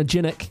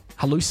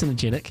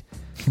 Hallucinogenic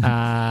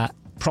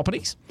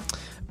properties.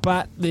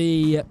 But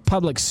the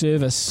public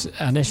service,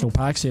 National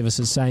Park Service,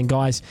 is saying,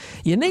 guys,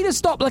 you need to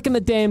stop licking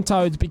the damn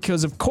toads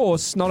because, of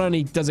course, not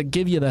only does it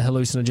give you the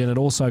hallucinogen, it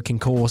also can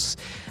cause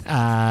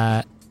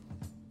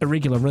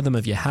irregular rhythm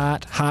of your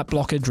heart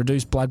blockage,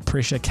 reduced blood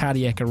pressure,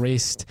 cardiac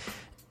arrest,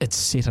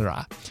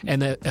 etc.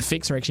 And the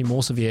effects are actually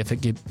more severe if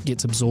it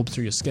gets absorbed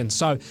through your skin.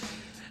 So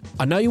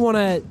I know you want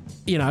to,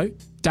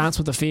 dance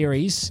with the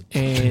fairies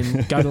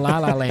and go to La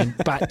La Land,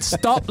 but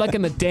stop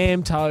licking the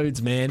damn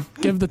toads, man.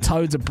 Give the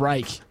toads a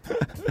break.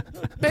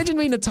 Imagine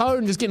being a toad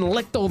and just getting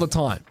licked all the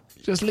time.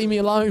 Just leave me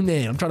alone,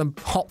 man. I'm trying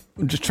to hop.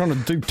 I'm just trying to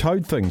do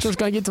toad things. Just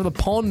going to get to the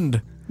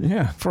pond.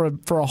 Yeah. For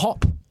a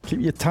hop.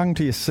 Keep your tongue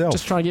to yourself.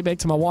 Just trying to get back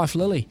to my wife,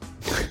 Lily.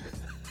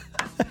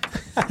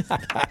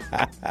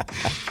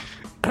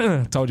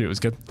 Told you it was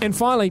good. And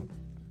finally,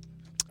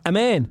 a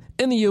man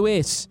in the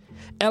US,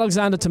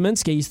 Alexander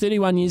Tominski, he's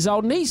 31 years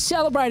old, and he's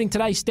celebrating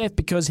today, Steph,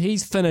 because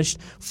he's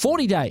finished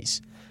 40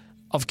 days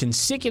of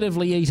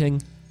consecutively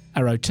eating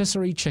a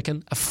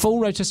full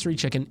rotisserie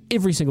chicken,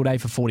 every single day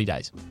for 40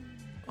 days.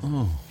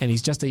 And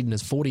he's just eaten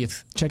his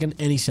 40th chicken,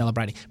 and he's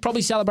celebrating.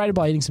 Probably celebrated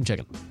by eating some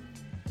chicken.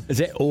 Is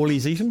that all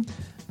he's eaten?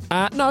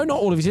 No, not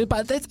all of his,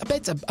 but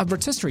that's a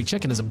rotisserie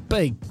chicken is a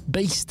big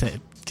beast to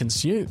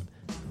consume.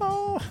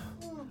 Oh.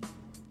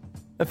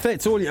 If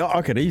that's all,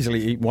 I could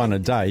easily eat one a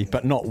day,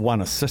 but not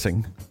one a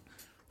sitting.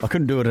 I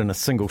couldn't do it in a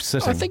single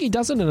sitting. I think he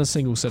does it in a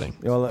single sitting.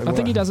 I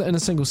think he does it in a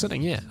single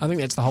sitting, yeah. I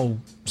think that's the whole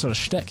sort of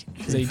shtick.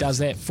 Is that he does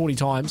that 40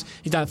 times.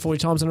 He's done it 40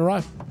 times in a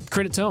row.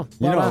 Credit to him.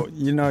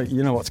 You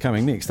know what's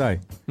coming next, eh?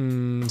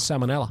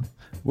 Salmonella.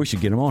 We should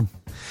get him on.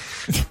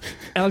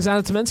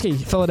 Alexander Tominski,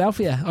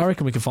 Philadelphia. I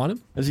reckon we can find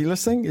him. Is he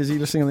listening? Is he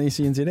listening on the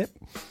SENZ app?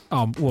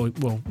 Oh,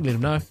 we'll let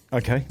him know.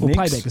 Okay. We'll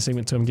play back the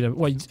segment to him.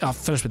 I'll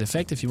finish with the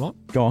fact if you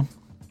want. Go on.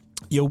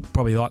 You'll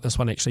probably like this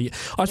one, actually.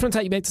 I just want to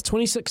take you back to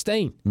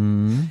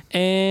 2016.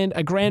 And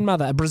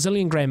a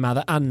Brazilian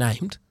grandmother,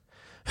 unnamed,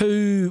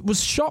 who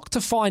was shocked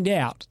to find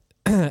out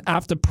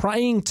after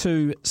praying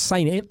to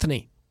St.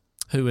 Anthony,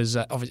 who is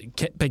obviously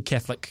big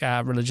Catholic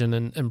religion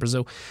in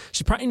Brazil.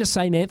 She's praying to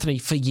St. Anthony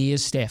for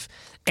years, Steph,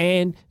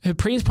 and her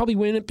prayers probably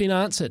weren't being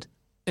answered.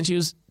 And she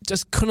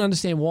just couldn't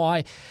understand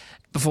why,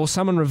 before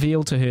someone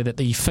revealed to her that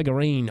the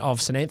figurine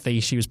of St. Anthony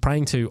she was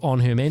praying to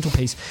on her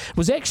mantelpiece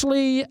was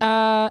actually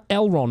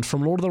Elrond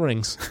from Lord of the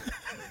Rings.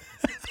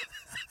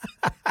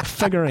 A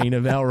figurine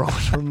of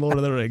Elrond from Lord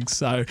of the Rings.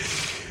 So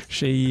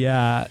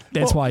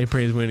that's why her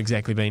prayers weren't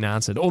exactly being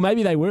answered. Or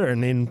maybe they were,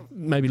 and then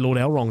maybe Lord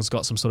Elrond's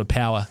got some sort of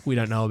power we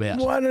don't know about.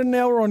 Why didn't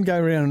Elrond go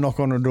around and knock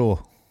on a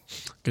door?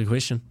 Good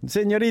question.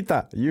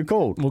 Senorita, you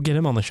called. We'll get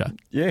him on the show.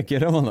 Yeah,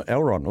 get him on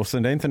Elrond or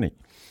St. Anthony.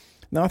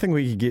 No, I think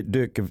we could get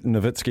Dirk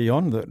Nowitzki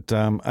on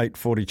that ate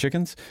 40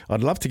 chickens.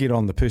 I'd love to get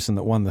on the person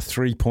that won the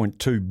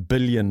 $3.2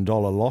 billion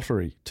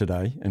lottery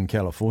today in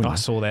California. I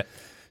saw that.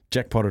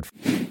 Jackpotted.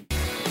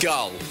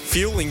 Gull,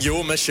 fueling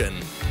your mission.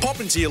 Pop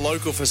into your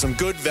local for some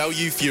good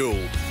value fuel.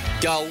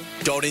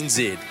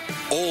 Gull.nz.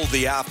 All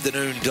the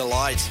afternoon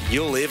delight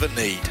you'll ever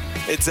need.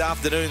 It's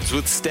Afternoons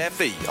with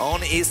Staffy on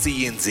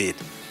SENZ.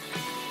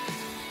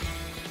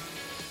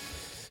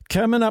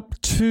 Coming up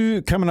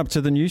to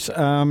the news,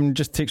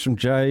 just text from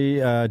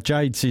Jay.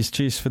 Jade says,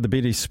 cheers for the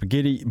Betty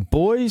Spaghetti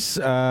boys.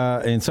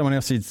 And someone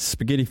else said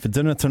spaghetti for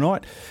dinner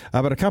tonight.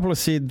 But a couple have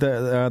said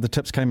that the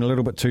tips came a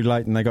little bit too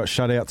late and they got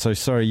shut out. So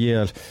sorry,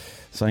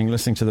 saying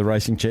listening to the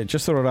racing chat.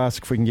 Just thought I'd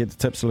ask if we can get the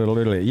tips a little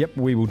earlier. Yep,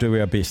 we will do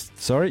our best.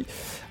 Sorry.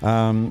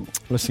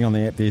 Listening on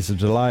the app, there's a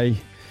delay.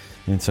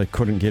 And so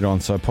couldn't get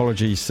on. So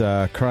apologies,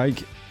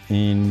 Craig.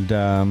 And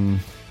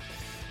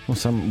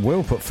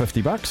Will put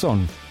 $50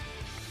 on.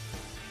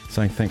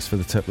 Saying thanks for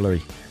the tip,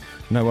 Louis.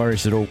 No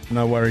worries at all.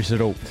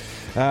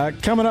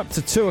 Coming up to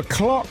 2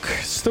 o'clock,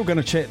 still going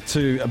to chat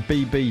to a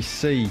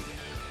BBC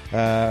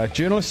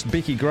journalist,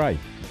 Becky Gray,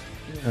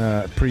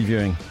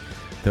 previewing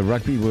the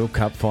Rugby World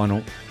Cup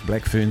final,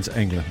 Black Ferns,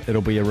 England.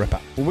 It'll be a ripper.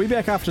 We'll be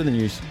back after the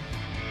news.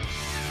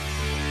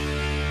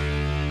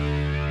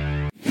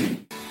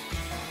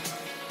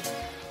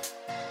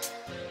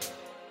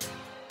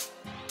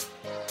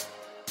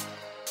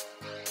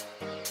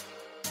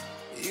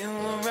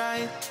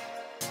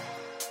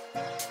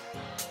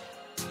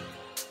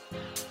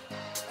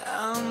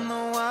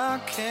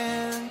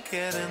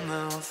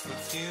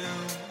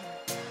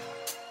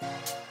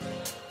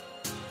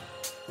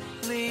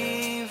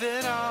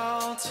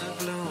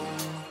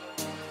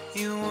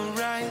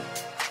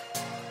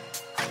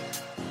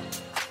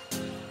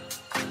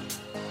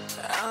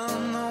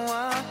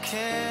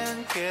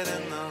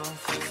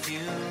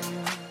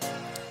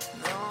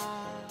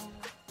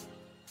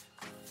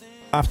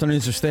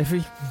 Afternoons with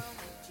Staffy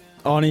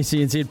on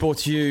SENZ, brought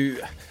to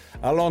you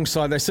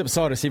alongside, they sit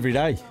beside us every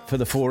day for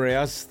the 4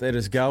 hours. That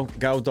is Gull.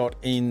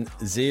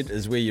 Gull.nz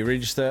is where you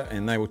register,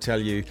 and they will tell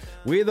you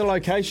where the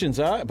locations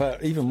are,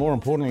 but even more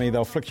importantly,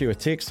 they'll flick you a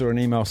text or an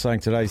email saying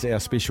today's our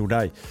special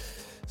day.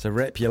 So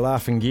wrap your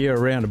laughing gear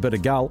around a bit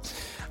of Gull.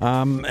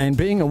 And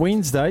being a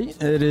Wednesday,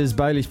 it is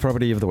Bailey's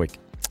Property of the Week.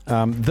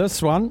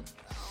 This one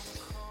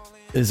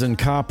is in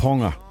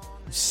Kāponga.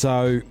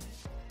 So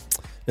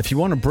if you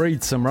want to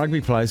breed some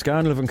rugby players, go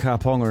and live in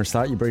Kāponga and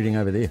start your breeding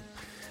over there.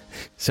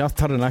 South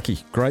Taranaki,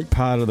 great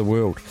part of the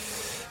world.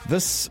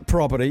 This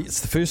property,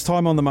 it's the first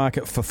time on the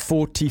market for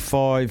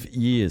 45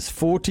 years.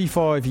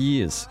 45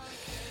 years.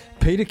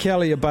 Peter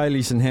Kelly of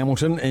Bailey's in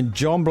Hamilton and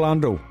John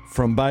Blundell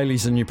from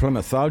Bailey's in New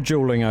Plymouth. They're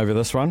duelling over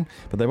this one,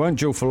 but they won't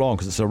duel for long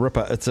because it's a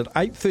ripper. It's at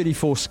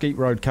 834 Skeet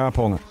Road,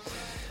 Kāponga.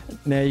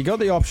 Now, you got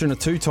the option of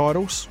 2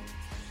 titles.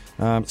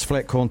 It's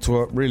flat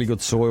contour, really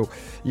good soil.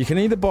 You can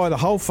either buy the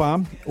whole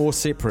farm or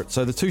separate.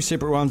 So the 2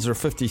 separate ones are a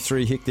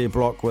 53 hectare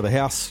block with a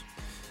house,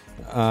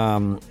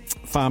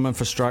 farm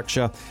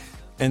infrastructure,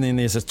 and then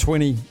there's a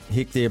 20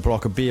 hectare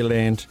block of bare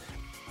land,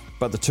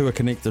 but the 2 are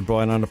connected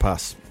by an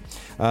underpass.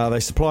 They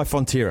supply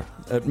Fonterra.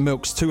 It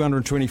milks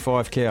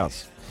 225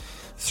 cows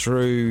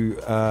through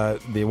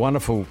their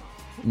wonderful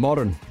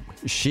modern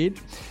shed,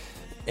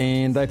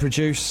 and they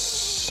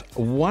produce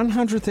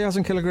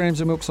 100,000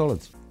 kilograms of milk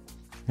solids.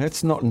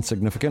 That's not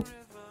insignificant.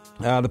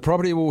 The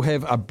property will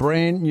have a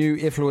brand new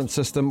effluent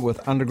system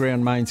with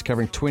underground mains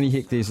covering 20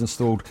 hectares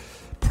installed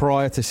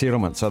prior to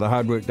settlement, so the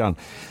hard work done.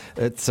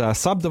 It's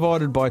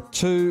subdivided by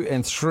 2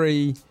 and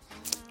 3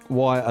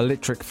 wire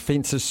electric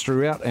fences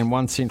throughout and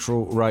one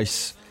central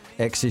race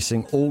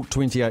accessing all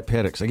 28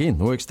 paddocks. Again,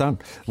 the work's done.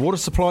 Water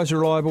supply is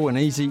reliable and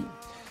easy,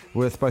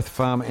 with both the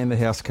farm and the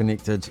house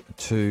connected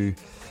to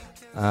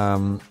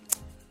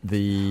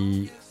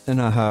the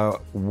Inaha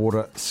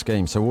water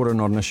scheme. So water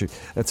not an issue.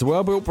 It's a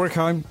well-built brick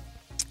home.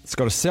 It's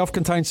got a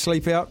self-contained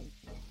sleep out.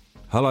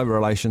 Hello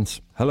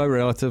relations. Hello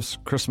relatives.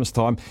 Christmas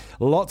time.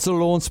 Lots of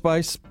lawn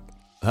space.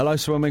 Hello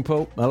swimming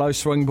pool. Hello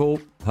swing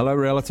pool. Hello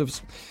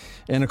relatives.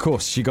 And of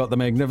course, you got the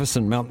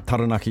magnificent Mount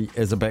Taranaki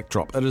as a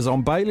backdrop. It is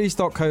on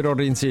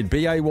baileys.co.nz,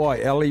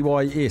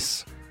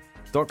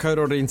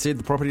 BAYLEYS.co.nz.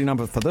 The property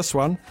number for this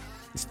one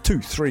is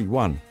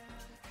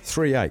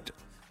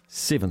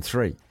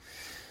 2313873.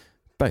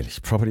 Bailey's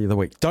Property of the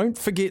Week. Don't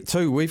forget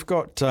too, we've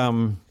got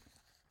a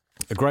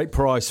great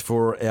prize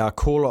for our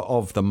Caller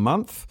of the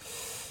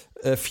Month.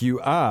 If you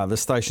are the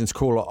station's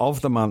Caller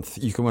of the Month,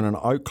 you can win an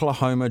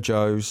Oklahoma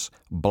Joe's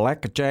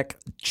Blackjack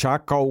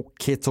Charcoal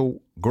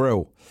Kettle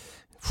Grill.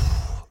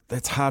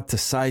 That's hard to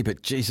say,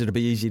 but geez, it'll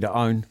be easy to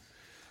own.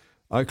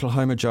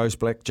 Oklahoma Joe's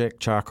Blackjack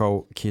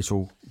Charcoal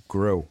Kettle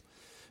Grill.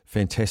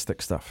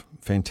 Fantastic stuff.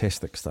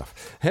 Fantastic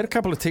stuff. Had a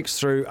couple of texts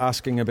through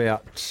asking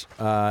about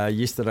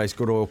yesterday's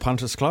Good Oil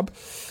Punters Club.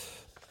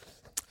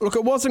 Look,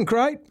 it wasn't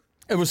great.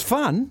 It was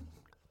fun,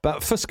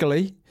 but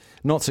fiscally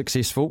not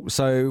successful.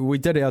 So we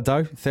did our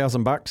dough,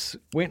 $1,000.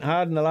 Went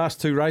hard in the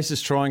last 2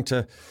 races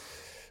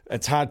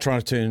it's hard trying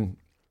to turn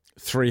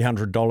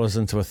 $300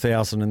 into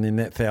 1,000 and then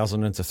that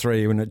 1,000 into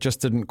 3, and it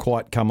just didn't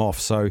quite come off.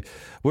 So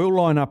we'll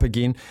line up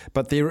again.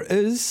 But there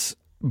is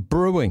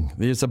brewing.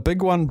 There's a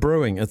big one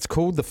brewing. It's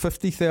called the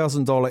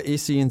 $50,000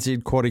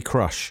 SENZ Quaddy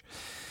Crush.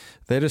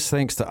 That is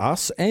thanks to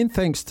us and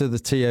thanks to the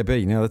TAB.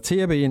 Now, the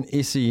TAB and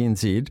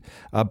SENZ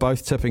are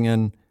both tipping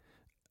in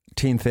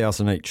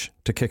 $10,000 each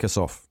to kick us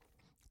off.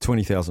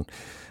 $20,000.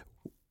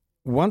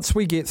 Once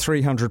we get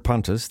 300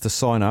 punters to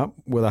sign up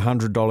with a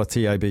 $100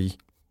 TAB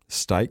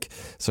stake,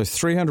 so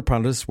 300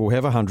 punters, we'll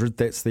have 100,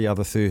 that's the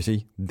other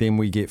 30, then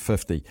we get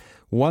 50.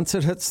 Once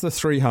it hits the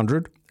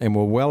 300, and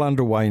we're well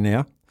underway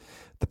now,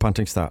 the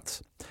punting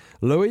starts.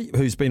 Louis,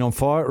 who's been on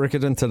fire at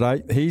Riccarton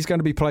today, he's going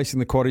to be placing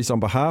the quaddies on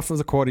behalf of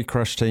the Quaddy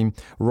Crush team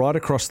right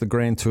across the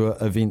Grand Tour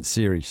event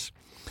series.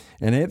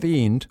 And at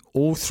the end,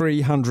 all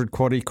 300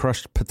 Quaddy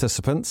Crush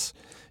participants,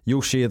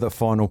 you'll share the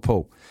final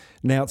pool.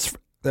 Now,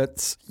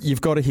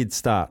 you've got a head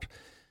start,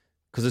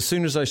 because as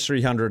soon as those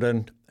 300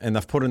 in, and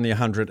they've put in the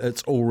 100,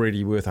 it's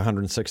already worth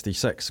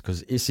 166,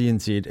 because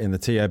SENZ and the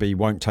TAB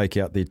won't take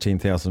out their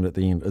 10,000 at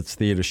the end. It's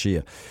there to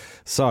share.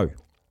 So,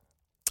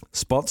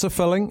 spots are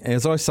filling,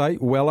 as I say,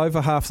 well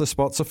over half the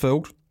spots are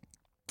filled.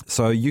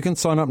 So you can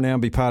sign up now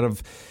and be part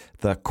of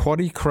the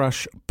Quaddy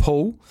Crush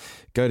pool.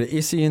 Go to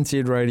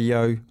SENZ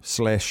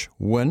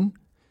Radio/win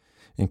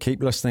and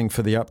keep listening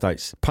for the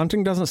updates.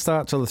 Punting doesn't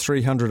start till the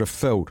 300 are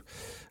filled.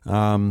 If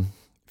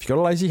you've got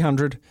a lazy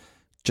 100,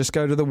 just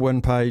go to the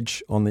win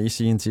page on the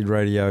SENZ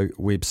Radio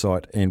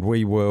website, and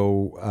we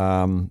will,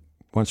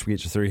 once we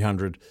get to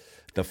 300,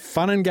 the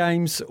fun and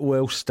games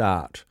will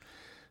start.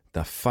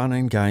 The fun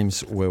and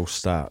games will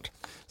start.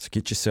 So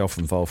get yourself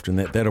involved in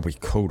that. That'll be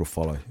cool to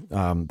follow.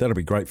 That'll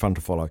be great fun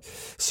to follow.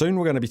 Soon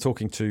we're going to be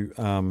talking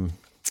to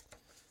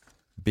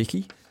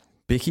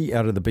Becky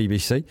out of the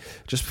BBC.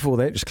 Just before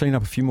that, just clean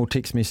up a few more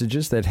text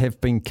messages that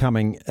have been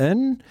coming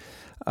in.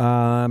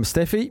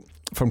 Staffy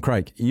from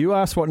Craig, you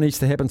asked what needs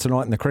to happen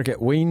tonight in the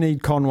cricket. We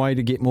need Conway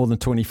to get more than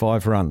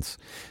 25 runs,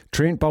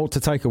 Trent Boult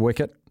to take a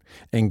wicket,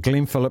 and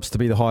Glenn Phillips to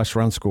be the highest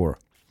run scorer.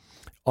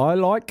 I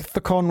like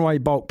the Conway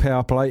Boult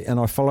power play, and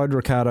I followed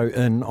Ricardo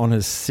in on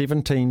his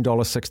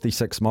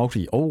 $17.66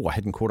 multi. Oh, I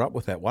hadn't caught up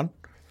with that one.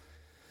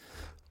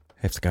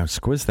 Have to go and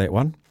squiz that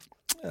one.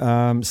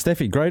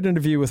 Staffy, great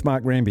interview with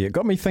Mark Ranby. It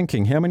got me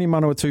thinking, how many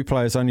Manawatu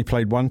players only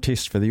played one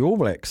test for the All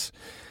Blacks?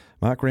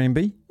 Mark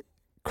Ranby,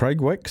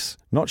 Craig Wicks,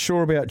 not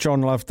sure about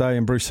John Loveday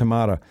and Bruce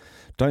Hamada.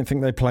 Don't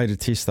think they played a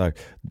test, though.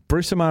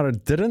 Bruce Hamada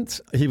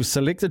didn't. He was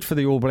selected for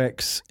the All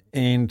Blacks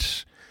and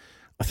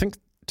I think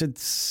did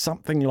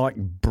something like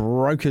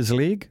broke his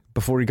leg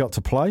before he got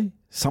to play.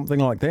 Something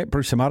like that.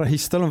 Bruce Hamada.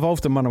 He's still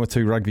involved in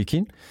Manawatu rugby,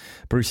 Ken.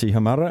 Brucey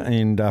Hamada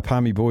and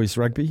Palmy Boys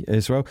rugby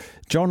as well.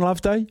 John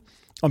Loveday,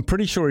 I'm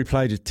pretty sure he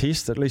played a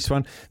test, at least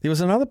one. There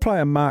was another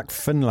player, Mark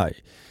Finlay.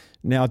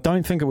 Now, I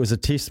don't think it was a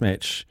test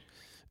match.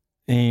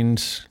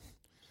 And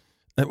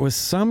it was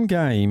some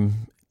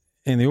game,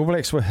 and the All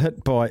Blacks were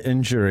hit by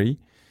injury,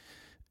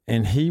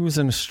 and he was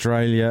in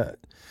Australia.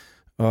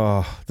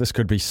 Oh, this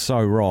could be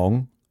so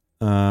wrong.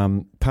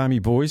 Palmy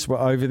Boys were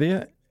over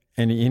there,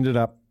 and he ended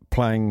up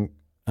playing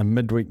a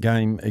midweek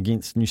game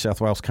against New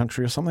South Wales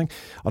Country or something.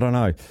 I don't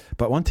know.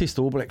 But one test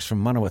All Blacks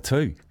from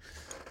Manawatu.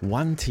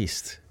 One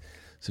test.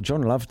 So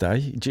John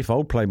Loveday, Jeff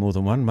Old played more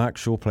than one. Mark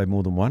Shaw played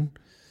more than one.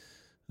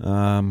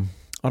 I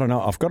don't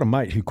know. I've got a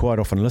mate who quite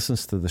often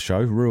listens to the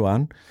show,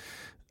 Ruan.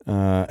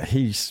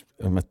 He's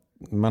a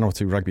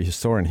Manawatu rugby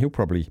historian. He'll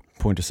probably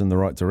point us in the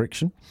right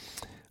direction.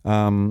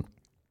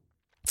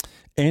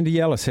 Andy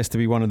Ellis has to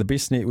be one of the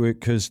best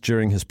networkers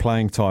during his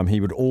playing time. He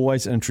would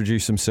always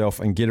introduce himself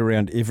and get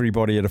around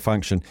everybody at a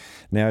function.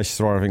 Now he's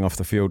thriving off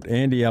the field.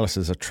 Andy Ellis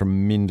is a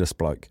tremendous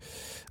bloke.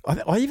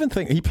 I even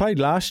think he played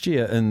last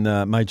year in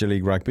Major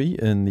League Rugby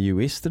in the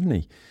US, didn't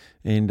he?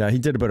 And he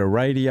did a bit of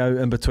radio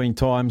in between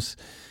times.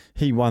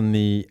 He won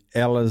the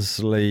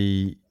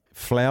Ellerslie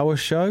Flower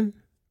Show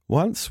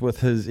once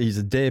with he's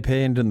a dab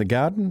hand in the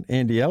garden,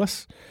 Andy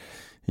Ellis.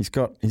 He's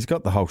got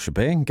the whole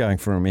shebang going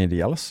for him, Andy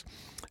Ellis.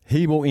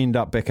 He will end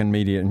up back in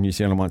media in New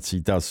Zealand once he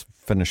does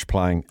finish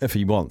playing, if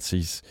he wants.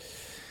 He's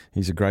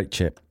a great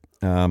chap.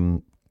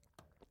 More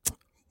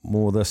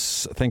of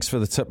this. Thanks for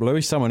the tip,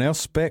 Louis. Someone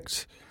else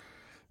backed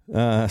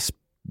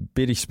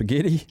Betty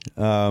Spaghetti.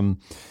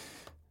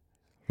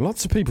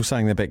 Lots of people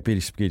saying they back Betty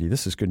Spaghetti.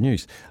 This is good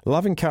news.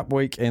 Loving Cup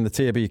Week and the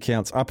TAB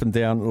accounts up and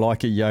down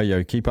like a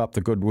yo-yo. Keep up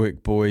the good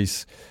work,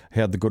 boys.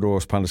 How'd the Good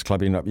Oils Punters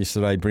Club end up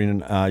yesterday, Brendan?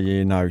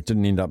 No,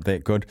 didn't end up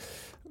that good.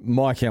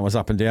 My account was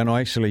up and down.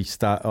 I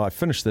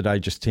finished the day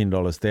just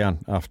 $10 down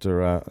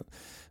after a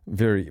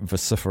very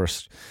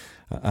vociferous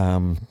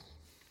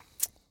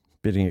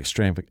betting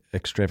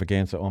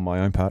extravaganza on my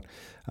own part.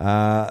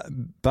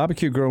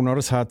 Barbecue grill, not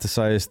as hard to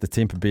say as the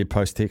Temper Beer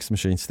Post text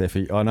machine,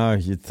 Staffy. I know,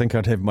 you'd think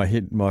I'd have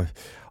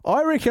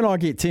I reckon I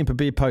get Temper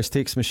Beer Post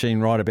text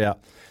machine right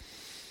about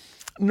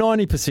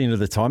 90% of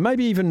the time,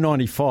 maybe even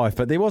 95%.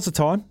 But there was a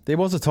time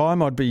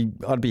I'd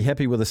be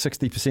happy with a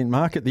 60%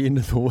 mark at the end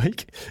of the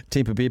week.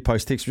 Temper Beer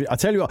Post text machine. I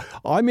tell you what,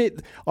 I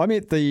met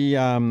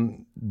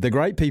the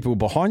great people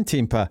behind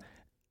Temper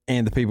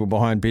and the people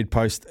behind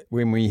Bedpost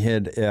when we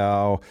had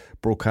our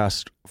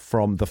broadcast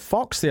from the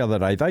Fox the other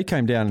day. They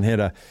came down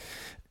and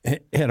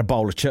had a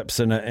bowl of chips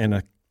and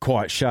a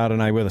quiet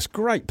Chardonnay with us.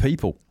 Great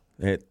people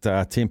at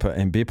Temper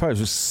and Bedpost.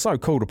 It was so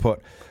cool to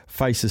put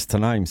faces to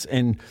names.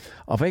 And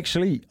I've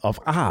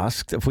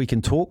asked if we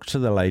can talk to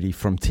the lady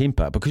from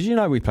Temper, because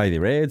we play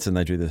their ads and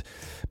they do this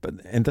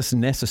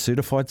NASA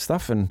certified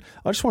stuff, and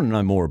I just want to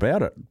know more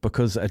about it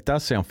because it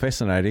does sound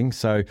fascinating.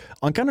 So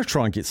I'm going to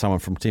try and get someone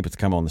from Temper to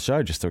come on the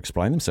show just to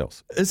explain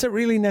themselves. Is it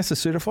really NASA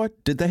certified?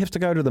 Did they have to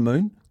go to the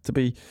moon to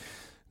be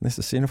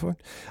NASA certified?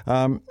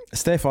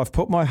 Staff, I've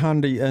put my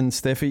hundy in,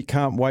 Staffy.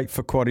 Can't wait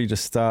for Quaddy to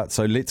start.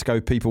 So let's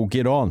go, people,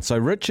 get on. So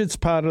Richard's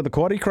part of the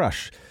Quaddy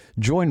Crush.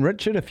 Join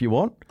Richard if you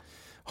want.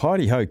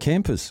 Heidi ho,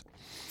 campers.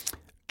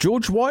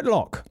 George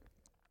Whitelock.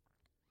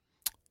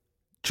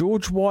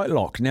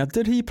 Now,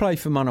 did he play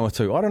for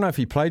Manawatu? I don't know if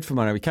he played for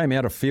Manawatu. He came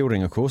out of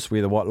Fielding, of course,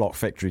 where the Whitelock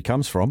factory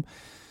comes from.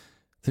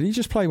 Did he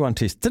just play one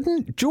test?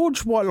 Didn't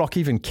George Whitelock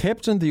even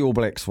captain the All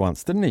Blacks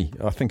once, didn't he?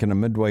 I think in a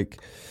midweek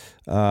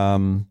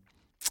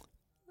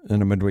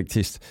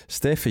test.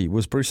 Staffy,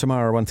 was Bruce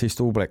Amara one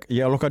test All Black?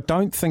 Yeah, look, I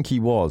don't think he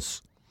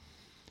was.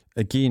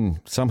 Again,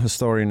 some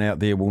historian out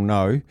there will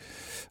know.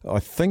 I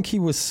think he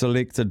was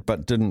selected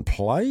but didn't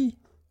play.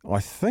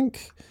 Let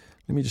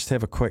me just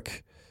have a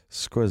quick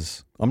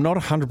squiz. I'm not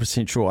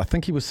 100% sure. I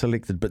think he was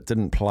selected but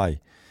didn't play.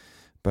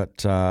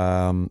 But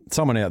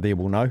someone out there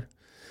will know.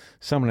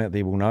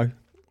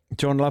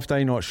 John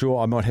Loveday, not sure.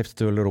 I might have to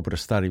do a little bit of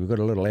study. We've got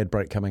a little ad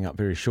break coming up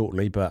very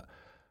shortly, but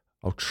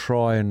I'll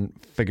try and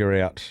figure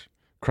out.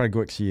 Craig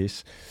Wicks,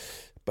 yes.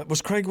 But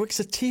was Craig Wicks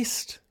a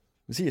test?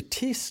 Was he a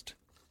test?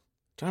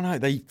 Don't know.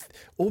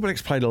 All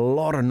Blacks played a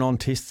lot of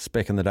non-tests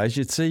back in the days.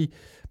 You'd see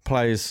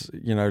players,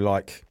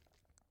 like,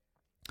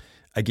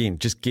 again,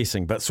 just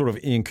guessing, but sort of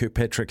Ian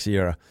Kirkpatrick's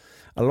era.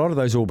 A lot of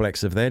those All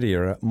Blacks of that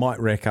era might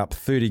rack up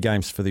 30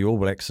 games for the All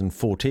Blacks in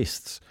 4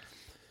 tests.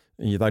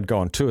 They'd go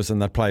on tours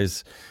and they'd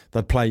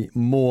play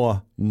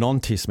more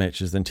non-test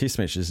matches than test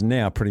matches.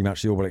 Now, pretty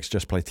much the All Blacks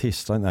just play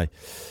tests, don't they?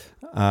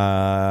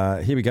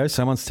 Here we go.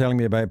 Someone's telling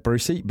me about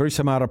Brucey. Bruce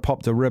Amara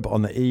popped a rib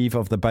on the eve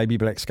of the Baby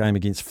Blacks game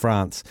against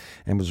France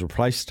and was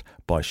replaced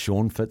by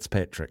Sean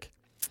Fitzpatrick.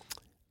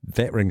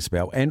 That rings a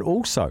bell. And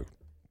also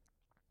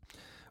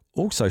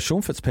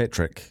Sean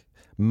Fitzpatrick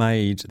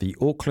made the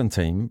Auckland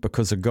team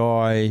because a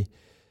guy,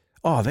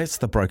 that's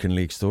the broken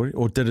leg story,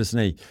 or did his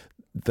knee.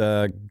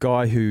 The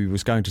guy who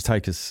was going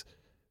to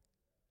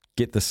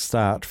get the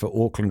start for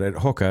Auckland at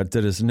hooker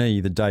did his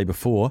knee the day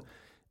before,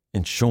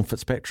 and Sean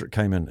Fitzpatrick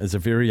came in as a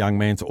very young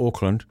man to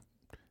Auckland,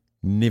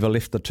 never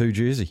left the 2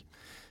 jersey.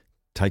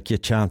 Take your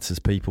chances,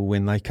 people,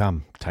 when they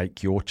come.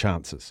 Take your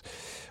chances.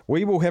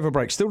 We will have a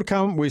break. Still to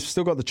come, we've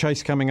still got the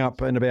chase coming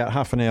up in about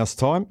half an hour's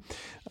time.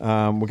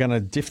 We're going to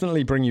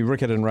definitely bring you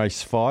Riccarton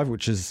Race 5,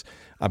 which is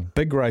a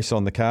big race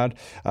on the card.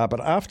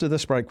 But after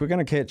this break, we're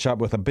going to catch up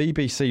with a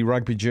BBC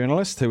rugby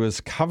journalist who is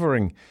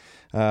covering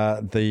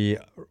the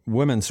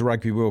Women's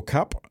Rugby World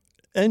Cup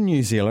in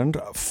New Zealand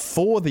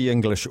for the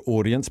English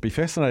audience. Be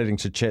fascinating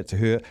to chat to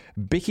her.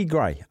 Becky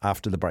Gray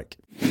after the break.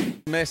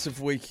 Massive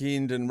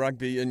weekend in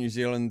rugby in New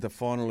Zealand, the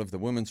final of the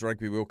Women's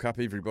Rugby World Cup.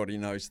 Everybody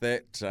knows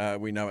that.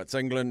 We know it's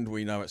England,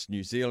 we know it's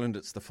New Zealand.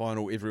 It's the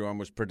final everyone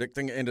was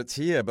predicting, and it's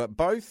here. But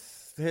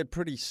both had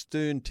pretty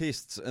stern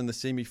tests in the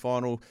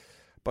semi-final,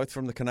 both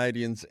from the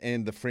Canadians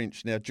and the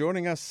French. Now,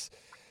 joining us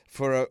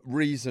for a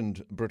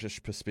reasoned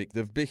British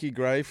perspective. Becky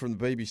Gray from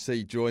the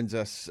BBC joins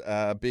us.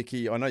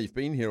 Becky, I know you've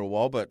been here a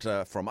while,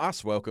 but from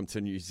us, welcome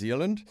to New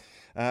Zealand.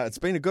 It's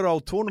been a good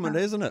old tournament,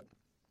 hasn't it?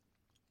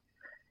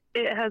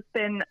 It has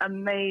been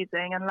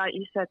amazing, and like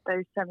you said,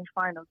 those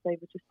semi-finals, they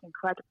were just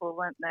incredible,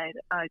 weren't they?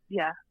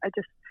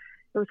 It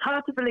was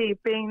hard to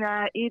believe being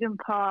there, Eden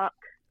Park,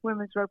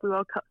 Women's Rugby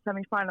World Cup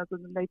semi-finals,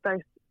 and they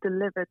both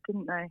delivered,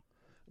 didn't they?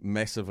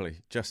 Massively,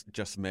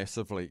 just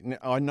massively. Now,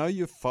 I know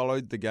you've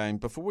followed the game.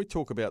 Before we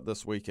talk about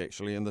this week,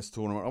 actually, in this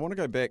tournament, I want to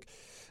go back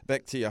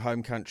to your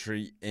home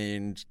country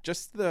and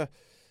just the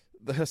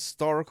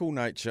historical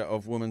nature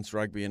of women's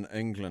rugby in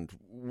England.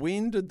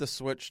 When did the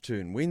switch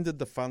turn? When did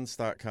the funds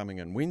start coming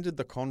in? When did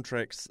the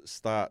contracts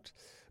start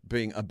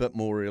being a bit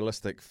more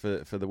realistic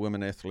for the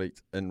women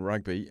athlete in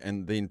rugby,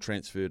 and then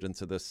transferred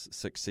into this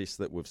success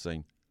that we've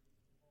seen?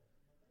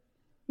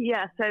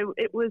 Yeah, so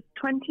it was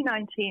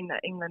 2019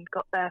 that England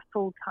got their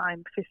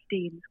full-time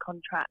 15s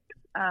contract.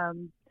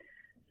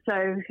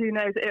 So who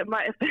knows, it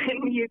might have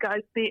been you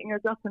guys beating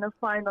us up in a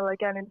final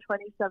again in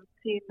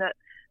 2017 that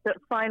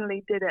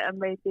finally did it and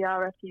made the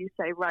RFU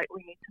say, right,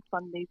 we need to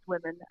fund these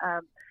women.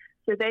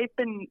 So they've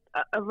been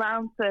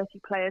around 30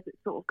 players. It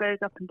sort of goes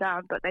up and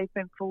down, but they've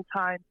been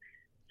full-time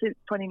since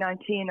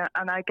 2019.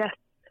 And I guess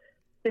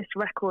this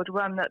record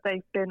run that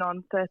they've been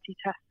on, 30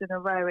 tests in a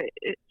row,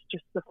 it's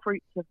just the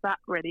fruits of that,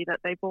 really, that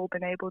they've all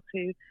been able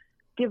to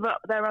give up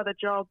their other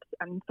jobs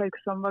and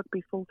focus on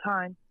rugby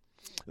full-time.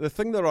 The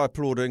thing that I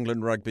applaud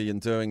England Rugby in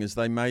doing is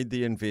they made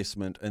the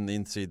investment and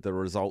then said the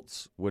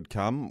results would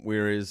come,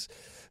 whereas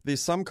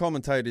there's some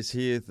commentators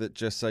here that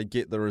just say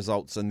get the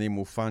results and then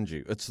we'll fund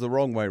you. It's the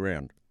wrong way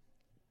round.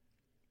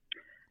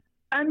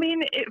 I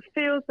mean, it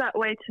feels that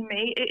way to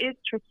me. It is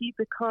tricky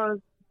because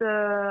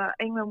the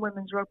England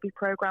women's rugby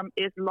program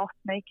is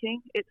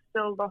loss-making. It's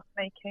still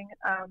loss-making.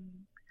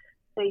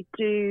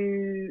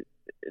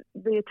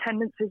 The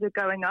attendances are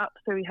going up.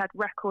 So we had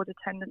record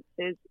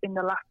attendances in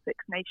the last Six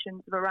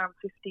Nations of around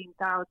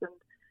 15,000.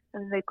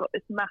 And they've got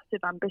this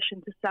massive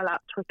ambition to sell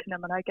out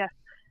Twickenham. And I guess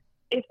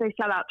if they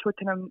sell out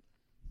Twickenham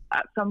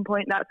at some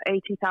point, that's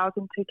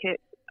 80,000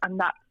 tickets and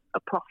that's a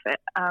profit.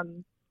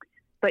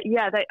 But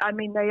yeah, they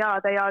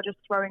are just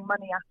throwing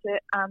money at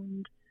it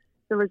and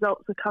the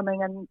results are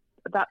coming, and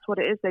that's what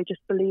it is. They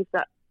just believe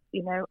that,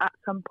 at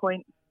some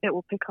point it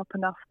will pick up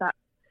enough that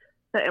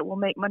it will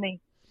make money.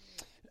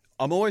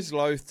 I'm always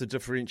loath to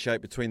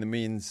differentiate between the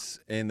men's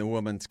and the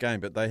women's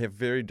game, but they have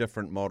very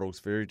different models,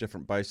 very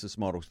different basis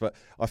models. But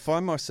I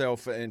find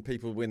myself and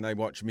people, when they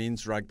watch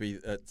men's rugby,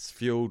 it's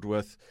fueled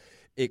with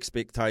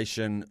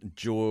expectation,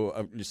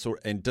 joy,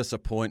 and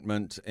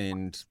disappointment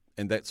and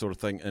that sort of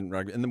thing in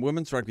rugby. In the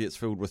women's rugby, it's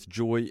filled with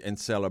joy and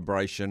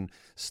celebration.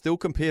 Still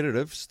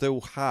competitive,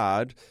 still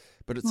hard,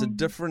 but it's a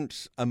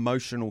different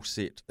emotional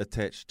set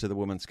attached to the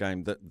women's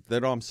game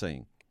that I'm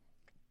seeing.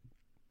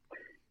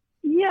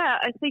 Yeah,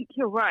 I think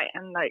you're right.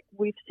 And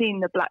we've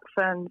seen the Black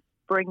Ferns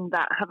bring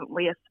that, haven't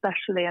we,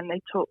 especially, and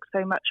they talk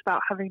so much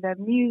about having their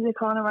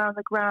music on around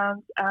the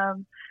grounds. I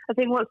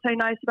think what's so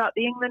nice about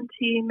the England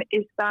team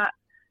is that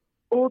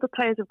all the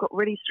players have got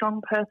really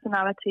strong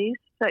personalities.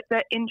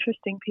 They're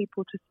interesting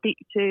people to speak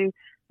to.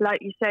 Like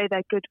you say,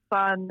 they're good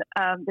fun.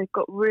 They've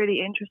got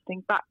really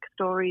interesting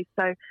backstories.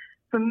 So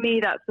for me,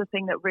 that's the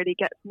thing that really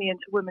gets me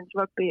into women's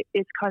rugby,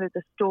 is kind of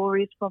the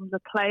stories from the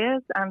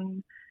players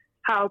and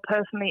how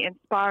personally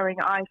inspiring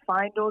I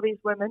find all these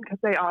women, because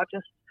they are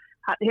just,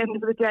 at the end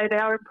of the day, they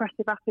are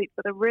impressive athletes,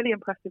 but they're really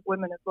impressive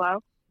women as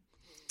well.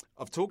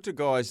 I've talked to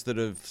guys that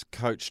have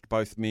coached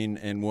both men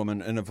and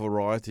women in a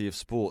variety of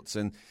sports,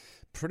 and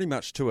pretty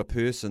much to a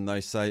person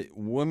they say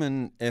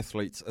women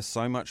athletes are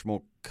so much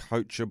more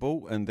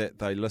coachable in that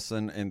they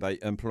listen and they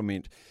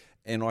implement.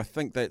 And I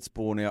think that's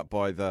borne out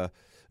by the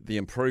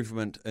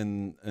improvement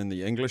in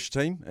the English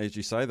team. As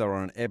you say, they're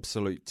on an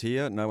absolute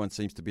tear. No one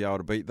seems to be able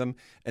to beat them.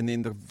 And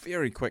then the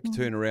very quick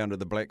turnaround of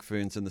the Black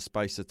Ferns in the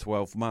space of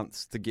 12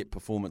 months to get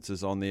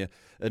performances on there.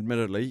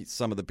 Admittedly,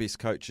 some of the best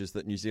coaches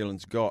that New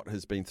Zealand's got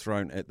has been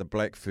thrown at the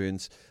Black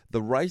Ferns.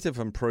 The rate of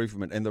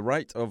improvement and the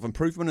rate of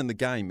improvement in the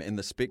game and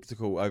the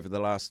spectacle over the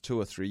last 2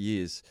 or 3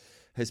 years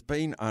has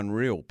been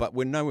unreal, but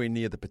we're nowhere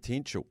near the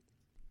potential.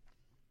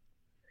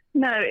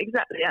 No,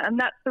 exactly. And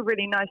that's the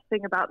really nice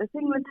thing about this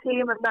England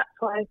team. And that's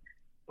why,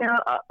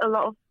 a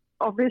lot of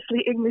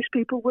obviously English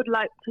people would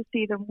like to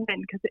see them win,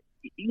 because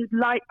you'd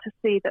like to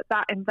see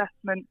that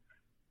investment,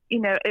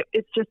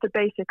 it's just a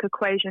basic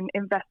equation,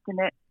 invest in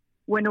it,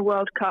 win a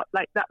World Cup.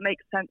 That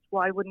makes sense.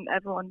 Why wouldn't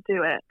everyone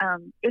do it?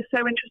 It's so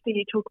interesting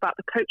you talk about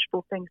the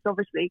coachable things.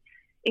 Obviously,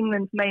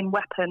 England's main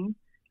weapon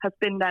has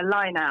been their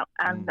line-out.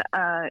 And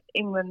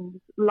England's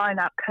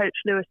line-out coach,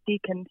 Lewis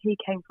Deacon, he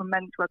came from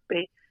men's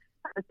rugby.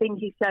 The thing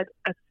he said,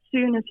 as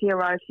soon as he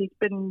arrived, he's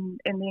been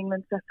in the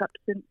England setup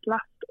since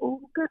last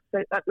August,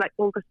 so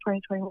August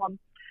 2021.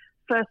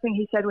 First thing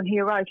he said when he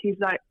arrived, he's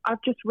like,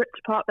 I've just ripped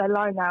apart their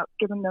line out,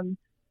 given them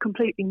a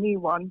completely new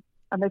one,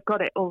 and they've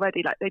got it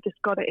already. They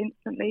just got it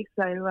instantly.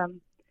 So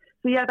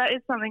yeah, that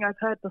is something I've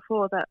heard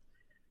before that,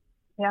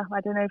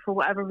 I don't know, for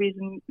whatever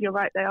reason, you're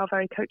right, they are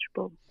very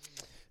coachable.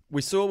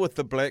 We saw with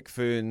the Black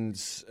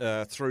Ferns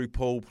through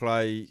pool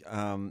play,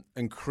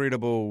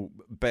 incredible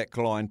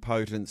backline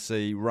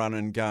potency, run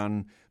and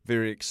gun,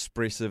 very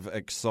expressive,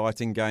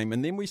 exciting game.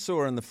 And then we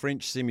saw in the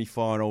French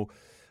semi-final,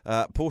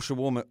 Portia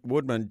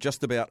Woodman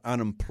just about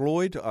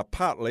unemployed,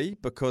 partly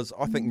because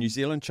I think New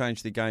Zealand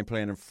changed their game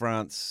plan and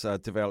France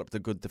developed a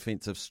good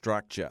defensive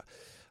structure.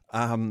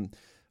 I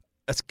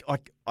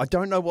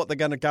don't know what they're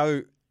going to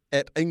go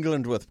at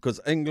England with, because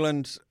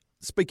England,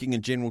 speaking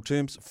in general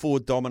terms,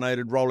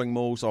 forward-dominated, rolling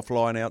mauls off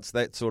line-outs,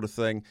 that sort of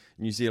thing.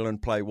 New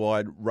Zealand play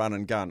wide, run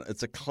and gun.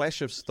 It's a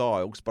clash of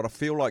styles, but I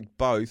feel like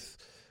both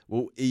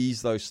will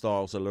ease those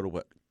styles a little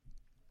bit.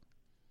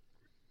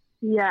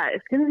 Yeah,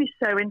 it's going to be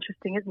so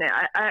interesting, isn't it?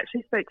 I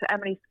actually spoke to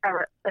Emily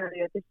Scarrett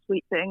earlier this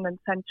week, the England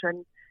centre,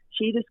 and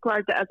she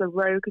described it as a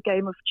rogue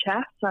game of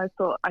chess. So I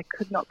thought I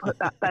could not put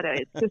that better.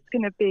 It's just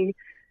going to be,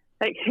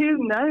 like,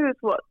 who knows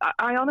what...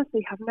 I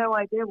honestly have no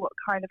idea what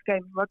kind of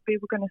game of rugby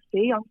we're going to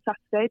see on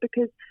Saturday,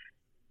 because,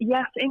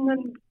 yes,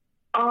 England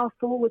are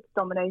forwards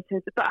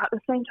dominated, but at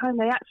the same time,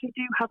 they actually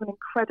do have an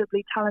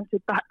incredibly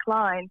talented back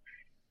line.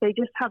 They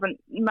just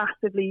haven't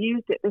massively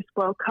used it this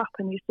World Cup,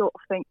 and you sort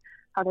of think,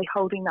 are they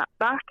holding that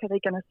back? Are they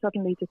going to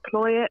suddenly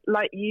deploy it?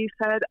 Like you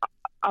said,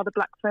 are the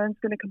Black Ferns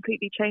going to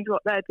completely change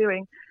what they're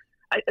doing?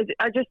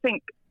 I just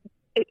think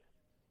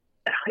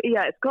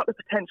it's got the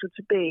potential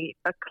to be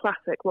a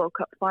classic World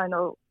Cup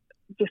final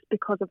just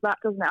because of that,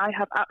 doesn't it? I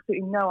have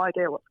absolutely no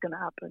idea what's going to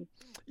happen.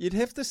 You'd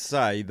have to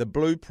say the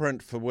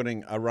blueprint for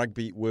winning a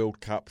Rugby World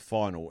Cup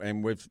final,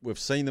 and we've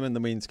seen them in the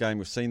men's game,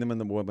 we've seen them in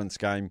the women's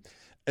game,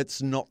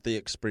 it's not the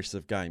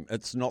expressive game.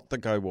 It's not the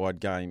go-wide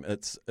game.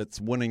 It's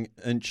winning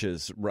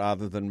inches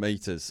rather than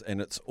metres,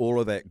 and it's all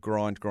of that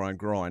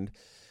grind.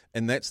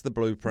 And that's the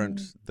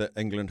blueprint that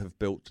England have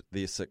built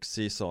their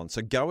success on.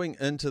 So going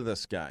into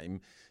this game,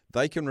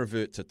 they can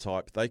revert to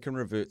type, they can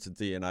revert to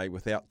DNA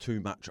without too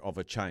much of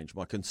a change.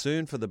 My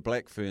concern for the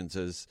Black Ferns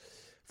is,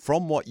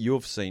 from what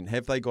you've seen,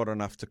 have they got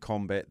enough to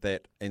combat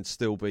that and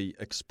still be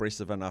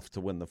expressive enough to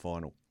win the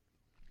final?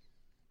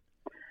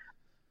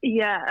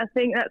 Yeah, I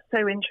think that's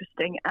so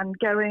interesting. And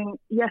going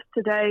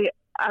yesterday,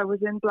 I was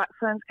in Black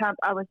Ferns camp,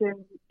 I was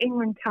in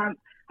England camp,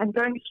 and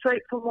going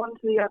straight from one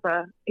to the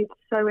other, it's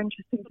so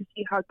interesting to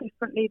see how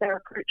differently they're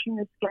approaching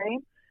this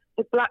game.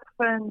 The Black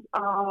Ferns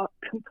are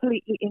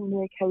completely in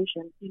the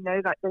occasion. You know,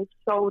 like they've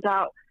sold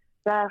out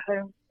their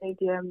home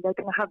stadium. They're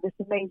going to have this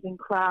amazing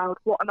crowd.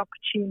 What an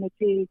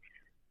opportunity,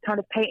 kind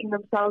of painting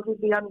themselves as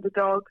the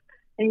underdogs.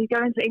 And you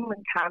go into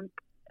England camp,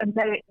 and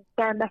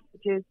their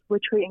message is, we're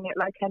treating it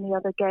like any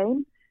other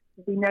game.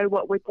 We know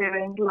what we're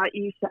doing. Like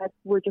you said,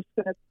 we're just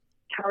going to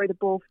carry the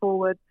ball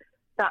forward.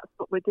 That's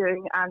what we're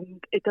doing.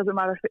 And it doesn't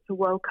matter if it's a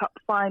World Cup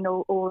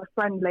final or a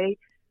friendly,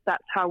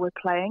 that's how we're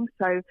playing.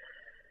 So,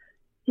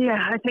 yeah,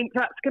 I think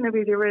that's going to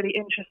be the really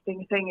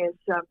interesting thing is,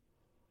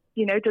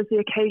 does the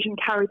occasion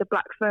carry the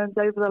Black Ferns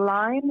over the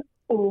line,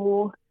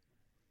 or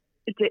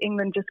do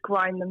England just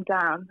grind them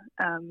down?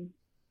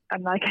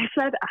 And like I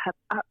said, I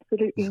have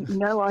absolutely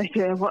no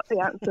idea what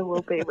the answer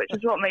will be, which is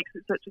what makes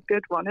it such a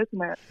good one,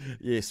 isn't it?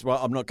 Yes, well,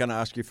 I'm not going to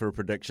ask you for a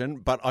prediction,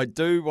 but I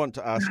do want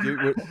to ask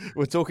you,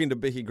 we're talking to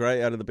Becky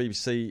Gray out of the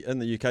BBC in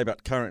the UK,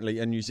 but currently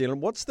in New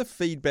Zealand. What's the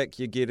feedback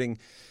you're getting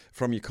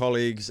from your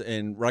colleagues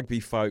and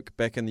rugby folk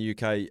back in the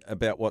UK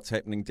about what's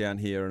happening down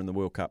here in the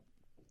World Cup?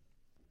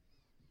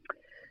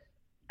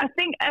 I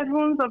think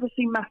everyone's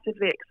obviously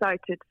massively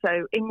excited.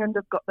 So England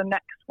have got the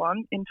next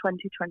one in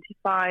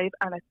 2025,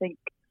 and I think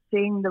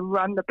seeing the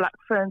run the Black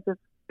Ferns have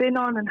been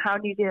on and how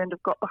New Zealand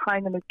have got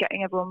behind them is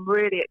getting everyone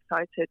really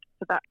excited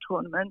for that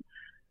tournament.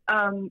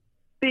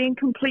 Being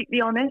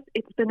completely honest,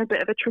 it's been a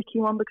bit of a tricky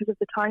one because of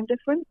the time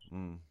difference.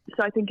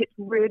 So I think it's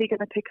really going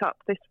to pick up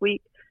this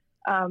week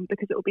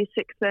because it will be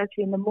 6:30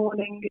 in the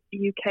morning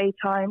UK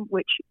time,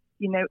 which,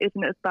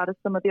 isn't as bad as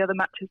some of the other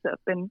matches that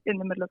have been in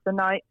the middle of the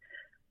night.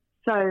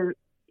 So,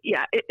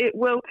 yeah, it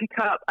will pick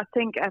up. I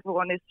think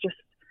everyone is just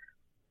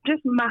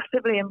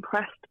massively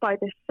impressed by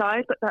this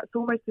side, but that's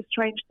almost a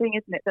strange thing,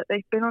 isn't it? That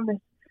they've been on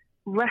this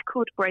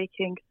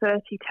record-breaking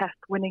 30-test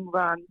winning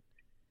run,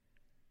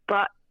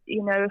 but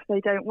if they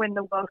don't win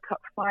the World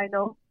Cup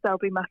final, they'll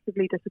be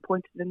massively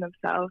disappointed in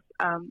themselves.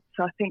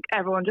 So I think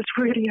everyone just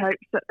really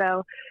hopes that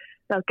they'll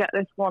get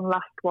this one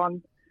last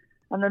one,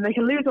 and then they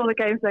can lose all the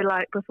games they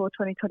like before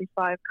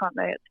 2025, can't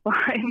they? It's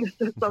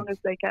fine as long as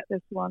they get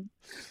this one.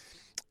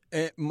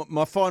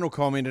 My final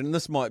comment, and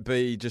this might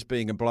be just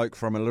being a bloke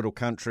from a little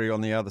country on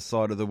the other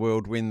side of the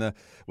world, when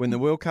the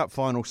World Cup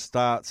final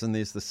starts and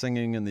there's the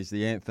singing and there's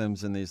the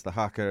anthems and there's the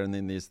haka and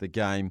then there's the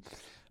game,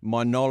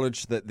 my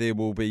knowledge that there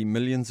will be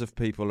millions of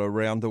people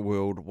around the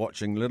world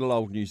watching little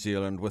old New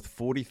Zealand with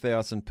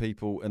 40,000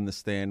 people in the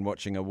stand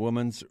watching a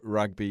Women's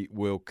Rugby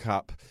World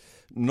Cup,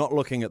 not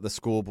looking at the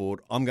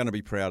scoreboard, I'm going to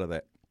be proud of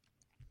that.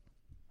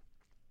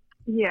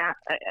 Yeah,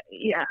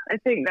 I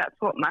think that's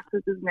what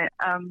matters, isn't it?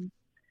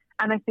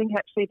 And I think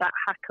actually that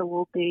haka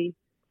will be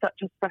such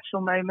a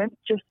special moment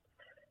just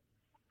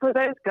for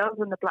those girls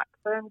in the Black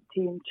Ferns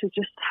team to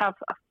just have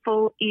a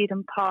full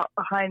Eden Park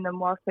behind them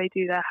whilst they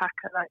do their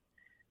haka.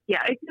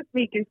 It gives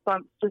me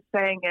goosebumps just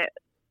saying it.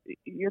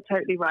 you're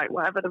totally right.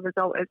 Whatever the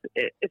result is,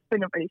 it's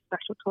been a really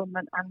special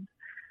tournament, and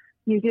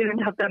New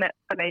Zealand have done it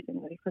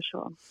amazingly for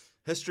sure.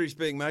 History's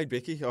being made,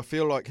 Becky. I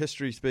feel like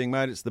history's being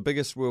made. It's the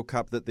biggest World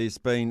Cup that there's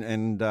been,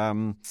 and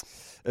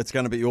it's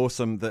going to be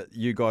awesome that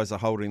you guys are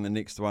holding the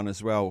next one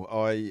as well.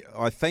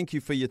 I thank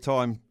you for your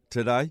time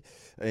today,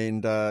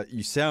 and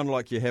you sound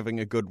like you're having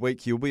a good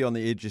week. You'll be on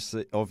the edge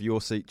of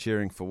your seat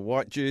cheering for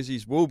white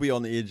jerseys. We'll be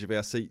on the edge of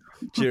our seat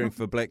cheering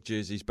for black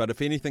jerseys. But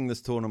if anything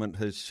this tournament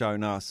has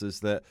shown us is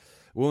that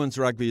women's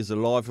rugby is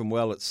alive and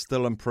well. It's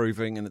still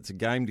improving, and it's a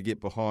game to get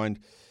behind.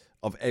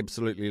 I've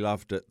absolutely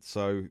loved it.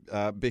 So,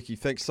 Becky,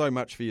 thanks so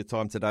much for your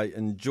time today.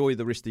 Enjoy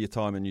the rest of your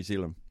time in New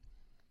Zealand.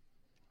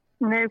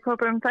 No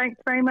problem.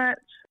 Thanks very much.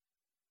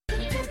 I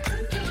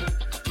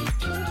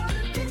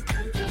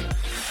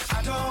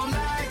don't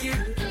like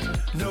it.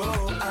 No,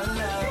 I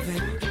love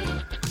it.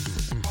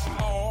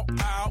 All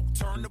out,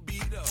 turn the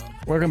beat up.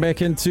 Welcome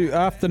back into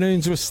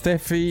Afternoons with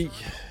Staffy.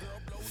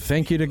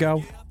 Thank you to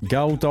Gull.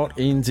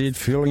 Gull.nz,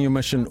 fueling your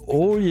mission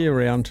all year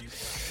round.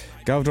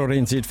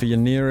 Gull.nz for your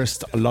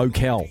nearest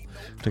locale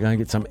to go and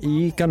get some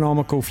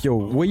economical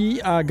fuel.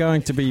 We are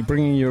going to be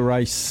bringing you a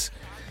race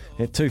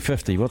at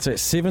 2:50. What's that?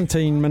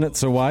 17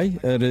 minutes away.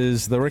 It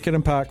is the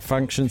Riccarton Park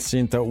Function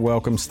Centre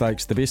Welcome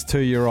Stakes. The best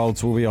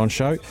 2-year-olds will be on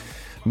show.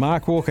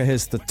 Mark Walker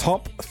has the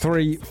top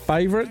 3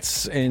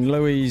 favourites, and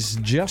Louis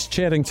just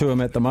chatting to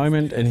him at the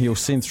moment, and he'll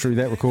send through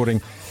that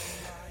recording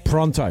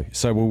pronto.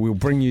 So we'll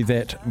bring you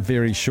that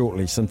very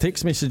shortly. Some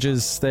text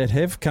messages that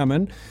have come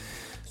in.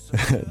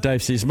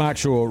 Dave says, Mark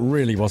Shaw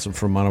really wasn't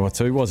from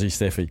Manawatu, was he,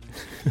 Staffy?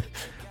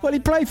 Well, he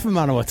played for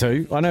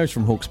Manawatu. I know he's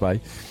from Hawke's Bay.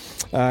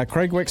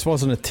 Craig Wicks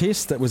wasn't a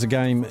test. It was a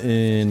game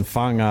in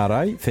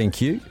Whangarei.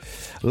 Thank you.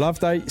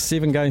 Loveday,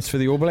 7 games for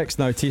the All Blacks,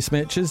 no test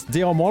matches.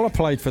 Dion Waller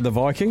played for the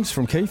Vikings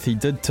from Keith. He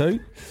did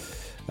too.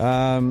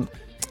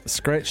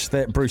 Scratch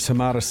that Bruce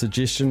Hamada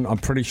suggestion. I'm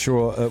pretty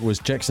sure it was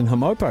Jackson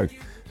Himopo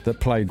that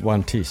played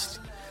 1 test.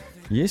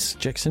 Yes,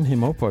 Jackson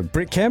Himopo.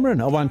 Brett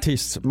Cameron, a 1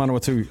 test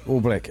Manawatu All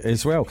Black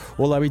as well.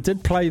 Although he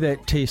did play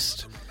that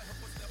test.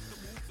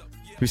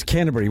 He was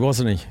Canterbury,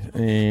 wasn't he?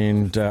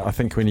 And I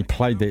think when he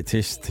played that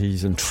test,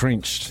 he's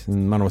entrenched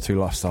in Manawatu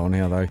lifestyle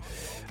now, though.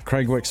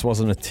 Craig Wicks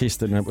wasn't a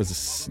test, and it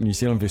was New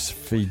Zealand versus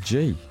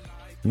Fiji.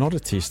 Not a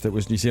test, it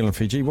was New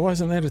Zealand-Fiji. Why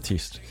isn't that a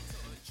test?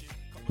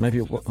 Maybe,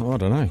 I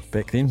don't know.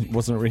 Back then,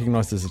 wasn't it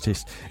recognised as a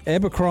test?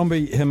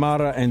 Abercrombie,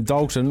 Himara and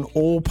Dalton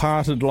all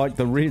parted like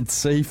the Red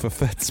Sea for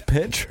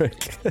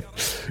Fitzpatrick.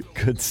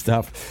 Good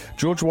stuff.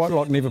 George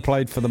Whitelock never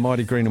played for the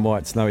mighty Green and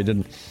Whites. No, he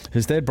didn't.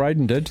 His dad,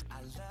 Braden, did,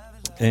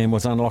 and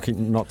was unlucky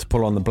not to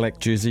pull on the black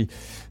jersey.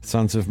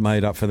 Sons have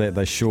made up for that.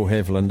 They sure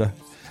have, Linda.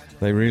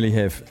 They really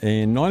have.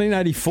 And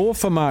 1984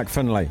 for Mark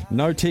Finlay.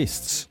 No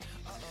tests.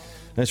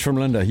 That's from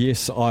Linda.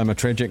 Yes, I'm a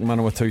tragic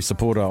Manawatu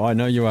supporter. I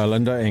know you are,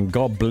 Linda, and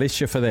God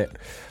bless you for that.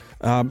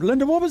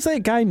 Linda, what was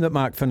that game that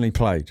Mark Finlay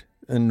played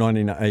in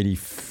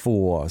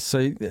 1984? So,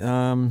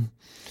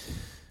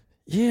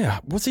 yeah,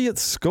 was he at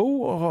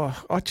school?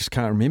 Oh, I just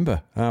can't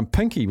remember.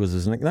 Pinky was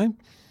his nickname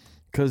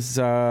because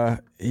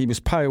he was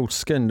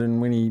pale-skinned, and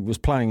when he was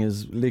playing,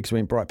 his legs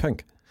went bright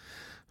pink.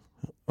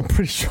 I'm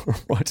pretty sure I'm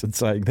right in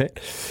saying that.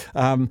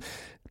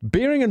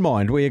 Bearing in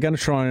mind, we are going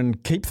to try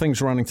and keep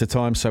things running to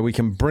time so we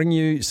can bring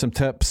you some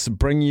tips,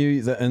 bring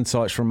you the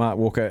insights from Mark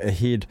Walker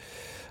ahead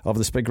of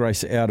this big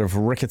race out of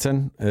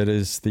Riccarton. It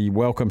is the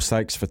Welcome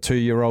Stakes for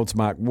 2-year-olds.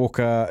 Mark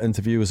Walker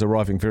interview is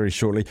arriving very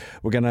shortly.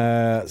 We're going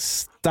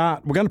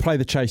to play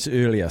the chase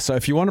earlier. So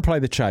if you want to play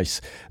the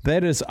chase,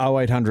 that is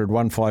 0800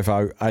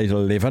 150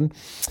 811.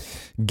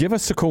 Give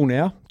us a call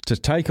now to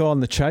take on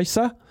the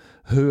chaser.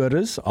 Who it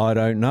is, I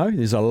don't know.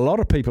 There's a lot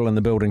of people in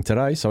the building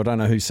today, so I don't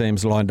know who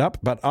Sam's lined up.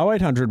 But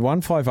 0800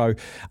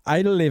 150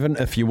 811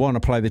 if you want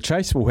to play the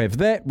chase. We'll have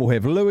that. We'll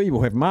have Louis.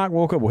 We'll have Mark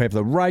Walker. We'll have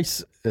the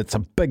race. It's a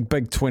big,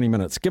 big 20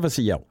 minutes. Give us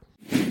a yell.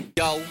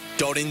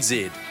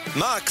 Gull.nz.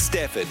 Mark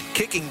Stafford,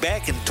 kicking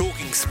back and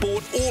talking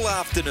sport all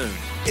afternoon.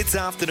 It's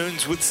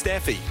Afternoons with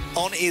Staffy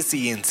on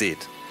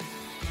SENZ.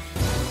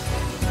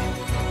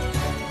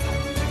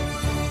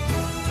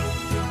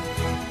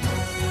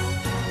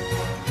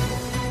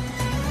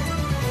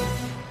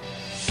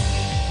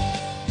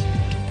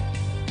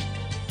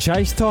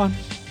 Chase time.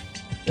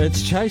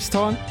 It's chase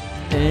time.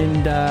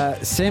 And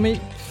Sammy,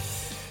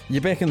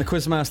 you're back in the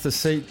Quizmaster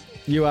seat.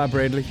 You are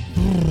Bradley.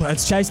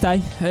 It's chase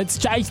day. It's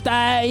chase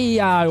day.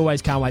 I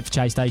always can't wait for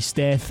chase day,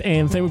 Steph.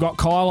 And I think we've got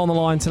Kyle on the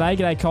line today.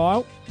 G'day,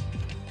 Kyle.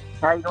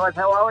 Hey guys,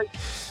 how are we?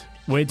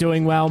 We're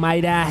doing well,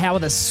 mate. How are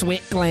the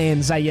sweat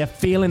glands? Are you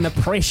feeling the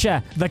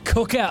pressure, the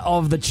cooker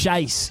of the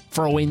chase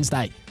for a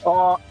Wednesday?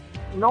 Oh,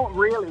 not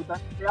really,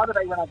 but the other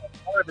day when I got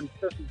 5 and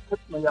 50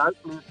 kicked me out,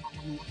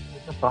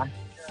 it's fine.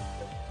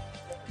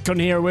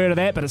 Couldn't hear a word of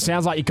that, but it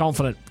sounds like you're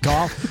confident,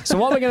 Kyle. So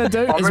what we're going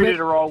to do I'm ready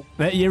to roll.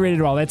 You're ready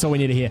to roll. That's all we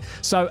need to hear.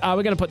 So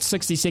we're going to put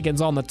 60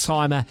 seconds on the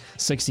timer.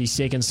 60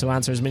 seconds to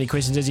answer as many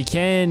questions as you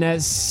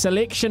can.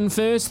 Selection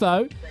first,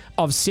 though,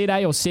 of set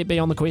A or set B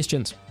on the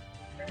questions.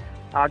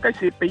 Go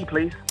set B,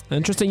 please.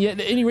 Interesting. Yeah,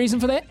 any reason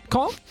for that,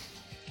 Kyle?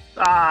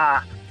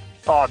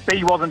 Oh,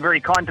 B wasn't very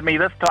kind to me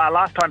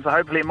last time, so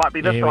hopefully it might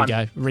be this There time. we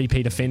go.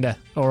 Repeat offender.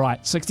 All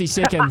right, 60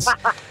 seconds.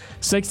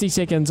 60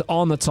 seconds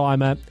on the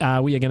timer.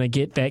 We are going to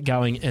get that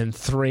going in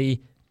 3,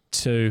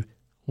 2,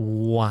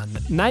 1.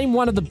 Name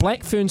one of the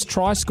Black Ferns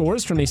try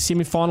scorers from their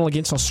semi-final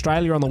against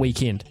Australia on the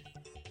weekend.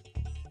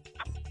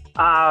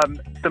 Stacey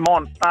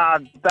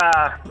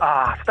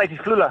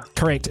Flula.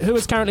 Correct. Who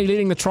is currently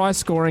leading the try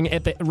scoring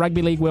at the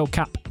Rugby League World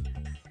Cup?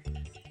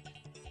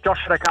 Josh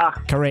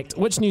Rakar. Correct.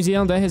 Which New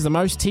Zealander has the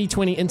most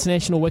T20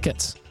 international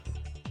wickets?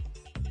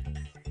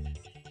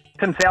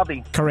 Tim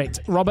Southey. Correct.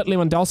 Robert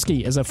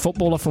Lewandowski is a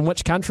footballer from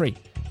which country?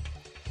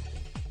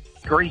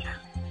 Greece.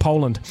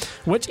 Poland.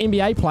 Which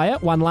NBA player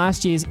won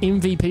last year's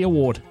MVP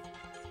award?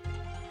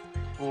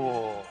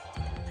 Oh.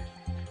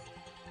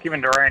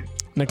 Kevin Durant.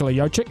 Nikola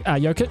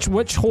Jokic.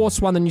 Which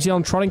horse won the New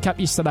Zealand Trotting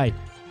Cup yesterday?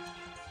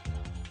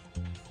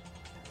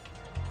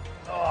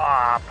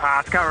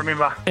 Pass. Can't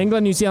remember.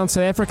 England, New Zealand,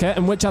 South Africa.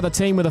 And which other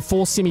team were the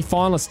 4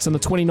 semi-finalists in the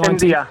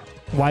 2019? India.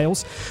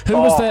 Wales. Who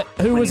was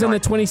in the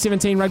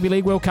 2017 Rugby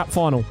League World Cup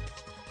final?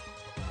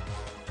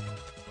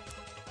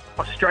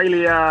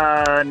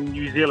 Australia,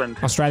 New Zealand.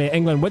 Australia,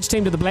 England. Which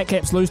team did the Black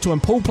Caps lose to in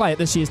pool play at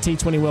this year's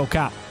T20 World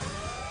Cup?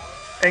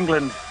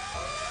 England.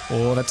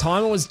 Oh, the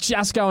timer was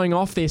just going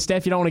off there.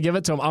 Steph, you don't want to give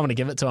it to him? I'm going to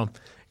give it to him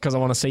because I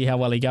want to see how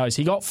well he goes.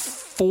 He got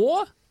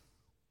 4?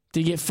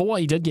 Did he get 4?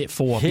 He did get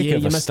 4. Heck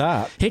of a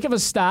start. Heck of a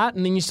start,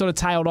 and then you sort of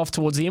tailed off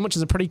towards the end, which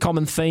is a pretty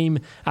common theme,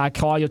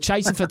 Kyle. Your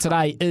chaser for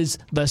today is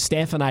the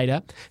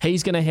Staffinator.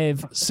 He's going to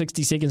have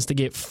 60 seconds to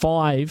get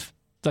 5.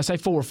 Did I say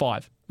 4 or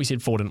 5? We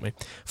said 4, didn't we?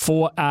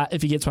 4.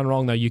 If he gets one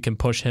wrong, though, you can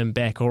push him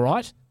back, all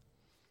right?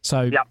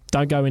 So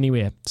Don't go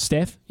anywhere.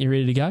 Steph, you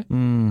ready to go?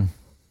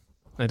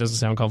 That doesn't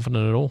sound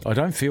confident at all. I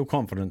don't feel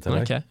confident today.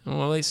 Okay.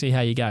 Well, let's see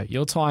how you go.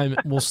 Your time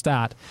will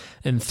start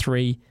in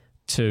 3,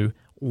 2,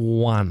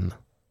 1.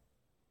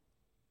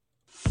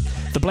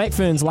 The Black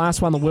Ferns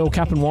last won the World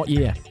Cup in what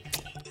year?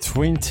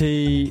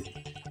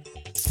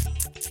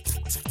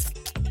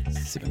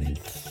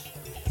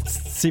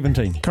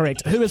 2017.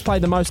 Correct. Who has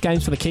played the most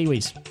games for the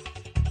Kiwis?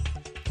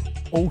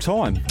 All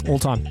time. All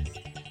time.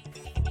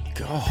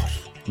 God.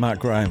 Mark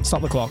Graham.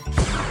 Stop the clock.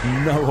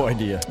 No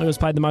idea. Who has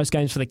played the most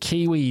games for the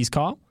Kiwis,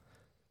 Kyle?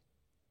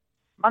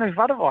 Manu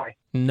Vadavai.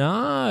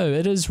 No,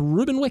 it is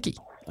Ruben Wiki.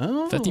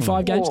 Oh.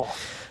 55 games.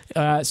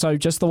 So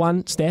just the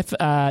one, Steph.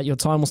 Your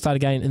time will start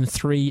again in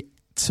 3,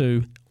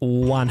 2,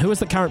 1. Who is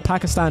the current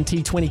Pakistan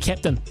T20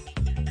 captain?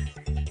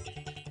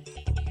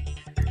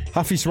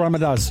 Hafiz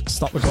Ramadaz.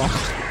 Stop the clock.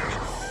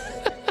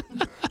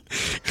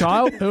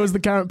 Kyle, who is the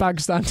current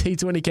Pakistan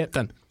T20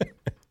 captain?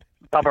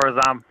 Babar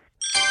Azam.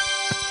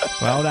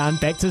 Well done.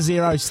 Back to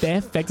 0,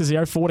 Steph. Back to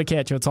 0, 4 to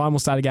catch. Your time will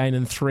start again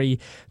in 3,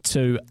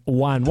 2,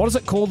 1. What is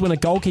it called when a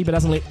goalkeeper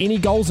doesn't let any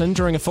goals in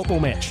during a football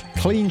match?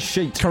 Clean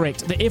sheet.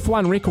 Correct. The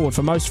F1 record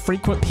for most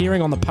frequent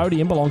pairing on the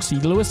podium belongs to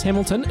Lewis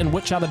Hamilton and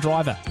which other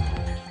driver?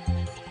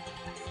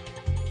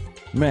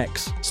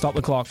 Max. Stop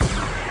the clock.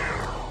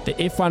 The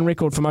F1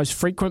 record for most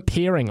frequent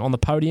pairing on the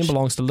podium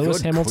belongs to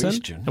Lewis Hamilton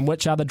question. and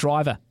which other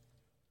driver?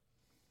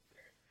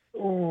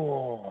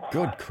 Oh.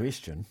 Good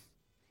question.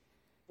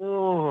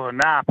 Oh,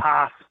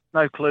 pass.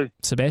 No clue.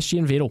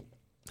 Sebastian Vettel,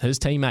 his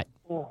teammate.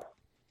 Oh.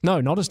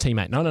 No, not his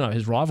teammate. No,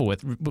 his rival.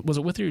 Was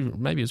it with you?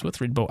 Maybe it was with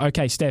Red Bull.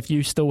 Okay, Steph,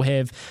 you still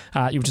have,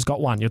 you've just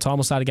got one. Your time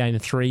will start again in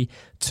 3,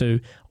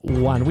 2,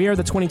 1. Where are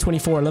the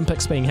 2024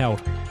 Olympics being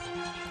held?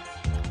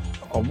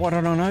 Oh, why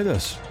don't I know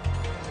this?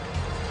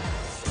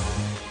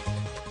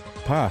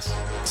 Pass.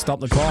 Stop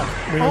the clock.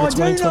 Where are the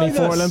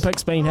 2024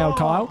 Olympics being held,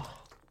 Kyle?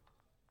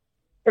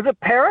 Is it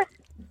Paris?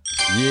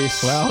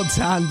 Yes. Well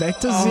done. Back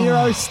to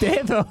 0,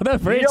 Steph. The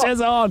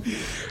pressure's on.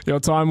 Your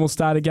time will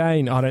start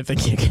again. I don't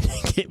think you can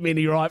get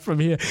many right from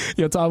here.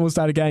 Your time will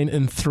start again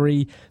in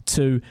 3,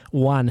 2,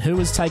 1. Who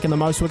has taken the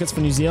most wickets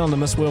for New Zealand in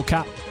this World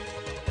Cup?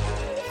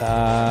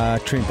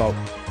 Trent Bolt.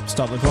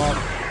 Stop the clock.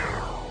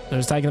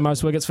 Who's taken the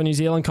most wickets for New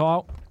Zealand,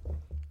 Kyle?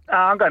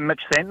 I'm going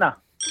Mitch Santner.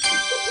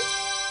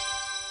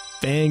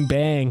 Bang,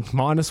 bang.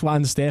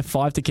 -1, Steph.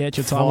 5 to catch.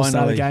 Your time will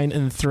start again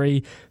in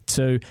 3,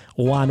 2,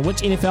 1.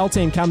 Which NFL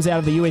team comes out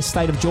of the US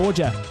state of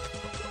Georgia?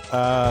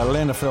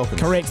 Atlanta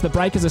Falcons. Correct. The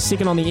Breakers are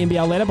second on the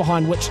NBL ladder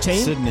behind which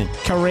team? Sydney.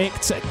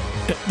 Correct.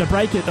 The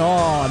Breakers...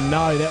 Oh,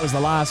 no, that was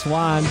the last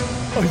one.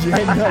 Oh, you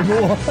had no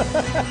more.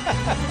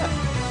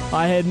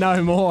 I had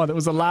no more. That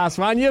was the last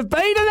one. You've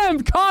beaten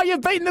him, Kyle. You've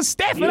beaten the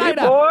Staffinator.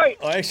 Yeah, boy.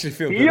 I actually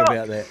feel good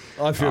about that.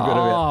 I feel good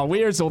about it. Oh,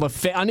 where's all the...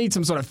 I need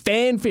some sort of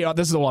fanfare. Oh,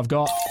 this is all I've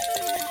got.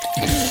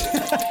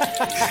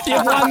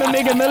 You've won the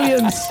Mega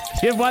Millions.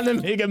 You've won the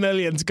Mega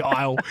Millions,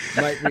 Kyle.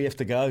 Mate, we have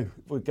to go.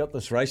 We've got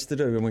this race to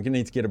do and we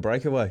need to get a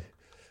breakaway.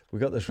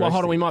 We've got this race. Well,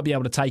 hold on. We might be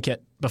able to take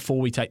it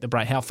before we take the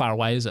break. How far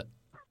away is it?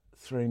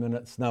 3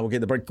 minutes. No, we'll get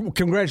the break.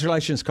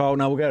 Congratulations, Kyle.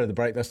 No, we'll go to the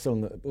break. That's still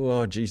in the...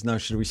 Oh, geez, no.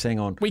 Should we sing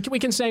on? We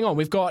can sing on.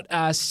 We've got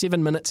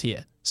 7 minutes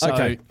here. So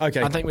okay.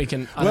 I think we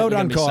can... Well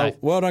done, Kyle.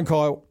 Well done,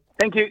 Kyle.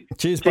 Thank you.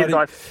 Cheers, Cheers, buddy.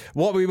 guys.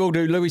 What we will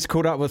do, Louis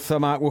caught up with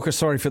Mark Walker.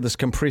 Sorry for this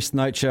compressed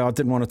nature. I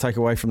didn't want to take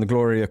away from the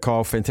glory of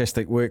Kyle.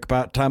 Fantastic work.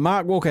 But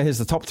Mark Walker has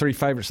the top 3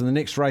 favourites in the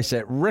next race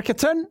at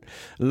Riccarton.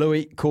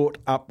 Louis caught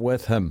up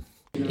with him.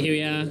 Here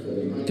we are,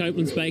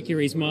 Copeland's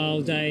Bakery's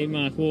Mile Day.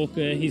 Mark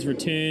Walker, he's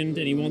returned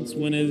and he wants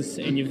winners,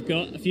 and you've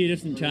got a few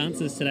different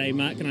chances today.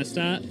 Mark, can I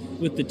start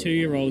with the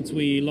 2-year-olds?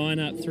 We line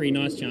up 3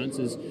 nice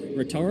chances.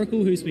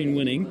 Rhetorical, who's been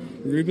winning,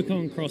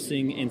 Rubicon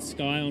Crossing, and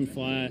Sky on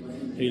Fire,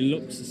 who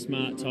looks a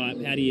smart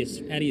type. How do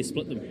you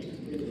split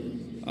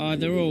them?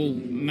 They're all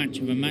much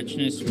of a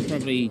muchness.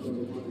 Probably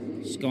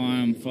Sky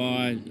on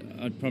Fire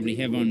I'd probably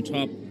have on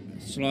top,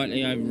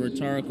 slightly over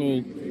Rhetorical,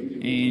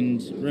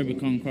 and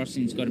Rubicon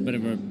Crossing's got a bit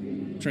of a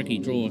tricky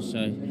draw,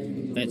 so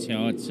that's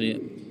how I'd see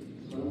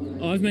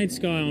it. I've made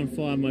Sky on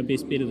Fire my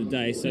best bet of the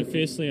day, so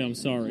firstly, I'm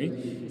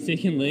sorry.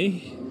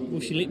 Secondly,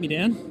 will she let me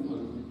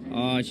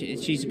down?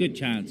 She's a good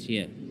chance,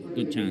 yeah.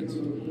 Good chance.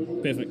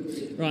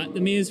 Perfect. Right, the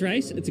Mares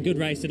race, it's a good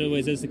race, it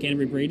always is, the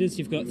Canterbury Breeders.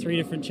 You've got 3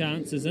 different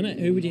chances in it.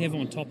 Who would you have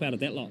on top out of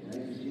that lot?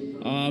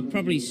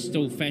 Probably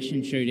still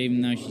Fashion Shoot,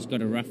 even though she's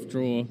got a rough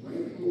draw,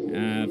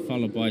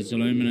 followed by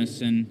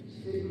Zoluminous, and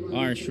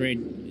Irish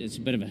Red. It's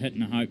a bit of a hit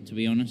and a hope, to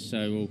be honest,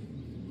 so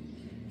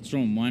it's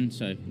drawn 1,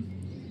 so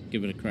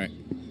give it a crack.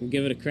 We'll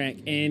give it a crack.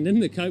 And in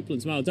the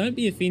Copeland's Mile, don't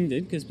be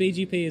offended, because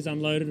BGP is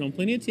unloaded on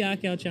plenty of Te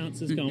Akau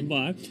chances gone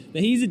by,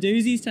 but he's a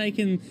doozy. He's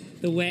taken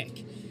the whack.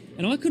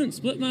 And I couldn't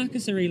split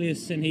Marcus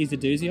Aurelius and he's a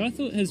doozy. I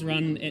thought his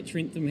run at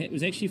Trentham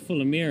was actually full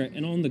of merit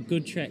and on the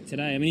good track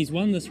today. I mean, he's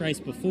won this race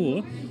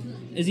before.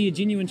 Is he a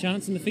genuine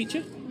chance in the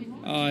feature?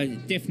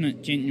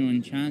 Definite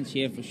genuine chance,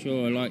 yeah, for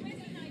sure. Like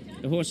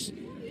the horse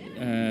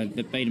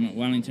that beat him at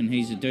Wellington,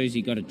 he's a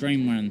doozy, got a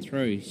dream run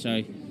through,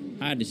 so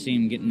hard to see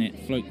him getting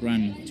that fluke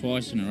run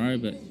twice in a row,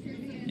 but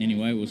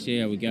anyway, we'll see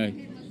how we go.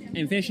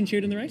 And Fashion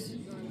Shoot in the race?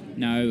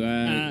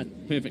 No,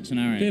 Perfect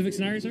Scenario. Perfect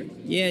Scenario, sorry?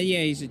 Yeah,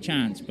 he's a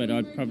chance, but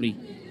I'd probably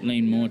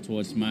lean more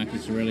towards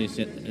Marcus Aurelius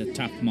at a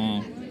tough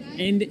mile.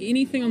 And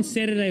anything on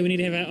Saturday we need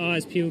to have our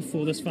eyes peeled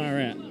for this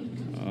far out?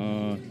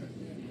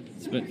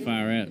 It's a bit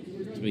far out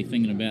to be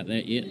thinking about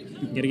that yet.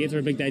 Got to get through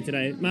a big day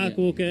today. Mark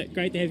Walker,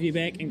 great to have you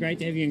back and great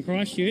to have you in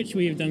Christchurch,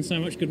 where you've done so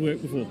much good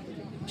work before.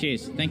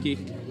 Cheers, thank you.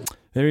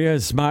 There he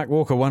is, Mark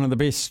Walker, one of the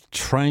best,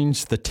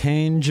 trains the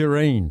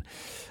Tangerine.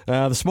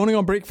 This morning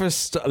on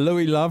breakfast,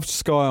 Louis loved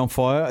Sky on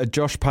Fire.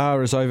 Josh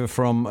Parr is over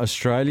from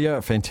Australia,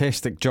 a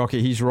fantastic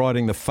jockey. He's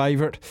riding the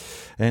favourite,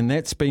 and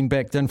that's been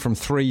backed in from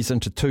 3s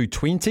into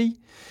 220.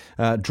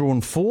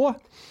 Drawn 4.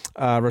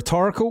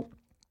 Rhetorical.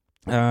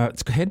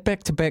 It's had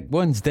back-to-back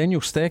wins.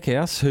 Daniel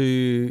Stackhouse,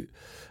 who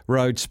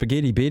rode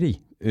Spaghetti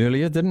Betty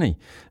earlier, didn't he?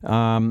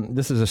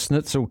 This is a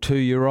Schnitzel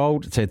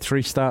 2-year-old. It's had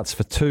 3 starts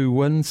for 2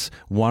 wins.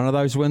 One of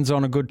those wins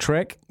on a good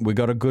track. We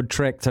got a good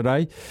track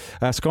today.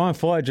 Sky on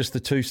Fire, just the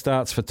 2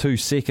 starts for 2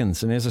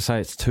 seconds. And as I say,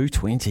 it's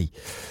 220.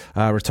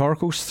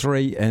 Rhetorical's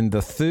 3, and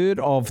the third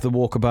of the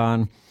Walker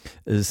Barn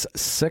is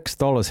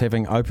 $6,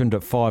 having opened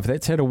at 5.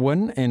 That's had a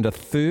win and a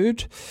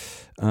third.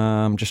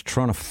 Just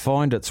trying to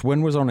find its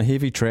win was on a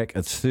heavy track.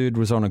 Its third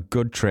was on a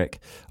good track.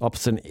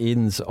 Opposite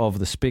ends of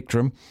the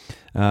spectrum.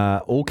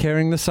 All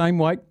carrying the same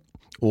weight.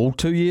 All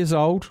 2 years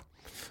old.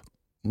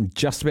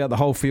 Just about the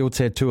whole field's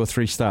had 2 or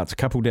 3 starts. A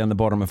couple down the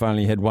bottom have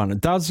only had 1.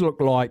 It does look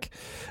like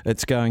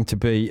it's going to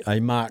be a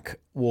Mark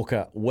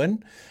Walker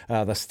win.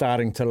 They're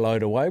starting to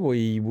load away.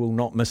 We will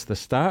not miss the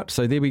start.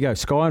 So there we go.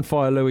 Sky on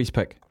Fire, Louis'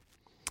 pick.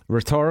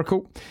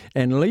 Rhetorical.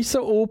 And Lisa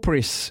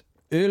Allpress,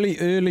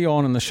 early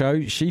on in the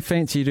show, she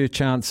fancied her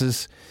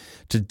chances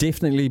to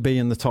definitely be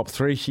in the top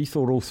 3. She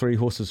thought all 3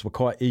 horses were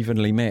quite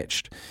evenly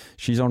matched.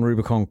 She's on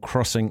Rubicon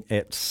Crossing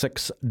at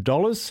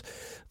 $6.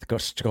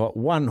 She's got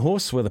one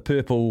horse with a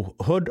purple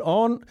hood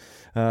on,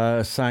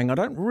 saying, I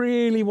don't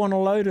really want to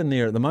load in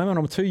there at the moment.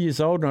 I'm 2 years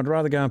old and I'd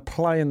rather go and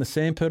play in the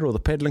sandpit or the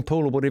paddling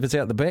pool or whatever's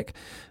out the back.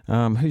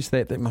 Who's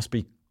that? That must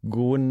be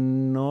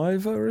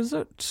Gwynniva, is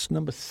it?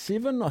 Number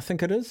 7, I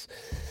think it is.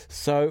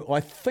 So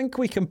I think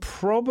we can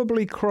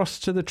probably cross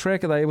to the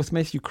track. Are they with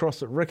Matthew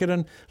Cross at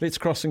Riccarton? Let's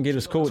cross and get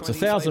his call. It's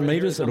 1,000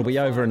 metres. It'll be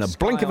over in a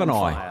blink of an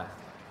eye.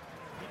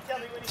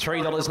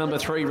 $3 number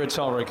 3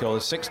 Rhetorical,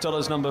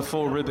 $6 number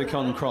 4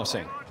 Rubicon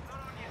Crossing.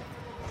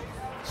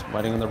 Just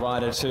waiting on the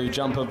rider to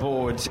jump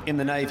aboard in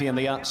the Navy and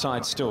the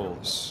outside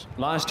stalls.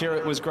 Last year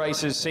it was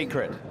Grace's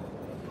Secret.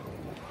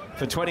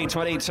 For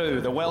 2022,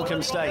 the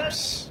Welcome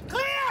Stakes.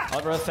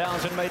 Over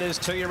 1,000 metres,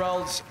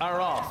 2-year-olds are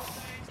off.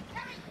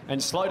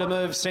 And slow to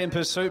move,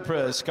 Semper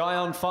Supra. Sky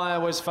on Fire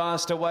was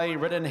fast away,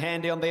 ridden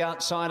handy on the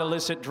outside.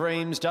 Illicit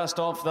Dreams, just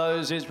off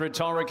those is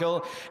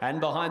Rhetorical. And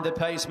behind the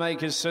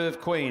pacemakers,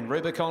 Surf Queen.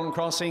 Rubicon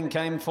Crossing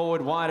came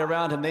forward wide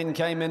around and then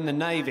came in the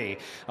Navy.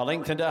 A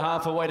length and a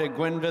half away to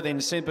Gwynver,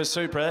 then Semper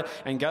Supra.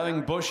 And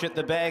going bush at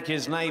the back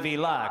is Navy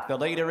Lark. The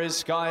leader is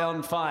Sky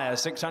on Fire.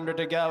 600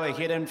 to go,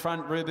 ahead in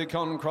front,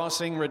 Rubicon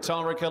Crossing,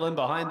 Rhetorical. And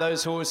behind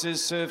those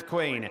horses, Surf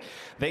Queen.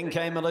 Then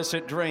came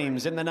Illicit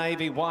Dreams. In the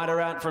Navy, wider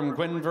out from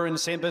Gwynver and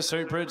Semper the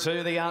Supra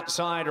to the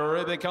outside.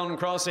 Rubicon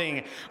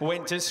Crossing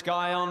went to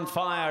Sky on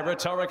Fire.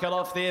 Rhetorical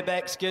off their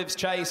backs gives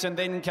chase, and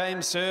then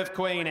came Surf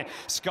Queen.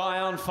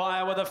 Sky on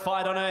Fire with a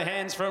fight on her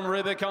hands from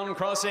Rubicon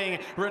Crossing.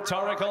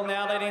 Rhetorical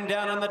now letting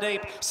down in the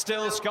deep.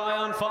 Still Sky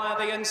on Fire,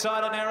 the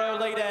inside, a narrow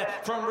leader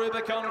from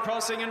Rubicon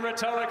Crossing and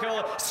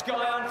Rhetorical. Sky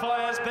on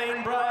Fire's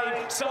been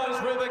brave,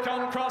 so's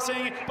Rubicon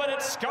Crossing, but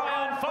it's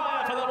Sky on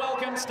Fire for the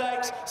Welcome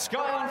Stakes.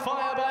 Sky on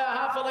Fire by a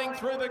half a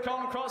length,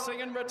 Rubicon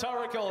Crossing and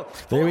Rhetorical.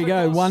 There we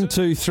go, 1,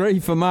 2, 3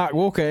 for Mark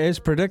Walker as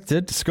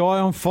predicted. Sky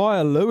on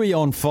Fire, Louis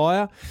on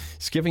Fire.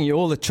 It's giving you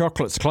all the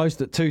chocolates, closed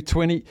at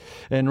 2.20.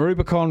 And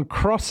Rubicon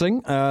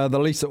Crossing, the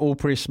Lisa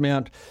Allpress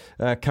mount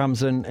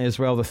comes in as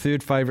well. The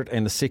third favourite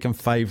and the second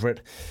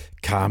favourite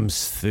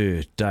comes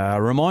third.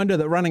 Reminder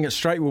that Running It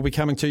Straight will be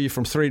coming to you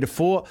from 3 to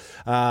 4.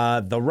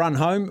 The Run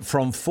Home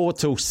from 4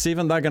 till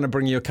 7. They're going to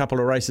bring you a couple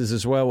of races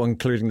as well,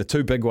 including the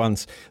two big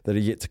ones that are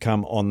yet to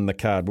come on the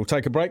card. We'll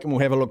take a break and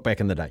we'll have a look back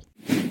in the day.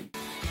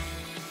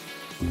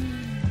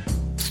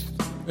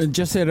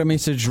 Just had a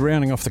message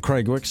rounding off the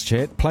Craig Wicks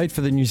chat. Played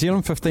for the New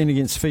Zealand 15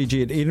 against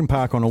Fiji at Eden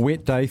Park on a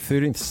wet day,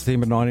 13th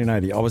September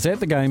 1980. I was at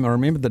the game. I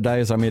remember the day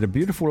as I met a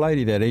beautiful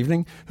lady that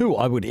evening who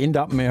I would end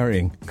up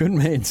marrying. Good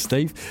man,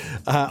 Steve.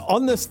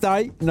 On this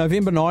day,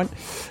 November 9,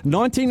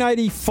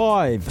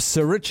 1985,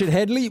 Sir Richard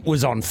Hadley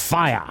was on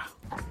fire.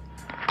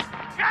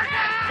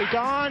 He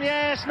gone,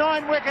 yes,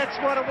 9 wickets.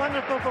 What a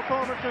wonderful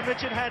performance from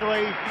Richard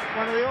Hadley.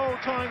 One of the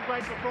all-time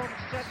great performances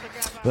at the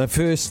Gabba. The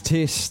first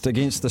test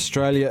against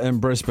Australia in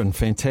Brisbane.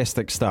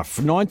 Fantastic stuff.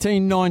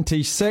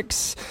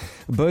 1996,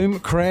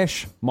 boom,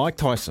 crash, Mike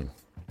Tyson.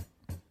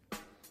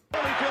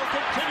 Holyfield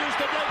continues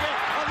to dig it.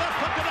 A left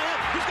hook to the head.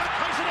 He's got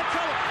Tyson in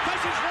trouble.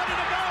 Tyson's ready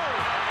to go.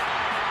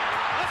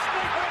 A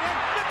straight right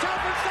hand. The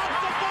Telford stops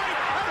the fight,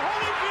 and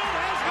Holyfield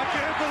has it. I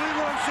can't believe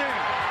what I'm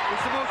seeing.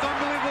 It's the most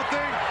unbelievable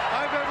thing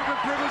I've ever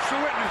been privileged to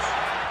witness.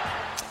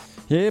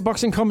 Yeah,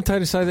 boxing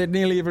commentators say that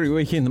nearly every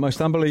weekend. The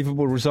most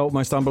unbelievable result,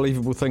 most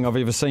unbelievable thing I've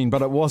ever seen.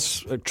 But it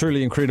was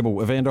truly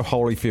incredible. Evander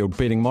Holyfield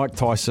beating Mike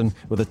Tyson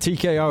with a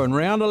TKO in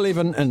round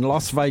 11 in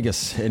Las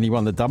Vegas. And he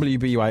won the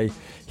WBA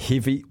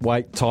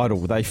heavyweight title.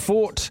 They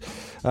fought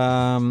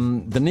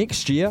the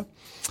next year,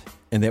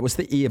 and that was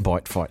the ear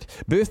bite fight.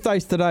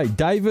 Birthdays today.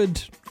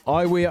 David...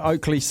 I wear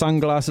Oakley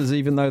sunglasses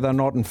even though they're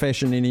not in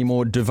fashion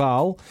anymore.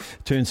 Duval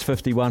turns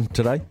 51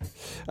 today.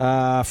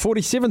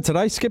 47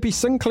 today, Skippy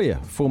Sinclair,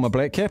 former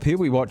Black Cap. He'll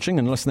be watching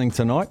and listening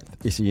tonight.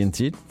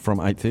 SENZ from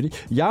 8:30.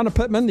 Jana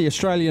Pittman, the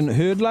Australian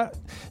hurdler,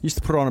 used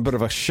to put on a bit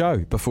of a show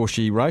before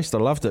she raced. I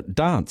loved it.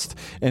 Danced.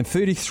 And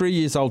 33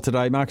 years old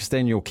today, Marcus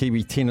Daniel,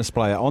 Kiwi tennis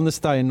player. On this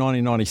day in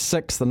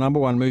 1996, the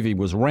number one movie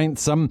was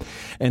Ransom,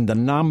 and the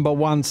number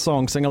one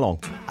song, sing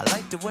along. I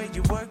like the way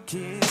you work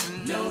it,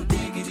 no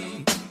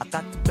diggity. I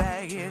got to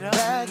bag it up.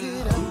 Bag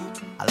it up.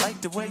 I like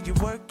the way you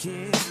work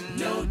it.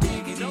 No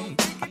diggity.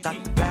 I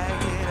got to bag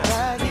it up.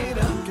 Bag it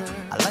up, girl.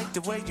 I like the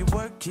way you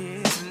work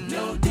it.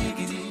 No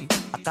diggity.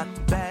 I got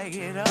to bag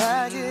it up.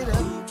 Bag it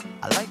up.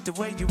 I like the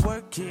way you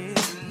work it.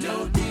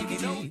 No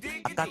diggity.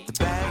 I got to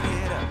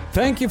bag it up.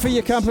 Thank you for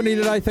your company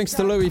today. Thanks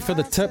to Louis for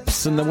the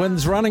tips and the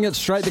wins. Running It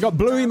Straight. They got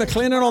Bluey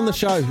McLennan on the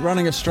show.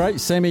 Running It Straight.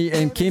 Sammy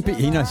and Kempy.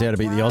 He knows how to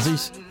beat the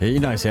Aussies. He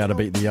knows how to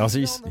beat the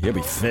Aussies. He'll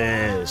be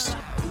fast.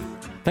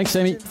 Thanks,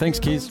 Sammy. Thanks,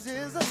 Kez.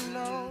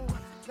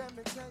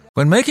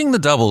 When making the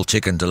double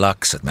chicken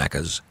deluxe at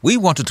Macca's, we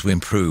wanted to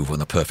improve on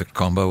the perfect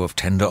combo of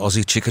tender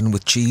Aussie chicken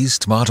with cheese,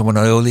 tomato and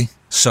aioli.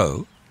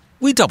 So,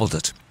 we doubled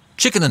it.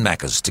 Chicken and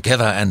Macca's,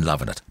 together and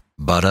loving it.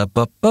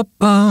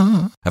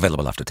 Ba-da-ba-ba-ba.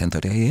 Available after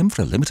 10:30 a.m.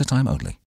 for a limited time only.